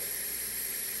Delta.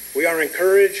 We are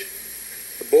encouraged.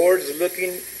 The board is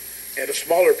looking at a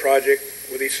smaller project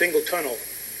with a single tunnel,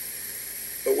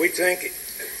 but we think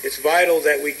it's vital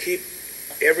that we keep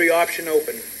every option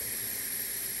open.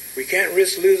 We can't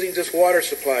risk losing this water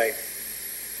supply.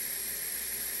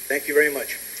 Thank you very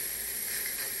much.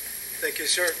 Thank you,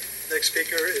 sir. Next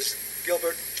speaker is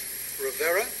Gilbert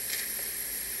Rivera,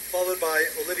 followed by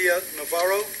Olivia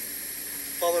Navarro,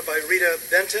 followed by Rita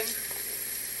Benton,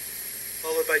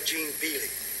 followed by Jean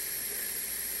Bealey.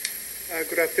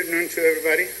 Good afternoon to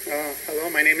everybody. Hello,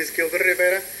 my name is Gilbert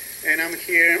Rivera, and I'm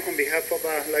here on behalf of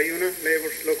La Yuna,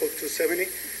 Labor's Local 270.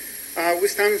 We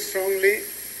stand strongly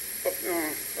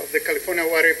of the California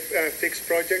Water Fix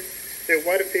project. The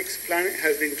Water Fix plan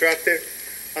has been drafted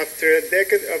after a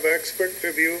decade of expert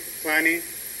review, planning,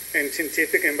 and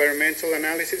scientific environmental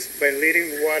analysis by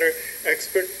leading water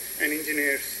experts and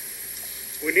engineers.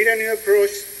 We need a new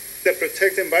approach that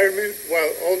protects the environment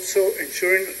while also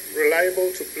ensuring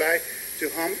reliable supply to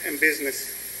home and business.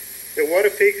 The Water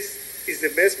Fix is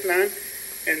the best plan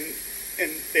and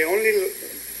the only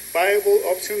viable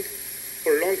option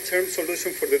for long-term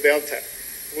solution for the Delta.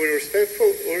 We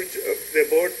respectfully urge the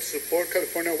board to support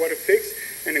California Water Fix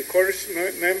and encourage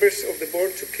members of the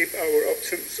board to keep our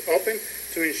options open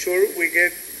to ensure we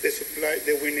get the supply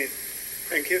that we need.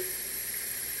 Thank you.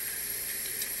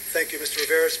 Thank you, Mr.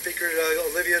 Rivera. Speaker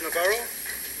Olivia Navarro.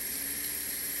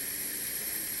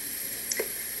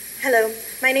 Hello,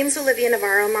 my name is Olivia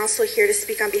Navarro. I'm also here to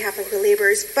speak on behalf of the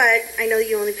laborers, but I know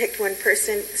you only picked one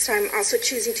person, so I'm also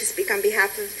choosing to speak on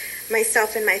behalf of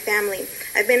myself and my family.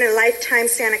 I've been a lifetime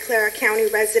Santa Clara County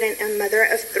resident and mother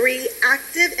of 3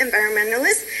 active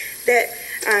environmentalists that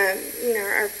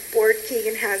our board,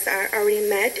 Keegan, has already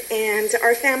met, and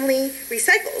our family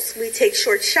recycles. We take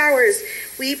short showers.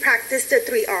 We practice the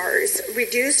 3 R's: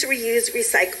 reduce, reuse,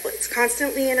 recycle. It's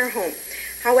constantly in our home.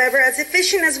 However, as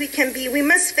efficient as we can be, we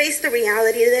must face the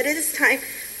reality that it is time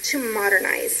to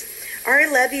modernize. Our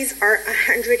levees are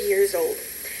 100 years old.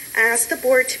 I ask the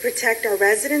board to protect our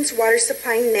residents' water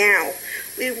supply now.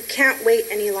 We can't wait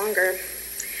any longer.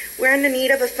 We're in the need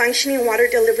of a functioning water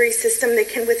delivery system that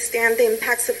can withstand the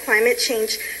impacts of climate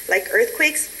change, like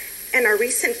earthquakes and our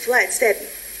recent floods that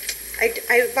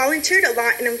I volunteered a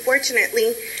lot, and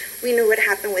unfortunately, we knew what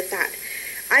happened with that.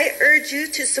 I urge you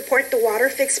to support the Water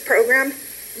Fix program.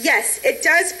 Yes, it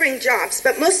does bring jobs,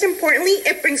 but most importantly,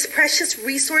 it brings precious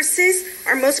resources,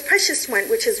 our most precious one,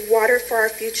 which is water for our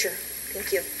future.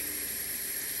 Thank you.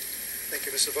 Thank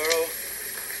you, Ms. Navarro.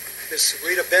 Ms.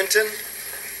 Rita Benton.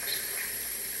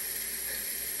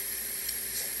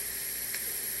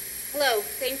 Hello,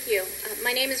 thank you.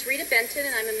 My name is Rita Benton,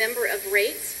 and I'm a member of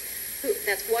RATES,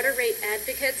 that's Water Rate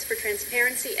Advocates for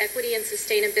Transparency, Equity, and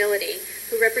Sustainability,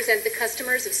 who represent the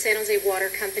customers of San Jose Water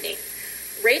Company.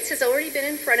 RATES has already been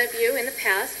in front of you in the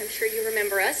past, I'm sure you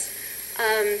remember us,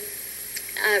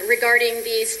 regarding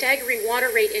the staggering water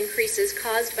rate increases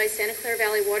caused by Santa Clara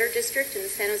Valley Water District and the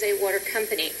San Jose Water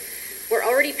Company. We're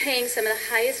already paying some of the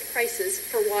highest prices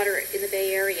for water in the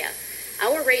Bay Area.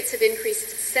 Our rates have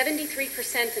increased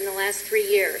 73% in the last 3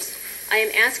 years. I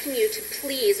am asking you to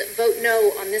please vote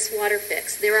no on this water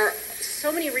fix. There are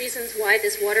so many reasons why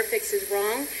this water fix is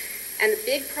wrong, and the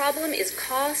big problem is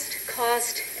cost,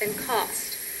 cost, and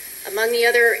cost, among the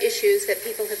other issues that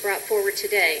people have brought forward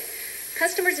today.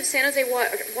 Customers of San Jose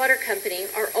Water Company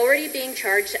are already being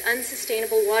charged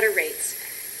unsustainable water rates.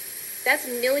 That's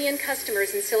a million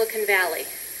customers in Silicon Valley.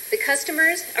 The cost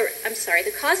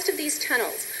of these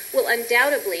tunnels will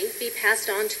undoubtedly be passed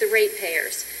on to the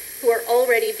ratepayers, who are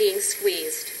already being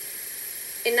squeezed.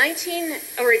 In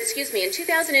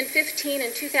 2015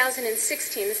 and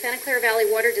 2016, the Santa Clara Valley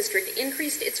Water District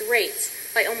increased its rates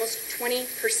by almost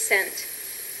 20%.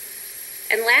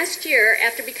 And last year,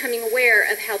 after becoming aware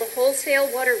of how the wholesale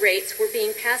water rates were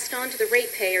being passed on to the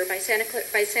ratepayer by San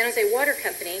Jose Water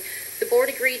Company, the board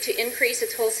agreed to increase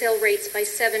its wholesale rates by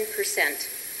 7%.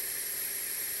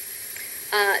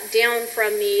 Down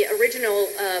from the original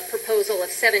proposal of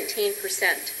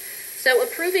 17%. So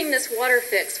approving this water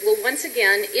fix will once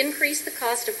again increase the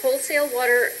cost of wholesale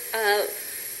water,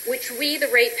 which we, the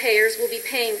ratepayers, will be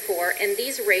paying for, and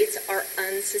these rates are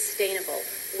unsustainable.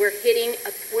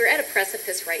 We're at a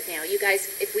precipice right now. You guys,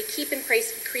 if we keep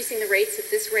increasing the rates at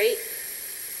this rate,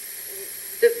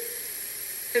 the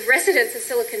residents of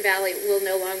Silicon Valley will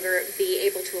no longer be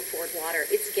able to afford water.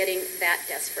 It's getting that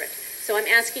desperate. So I'm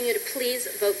asking you to please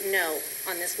vote no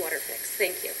on this water fix.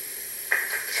 Thank you.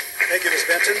 Thank you, Ms.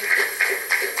 Benton.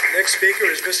 Next speaker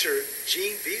is Mr.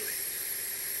 Gene Bealey.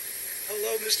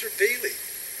 Hello, Mr. Bealey.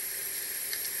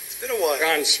 It's been a while.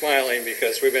 I'm smiling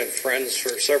because we've been friends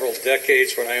for several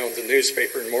decades when I owned the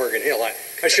newspaper in Morgan Hill. I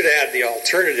should add the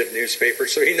alternative newspaper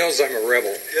so he knows I'm a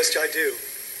rebel. Yes, I do.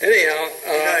 Anyhow,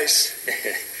 nice.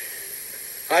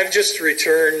 I've just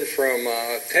returned from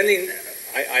attending.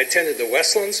 I attended the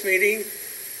Westlands meeting,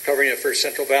 covering it for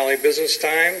Central Valley Business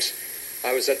Times.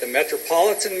 I was at the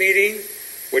Metropolitan meeting,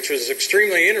 which was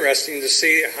extremely interesting to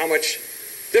see how much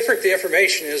different the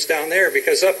information is down there,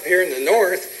 because up here in the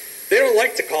north, they don't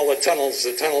like to call the tunnels.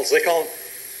 They call them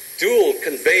dual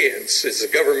conveyance, is the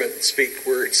government speak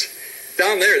words.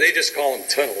 Down there, they just call them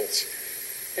tunnels.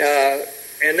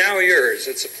 And now yours.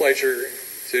 It's a pleasure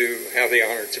to have the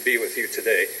honor to be with you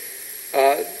today.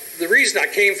 The reason I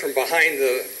came from behind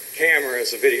the camera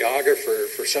as a videographer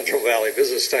for Central Valley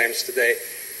Business Times today,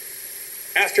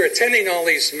 after attending all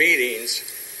these meetings,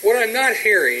 what I'm not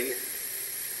hearing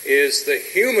is the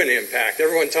human impact.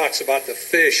 Everyone talks about the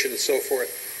fish and so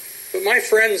forth. But my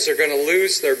friends are going to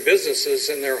lose their businesses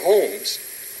and their homes.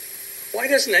 Why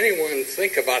doesn't anyone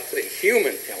think about the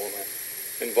human element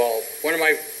involved? One of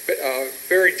my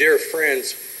very dear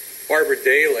friends, Barbara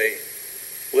Daly,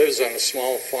 lives on a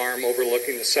small farm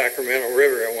overlooking the Sacramento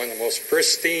River at one of the most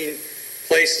pristine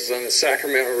places on the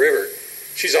Sacramento River.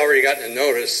 She's already gotten a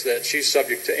notice that she's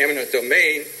subject to eminent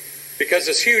domain because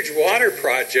this huge water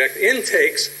project,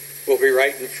 intakes, will be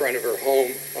right in front of her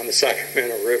home on the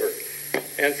Sacramento River.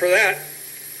 And for that,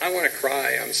 I want to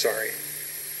cry. I'm sorry.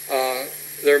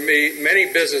 There may be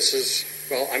many businesses.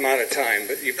 Well, I'm out of time,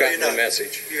 but you've gotten the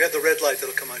message. You have the red light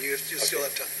that'll come on. You still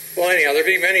have time. Well, anyhow, there'll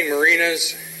be many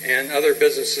marinas and other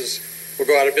businesses will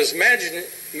go out of business. Imagine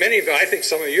many of you, I think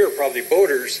some of you are probably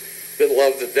boaters that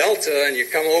love the Delta, and you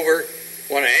come over,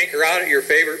 want to anchor out at your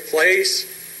favorite place,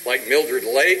 like Mildred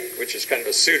Lake, which is kind of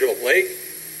a pseudo lake,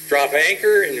 drop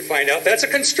anchor, and you find out that's a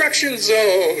construction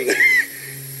zone.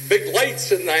 Big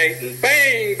lights at night, and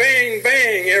bang, bang,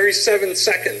 bang every 7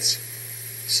 seconds.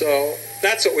 So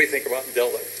that's what we think about in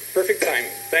Delta. Perfect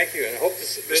timing. Thank you, and I hope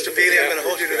this. Mr. Bealey, I'm going to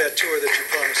hold you to that tour that you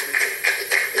promised me.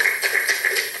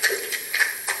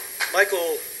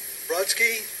 Michael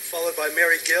Brodsky, followed by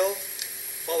Mary Gill,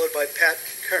 followed by Pat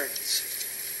Kearns.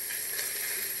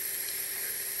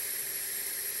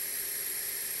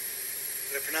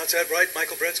 Did I pronounce that right,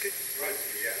 Michael Brodsky? Right,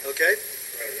 yeah. Okay.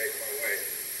 Try to make my way.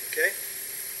 Okay.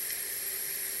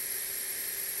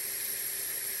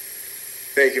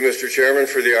 Thank you, Mr. Chairman,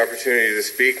 for the opportunity to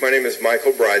speak. My name is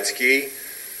Michael Brodsky.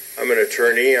 I'm an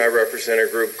attorney. I represent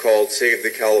a group called Save the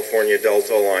California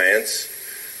Delta Alliance.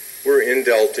 We're in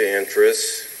Delta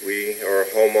interests. We are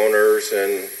homeowners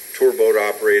and tour boat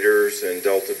operators and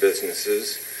Delta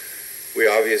businesses. We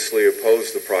obviously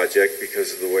oppose the project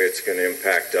because of the way it's going to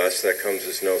impact us. That comes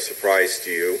as no surprise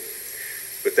to you.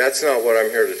 But that's not what I'm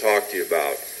here to talk to you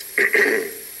about.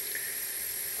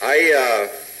 I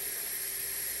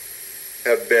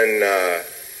have been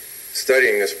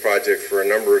studying this project for a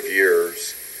number of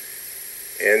years,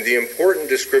 and the important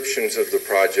descriptions of the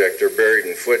project are buried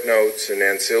in footnotes and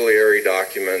ancillary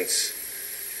documents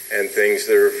and things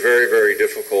that are very, very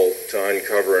difficult to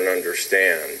uncover and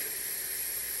understand.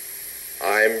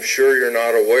 I'm sure you're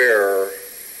not aware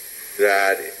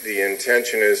that the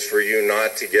intention is for you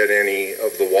not to get any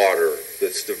of the water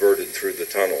that's diverted through the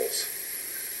tunnels.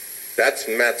 That's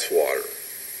Met's water.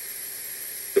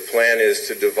 The plan is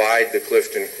to divide the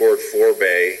Clifton Court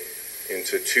Forebay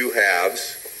into two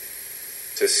halves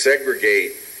to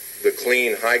segregate the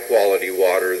clean, high-quality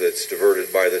water that's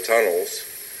diverted by the tunnels,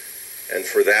 and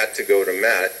for that to go to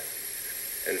Met,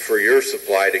 and for your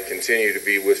supply to continue to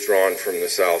be withdrawn from the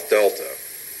South Delta.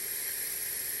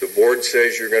 The board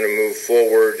says you're going to move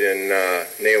forward in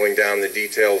nailing down the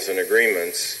details and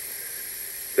agreements.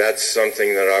 That's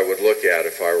something that I would look at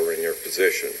if I were in your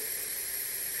position.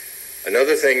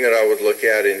 Another thing that I would look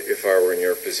at if I were in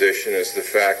your position is the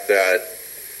fact that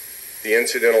the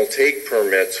incidental take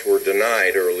permits were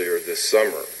denied earlier this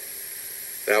summer.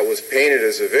 That was painted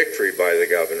as a victory by the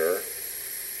governor,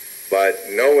 but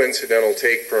no incidental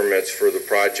take permits for the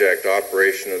project,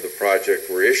 operation of the project,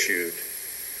 were issued.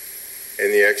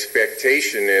 And the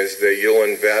expectation is that you'll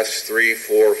invest $3,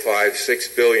 $4, $5,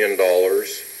 $6 billion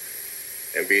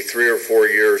and be 3 or 4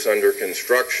 years under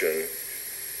construction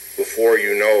before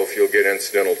you know if you'll get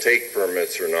incidental take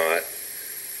permits or not,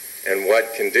 and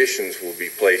what conditions will be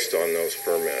placed on those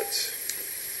permits.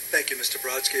 Thank you, Mr.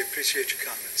 Brodsky. I appreciate your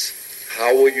comments.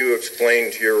 How will you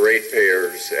explain to your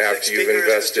ratepayers after you've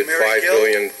invested $5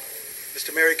 billion?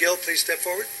 Mr. Mary Gill, please step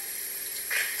forward.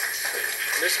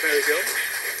 Miss Mary Gill.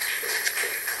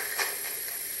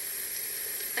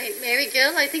 Mary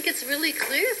Gill, I think it's really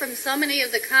clear from so many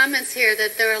of the comments here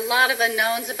that there are a lot of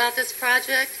unknowns about this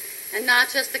project, and not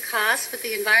just the cost, but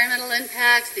the environmental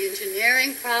impacts, the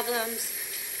engineering problems.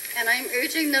 And I'm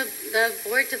urging the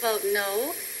board to vote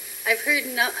no. I've heard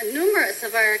numerous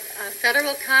of our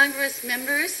federal Congress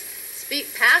members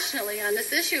speak passionately on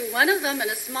this issue. One of them in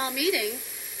a small meeting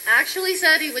actually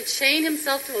said he would chain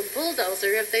himself to a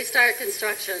bulldozer if they start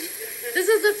construction. This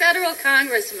is a federal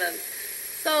congressman.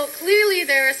 So clearly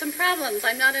there are some problems.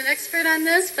 I'm not an expert on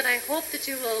this, but I hope that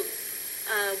you will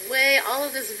weigh all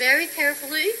of this very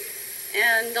carefully,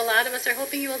 and a lot of us are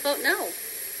hoping you will vote no.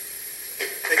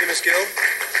 Thank you, Ms. Gill.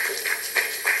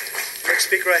 Next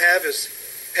speaker I have is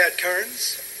Pat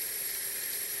Kearns,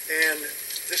 and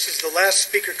this is the last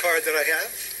speaker card that I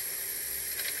have.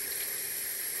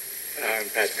 I'm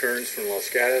Pat Kearns from Los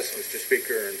Gatos, Mr.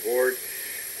 Speaker and Board.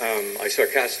 I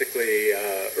sarcastically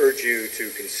urge you to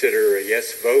consider a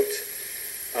yes vote.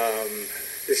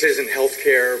 This isn't health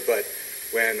care, but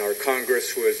when our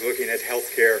Congress was looking at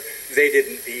health care, they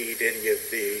didn't need any of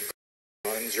the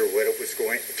funds or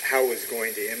how it was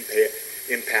going to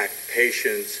impact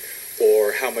patients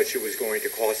or how much it was going to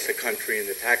cost the country and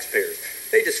the taxpayers.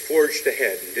 They just forged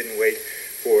ahead and didn't wait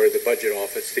for the budget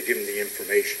office to give them the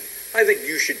information. I think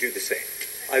you should do the same.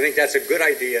 I think that's a good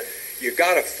idea. You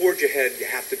got to forge ahead. You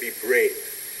have to be brave.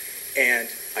 And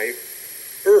I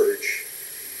urge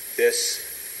this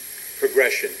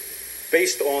progression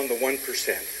based on the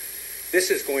 1%. This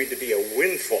is going to be a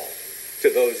windfall to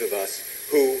those of us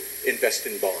who invest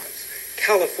in bonds.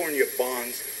 California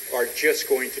bonds are just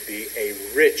going to be a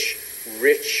rich,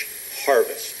 rich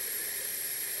harvest.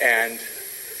 And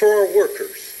for our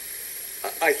workers,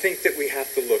 I think that we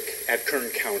have to look at Kern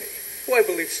County, who I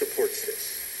believe supports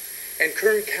this. And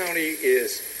Kern County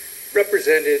is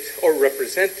represented or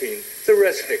representing the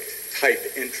resident type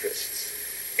interests.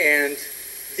 And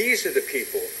these are the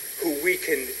people who we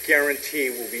can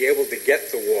guarantee will be able to get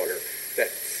the water that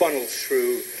funnels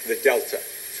through the Delta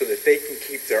so that they can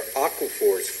keep their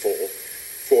aquifers full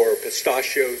for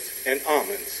pistachios and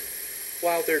almonds,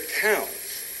 while their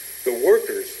towns, the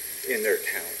workers in their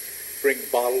towns, bring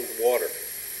bottled water.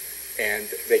 And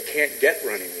they can't get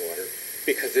running water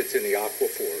because it's in the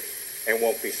aquifers and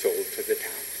won't be sold to the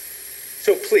towns.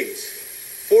 So please,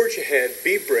 forge ahead,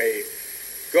 be brave,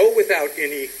 go without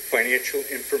any financial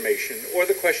information or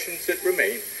the questions that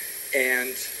remain,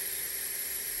 and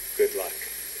good luck.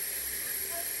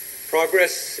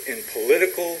 Progress in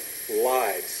political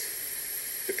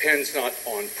lives depends not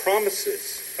on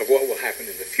promises of what will happen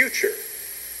in the future,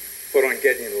 but on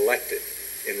getting elected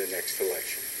in the next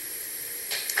election.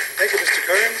 Thank you, Mr.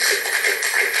 Kearns.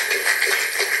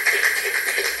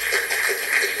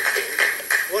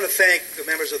 I want to thank the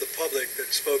members of the public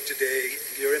that spoke today.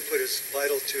 Your input is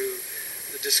vital to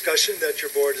the discussion that your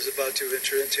board is about to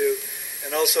enter into,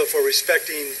 and also for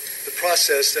respecting the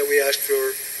process that we asked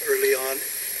for early on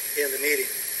in the meeting.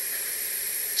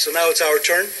 So now it's our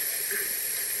turn.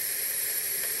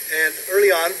 And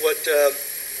early on,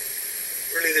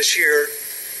 early this year,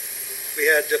 we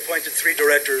had appointed 3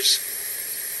 directors.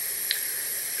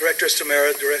 Director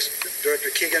Estamera, Director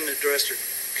Keegan, and Director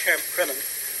Kremen,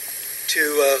 to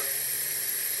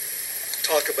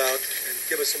talk about and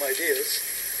give us some ideas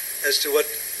as to what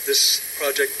this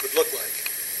project would look like.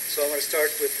 So I want to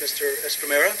start with Mr.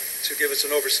 Estamera to give us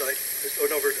an oversight as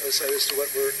to what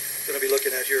we're going to be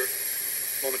looking at here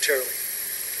momentarily.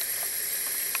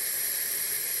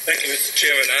 Thank you, Mr.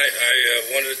 Chairman. I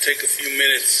wanted to take a few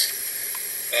minutes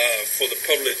for the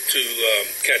public to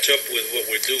catch up with what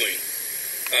we're doing.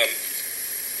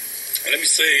 And let me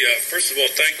say, first of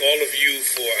all, thank all of you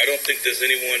for, I don't think there's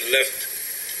anyone left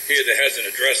here that hasn't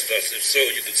addressed us. If so,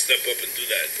 you can step up and do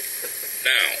that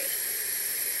now.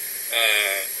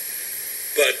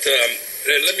 But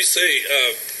let me say,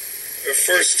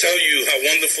 first tell you how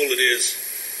wonderful it is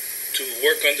to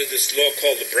work under this law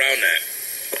called the Brown Act,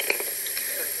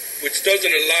 which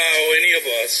doesn't allow any of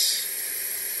us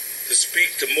to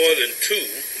speak to more than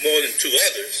two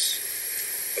others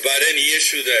about any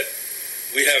issue that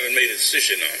we haven't made a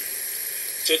decision on.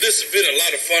 So this has been a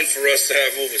lot of fun for us to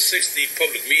have over 60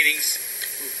 public meetings,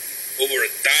 over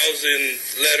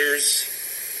 1,000 letters,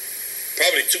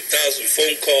 probably 2,000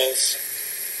 phone calls,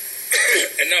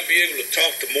 and not be able to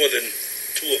talk to more than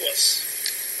 2 of us.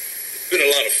 It's been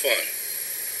a lot of fun.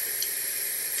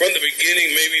 From the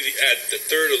beginning, maybe at the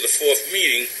 3rd or the 4th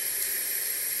meeting,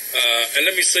 and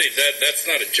let me say that's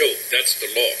not a joke, that's the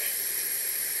law.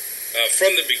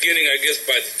 From the beginning, I guess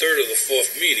by the 3rd or the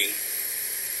 4th meeting,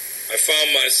 I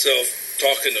found myself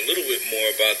talking a little bit more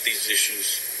about these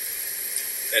issues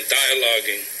and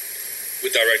dialoguing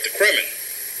with Director Kremen.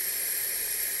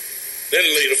 Then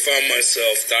later found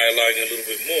myself dialoguing a little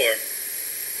bit more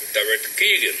with Director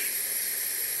Keegan.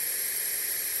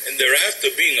 And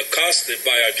thereafter being accosted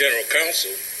by our General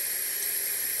Counsel,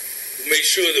 who made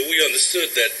sure that we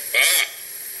understood that,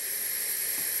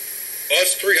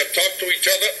 us 3 have talked to each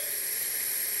other.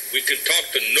 We can talk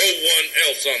to no one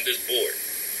else on this board.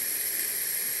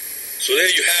 So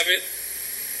there you have it.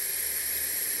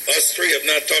 Us three have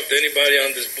not talked to anybody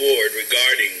on this board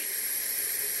regarding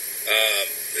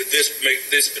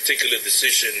this particular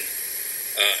decision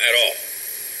at all.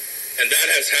 And that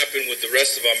has happened with the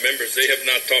rest of our members. They have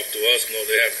not talked to us, nor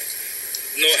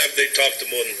have they talked to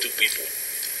more than two people.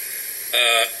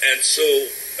 And so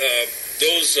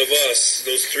those of us,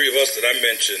 those three of us that I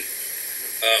mentioned,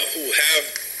 who have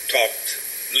talked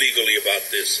legally about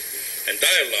this and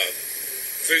dialogue,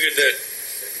 figured that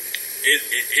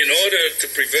in order to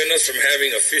prevent us from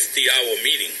having a 50-hour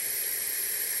meeting,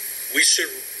 we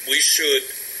should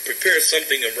prepare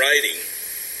something in writing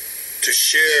to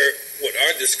share what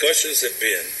our discussions have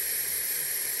been,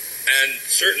 and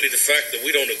certainly the fact that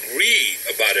we don't agree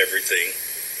about everything,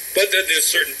 but that there's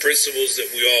certain principles that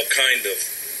we all kind of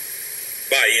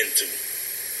buy into.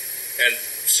 And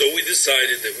so we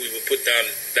decided that we would put down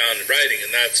in writing, and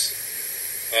that's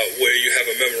where you have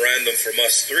a memorandum from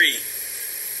us three,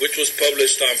 which was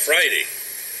published on Friday.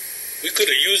 We could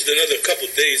have used another couple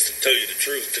of days, to tell you the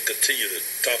truth, to continue to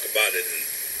talk about it and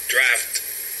draft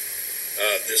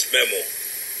this memo.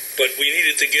 But we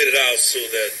needed to get it out so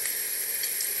that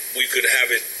we could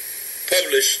have it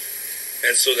published,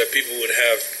 and so that people would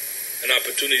have an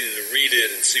opportunity to read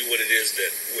it and see what it is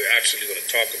that we're actually going to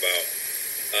talk about,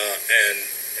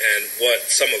 and what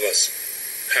some of us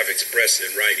have expressed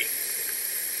in writing.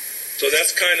 So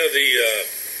that's kind of the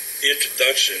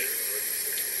introduction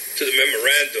to the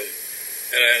memorandum,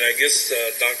 and I guess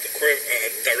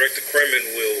Director Kremen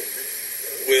will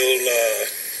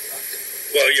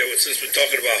since we're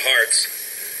talking about hearts,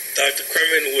 Dr.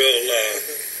 Kremen will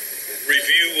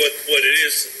review what it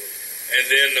is, and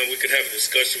then we can have a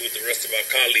discussion with the rest of our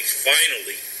colleagues.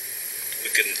 Finally, we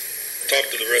can talk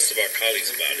to the rest of our colleagues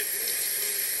about it.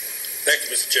 Thank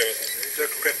you, Mr. Chairman.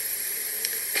 Dr. Kremen.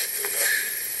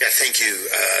 Yeah, thank you,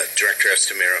 Director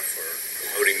Estamera, for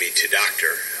promoting me to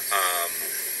doctor.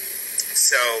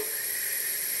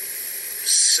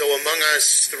 So among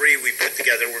us three, we put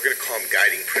together, we're going to call them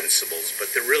guiding principles, but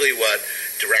they're really what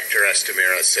Director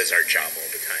Estamera says our job all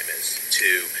the time is,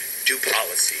 to do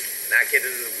policy, not get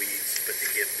into the weeds, but to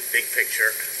give the big picture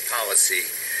policy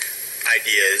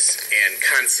ideas and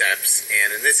concepts.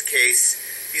 And in this case,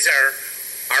 these are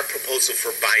our proposal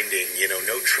for binding,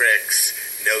 no tricks,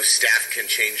 no staff can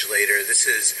change later. This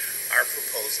is our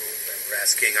proposal that we're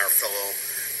asking our fellow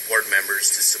board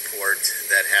members to support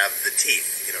that have the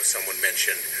teeth. Someone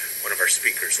mentioned, one of our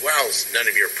speakers, well, none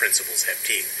of your principles have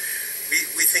teeth.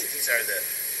 We think these are the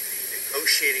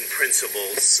negotiating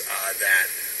principles that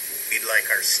we'd like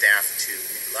our staff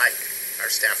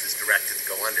is directed to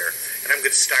go under. And I'm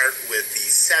going to start with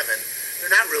these 7. They're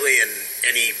not really in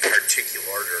any particular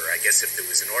order. I guess if there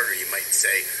was an order, you might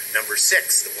say number 6,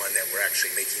 the one that we're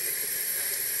actually making to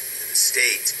the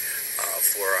state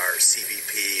for our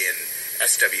CVP and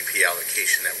SWP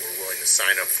allocation that we're willing to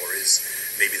sign up for, is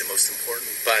maybe the most important.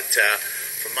 But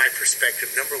from my perspective,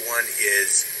 number 1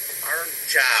 is our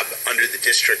job under the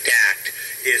District Act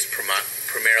is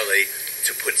primarily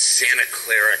to put Santa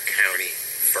Clara County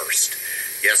first.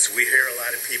 Yes, we hear a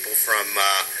lot of people from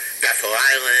Bethel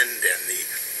Island and the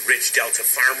rich Delta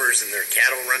farmers and their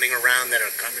cattle running around that are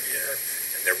coming here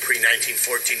and their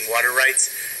pre-1914 water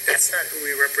rights. That's not who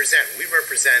we represent. We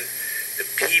represent the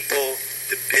people,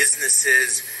 the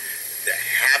businesses, the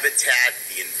habitat,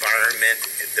 the environment,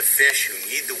 the fish who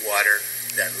need the water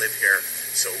that live here.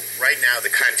 So right now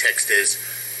the context is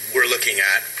we're looking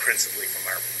at principally from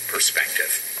our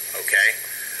perspective, okay?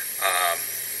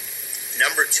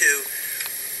 Number 2,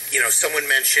 someone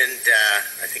mentioned,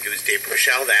 I think it was Dave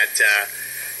Rochelle, that,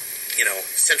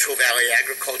 Central Valley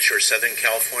agriculture, Southern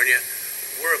California,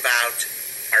 we're about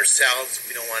ourselves.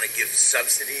 We don't want to give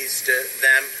subsidies to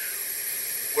them.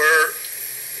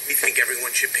 We think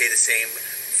everyone should pay the same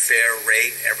fair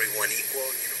rate, everyone equal.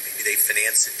 Maybe they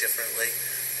finance it differently,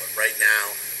 but right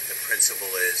now the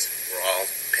principle is we're all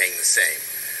paying the same.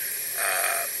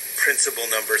 Principle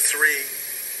number 3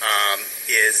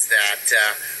 is that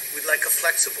we'd like a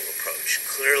flexible approach.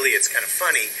 Clearly, it's kind of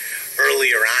funny.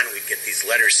 Earlier on, we'd get these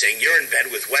letters saying, you're in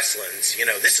bed with Westlands.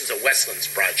 This is a Westlands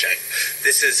project.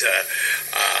 This is a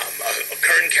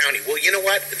Kern County. Well, you know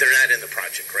what? They're not in the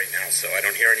project right now, so I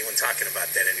don't hear anyone talking about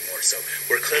that anymore. So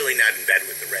we're clearly not in bed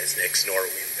with the Resnicks, nor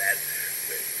are we in bed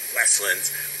with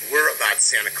Westlands. We're about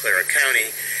Santa Clara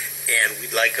County, and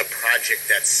we'd like a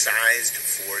project that's sized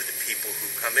for the people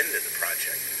who come into the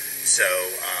project. So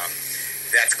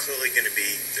that's clearly going to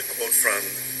be the quote from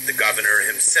the governor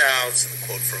himself, and the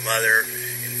quote from other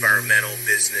environmental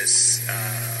business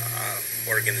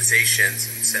organizations,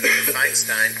 and Senator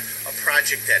Feinstein, a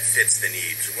project that fits the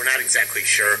needs. We're not exactly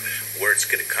sure where it's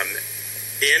going to come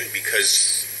in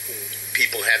because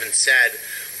people haven't said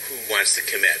who wants to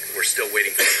commit. We're still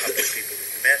waiting for a couple of people to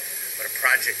commit, but a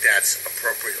project that's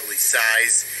appropriately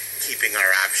sized, keeping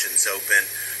our options open,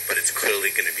 but it's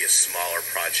clearly going to be a smaller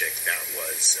project than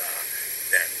was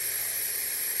than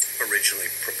originally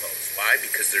proposed. Why?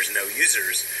 Because there's no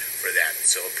users for that.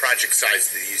 So a project size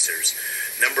to the users.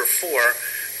 Number 4,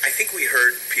 I think we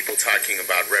heard people talking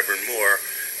about Reverend Moore,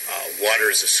 water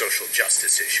is a social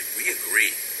justice issue. We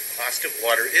agree. Cost of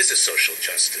water is a social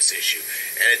justice issue,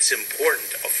 and it's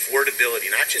important. Affordability,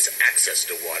 not just access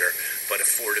to water, but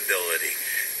affordability.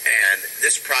 And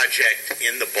this project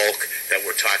in the bulk that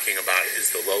we're talking about is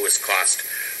the lowest cost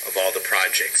of all the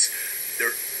projects.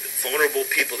 They're vulnerable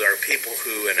people. There are people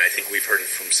who, and I think we've heard it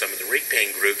from some of the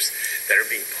rate-paying groups, that are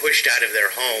being pushed out of their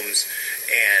homes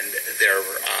and their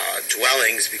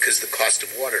dwellings because of the cost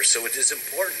of water. So it is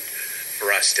important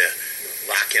for us to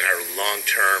lock in our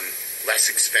long-term, less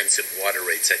expensive water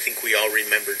rates. I think we all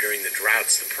remember during the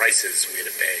droughts the prices we had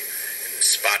to pay in the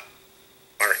spot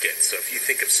market. So if you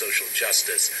think of social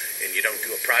justice and you don't do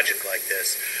a project like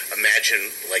this, imagine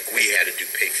like we had to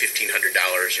pay $1,500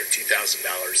 or $2,000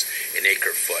 an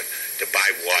acre foot to buy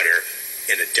water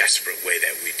in a desperate way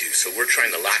that we do. So we're trying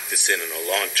to lock this in a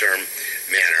long-term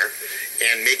manner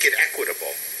and make it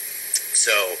equitable.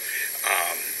 So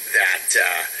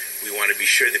we want to be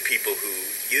sure that people who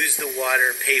use the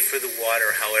water, pay for the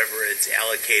water, however it's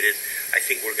allocated. I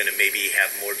think we're going to maybe have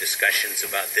more discussions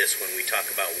about this when we talk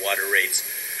about water rates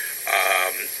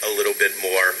a little bit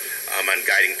more on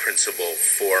guiding principle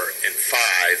 4 and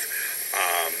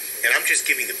 5. And I'm just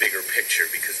giving the bigger picture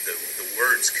because the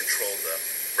words control the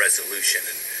resolution.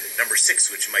 And number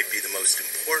 6, which might be the most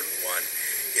important one,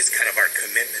 is kind of our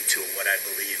commitment to what I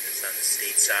believe is on the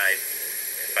state side.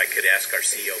 If I could ask our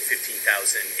CEO, 15,000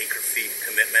 acre feet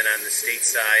commitment on the state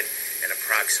side and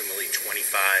approximately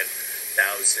 25,500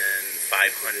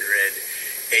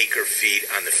 acre feet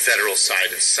on the federal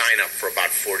side to sign up for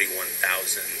about 41,000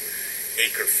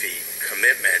 acre feet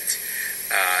commitment.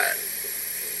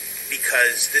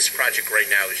 Because this project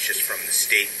right now is just from the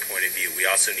state point of view.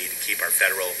 We also need to keep our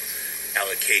federal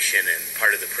allocation, and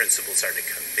part of the principles are to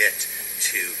commit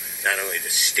to not only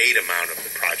the state amount of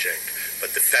the project,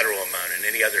 but the federal amount and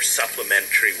any other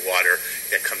supplementary water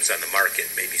that comes on the market.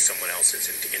 Maybe someone else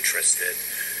isn't interested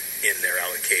in their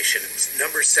allocation.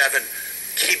 Number 7,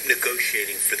 keep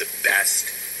negotiating for the best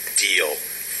deal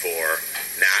for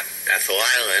not Bethel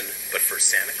Island, but for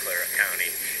Santa Clara County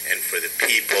and for the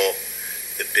people,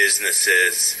 the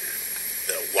businesses,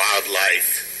 the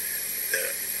wildlife, the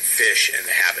fish, and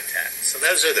the habitat. So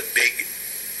those are the big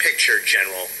picture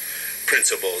general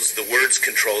principles. The words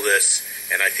control this,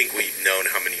 and I think we've known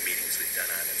how many meetings we've done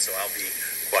on it. So I'll be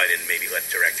quiet and maybe let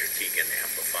Director Keegan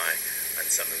amplify on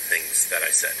some of the things that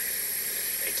I said.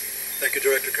 Thank you. Thank you,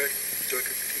 Director Craig.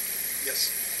 Director Keegan.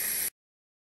 Yes.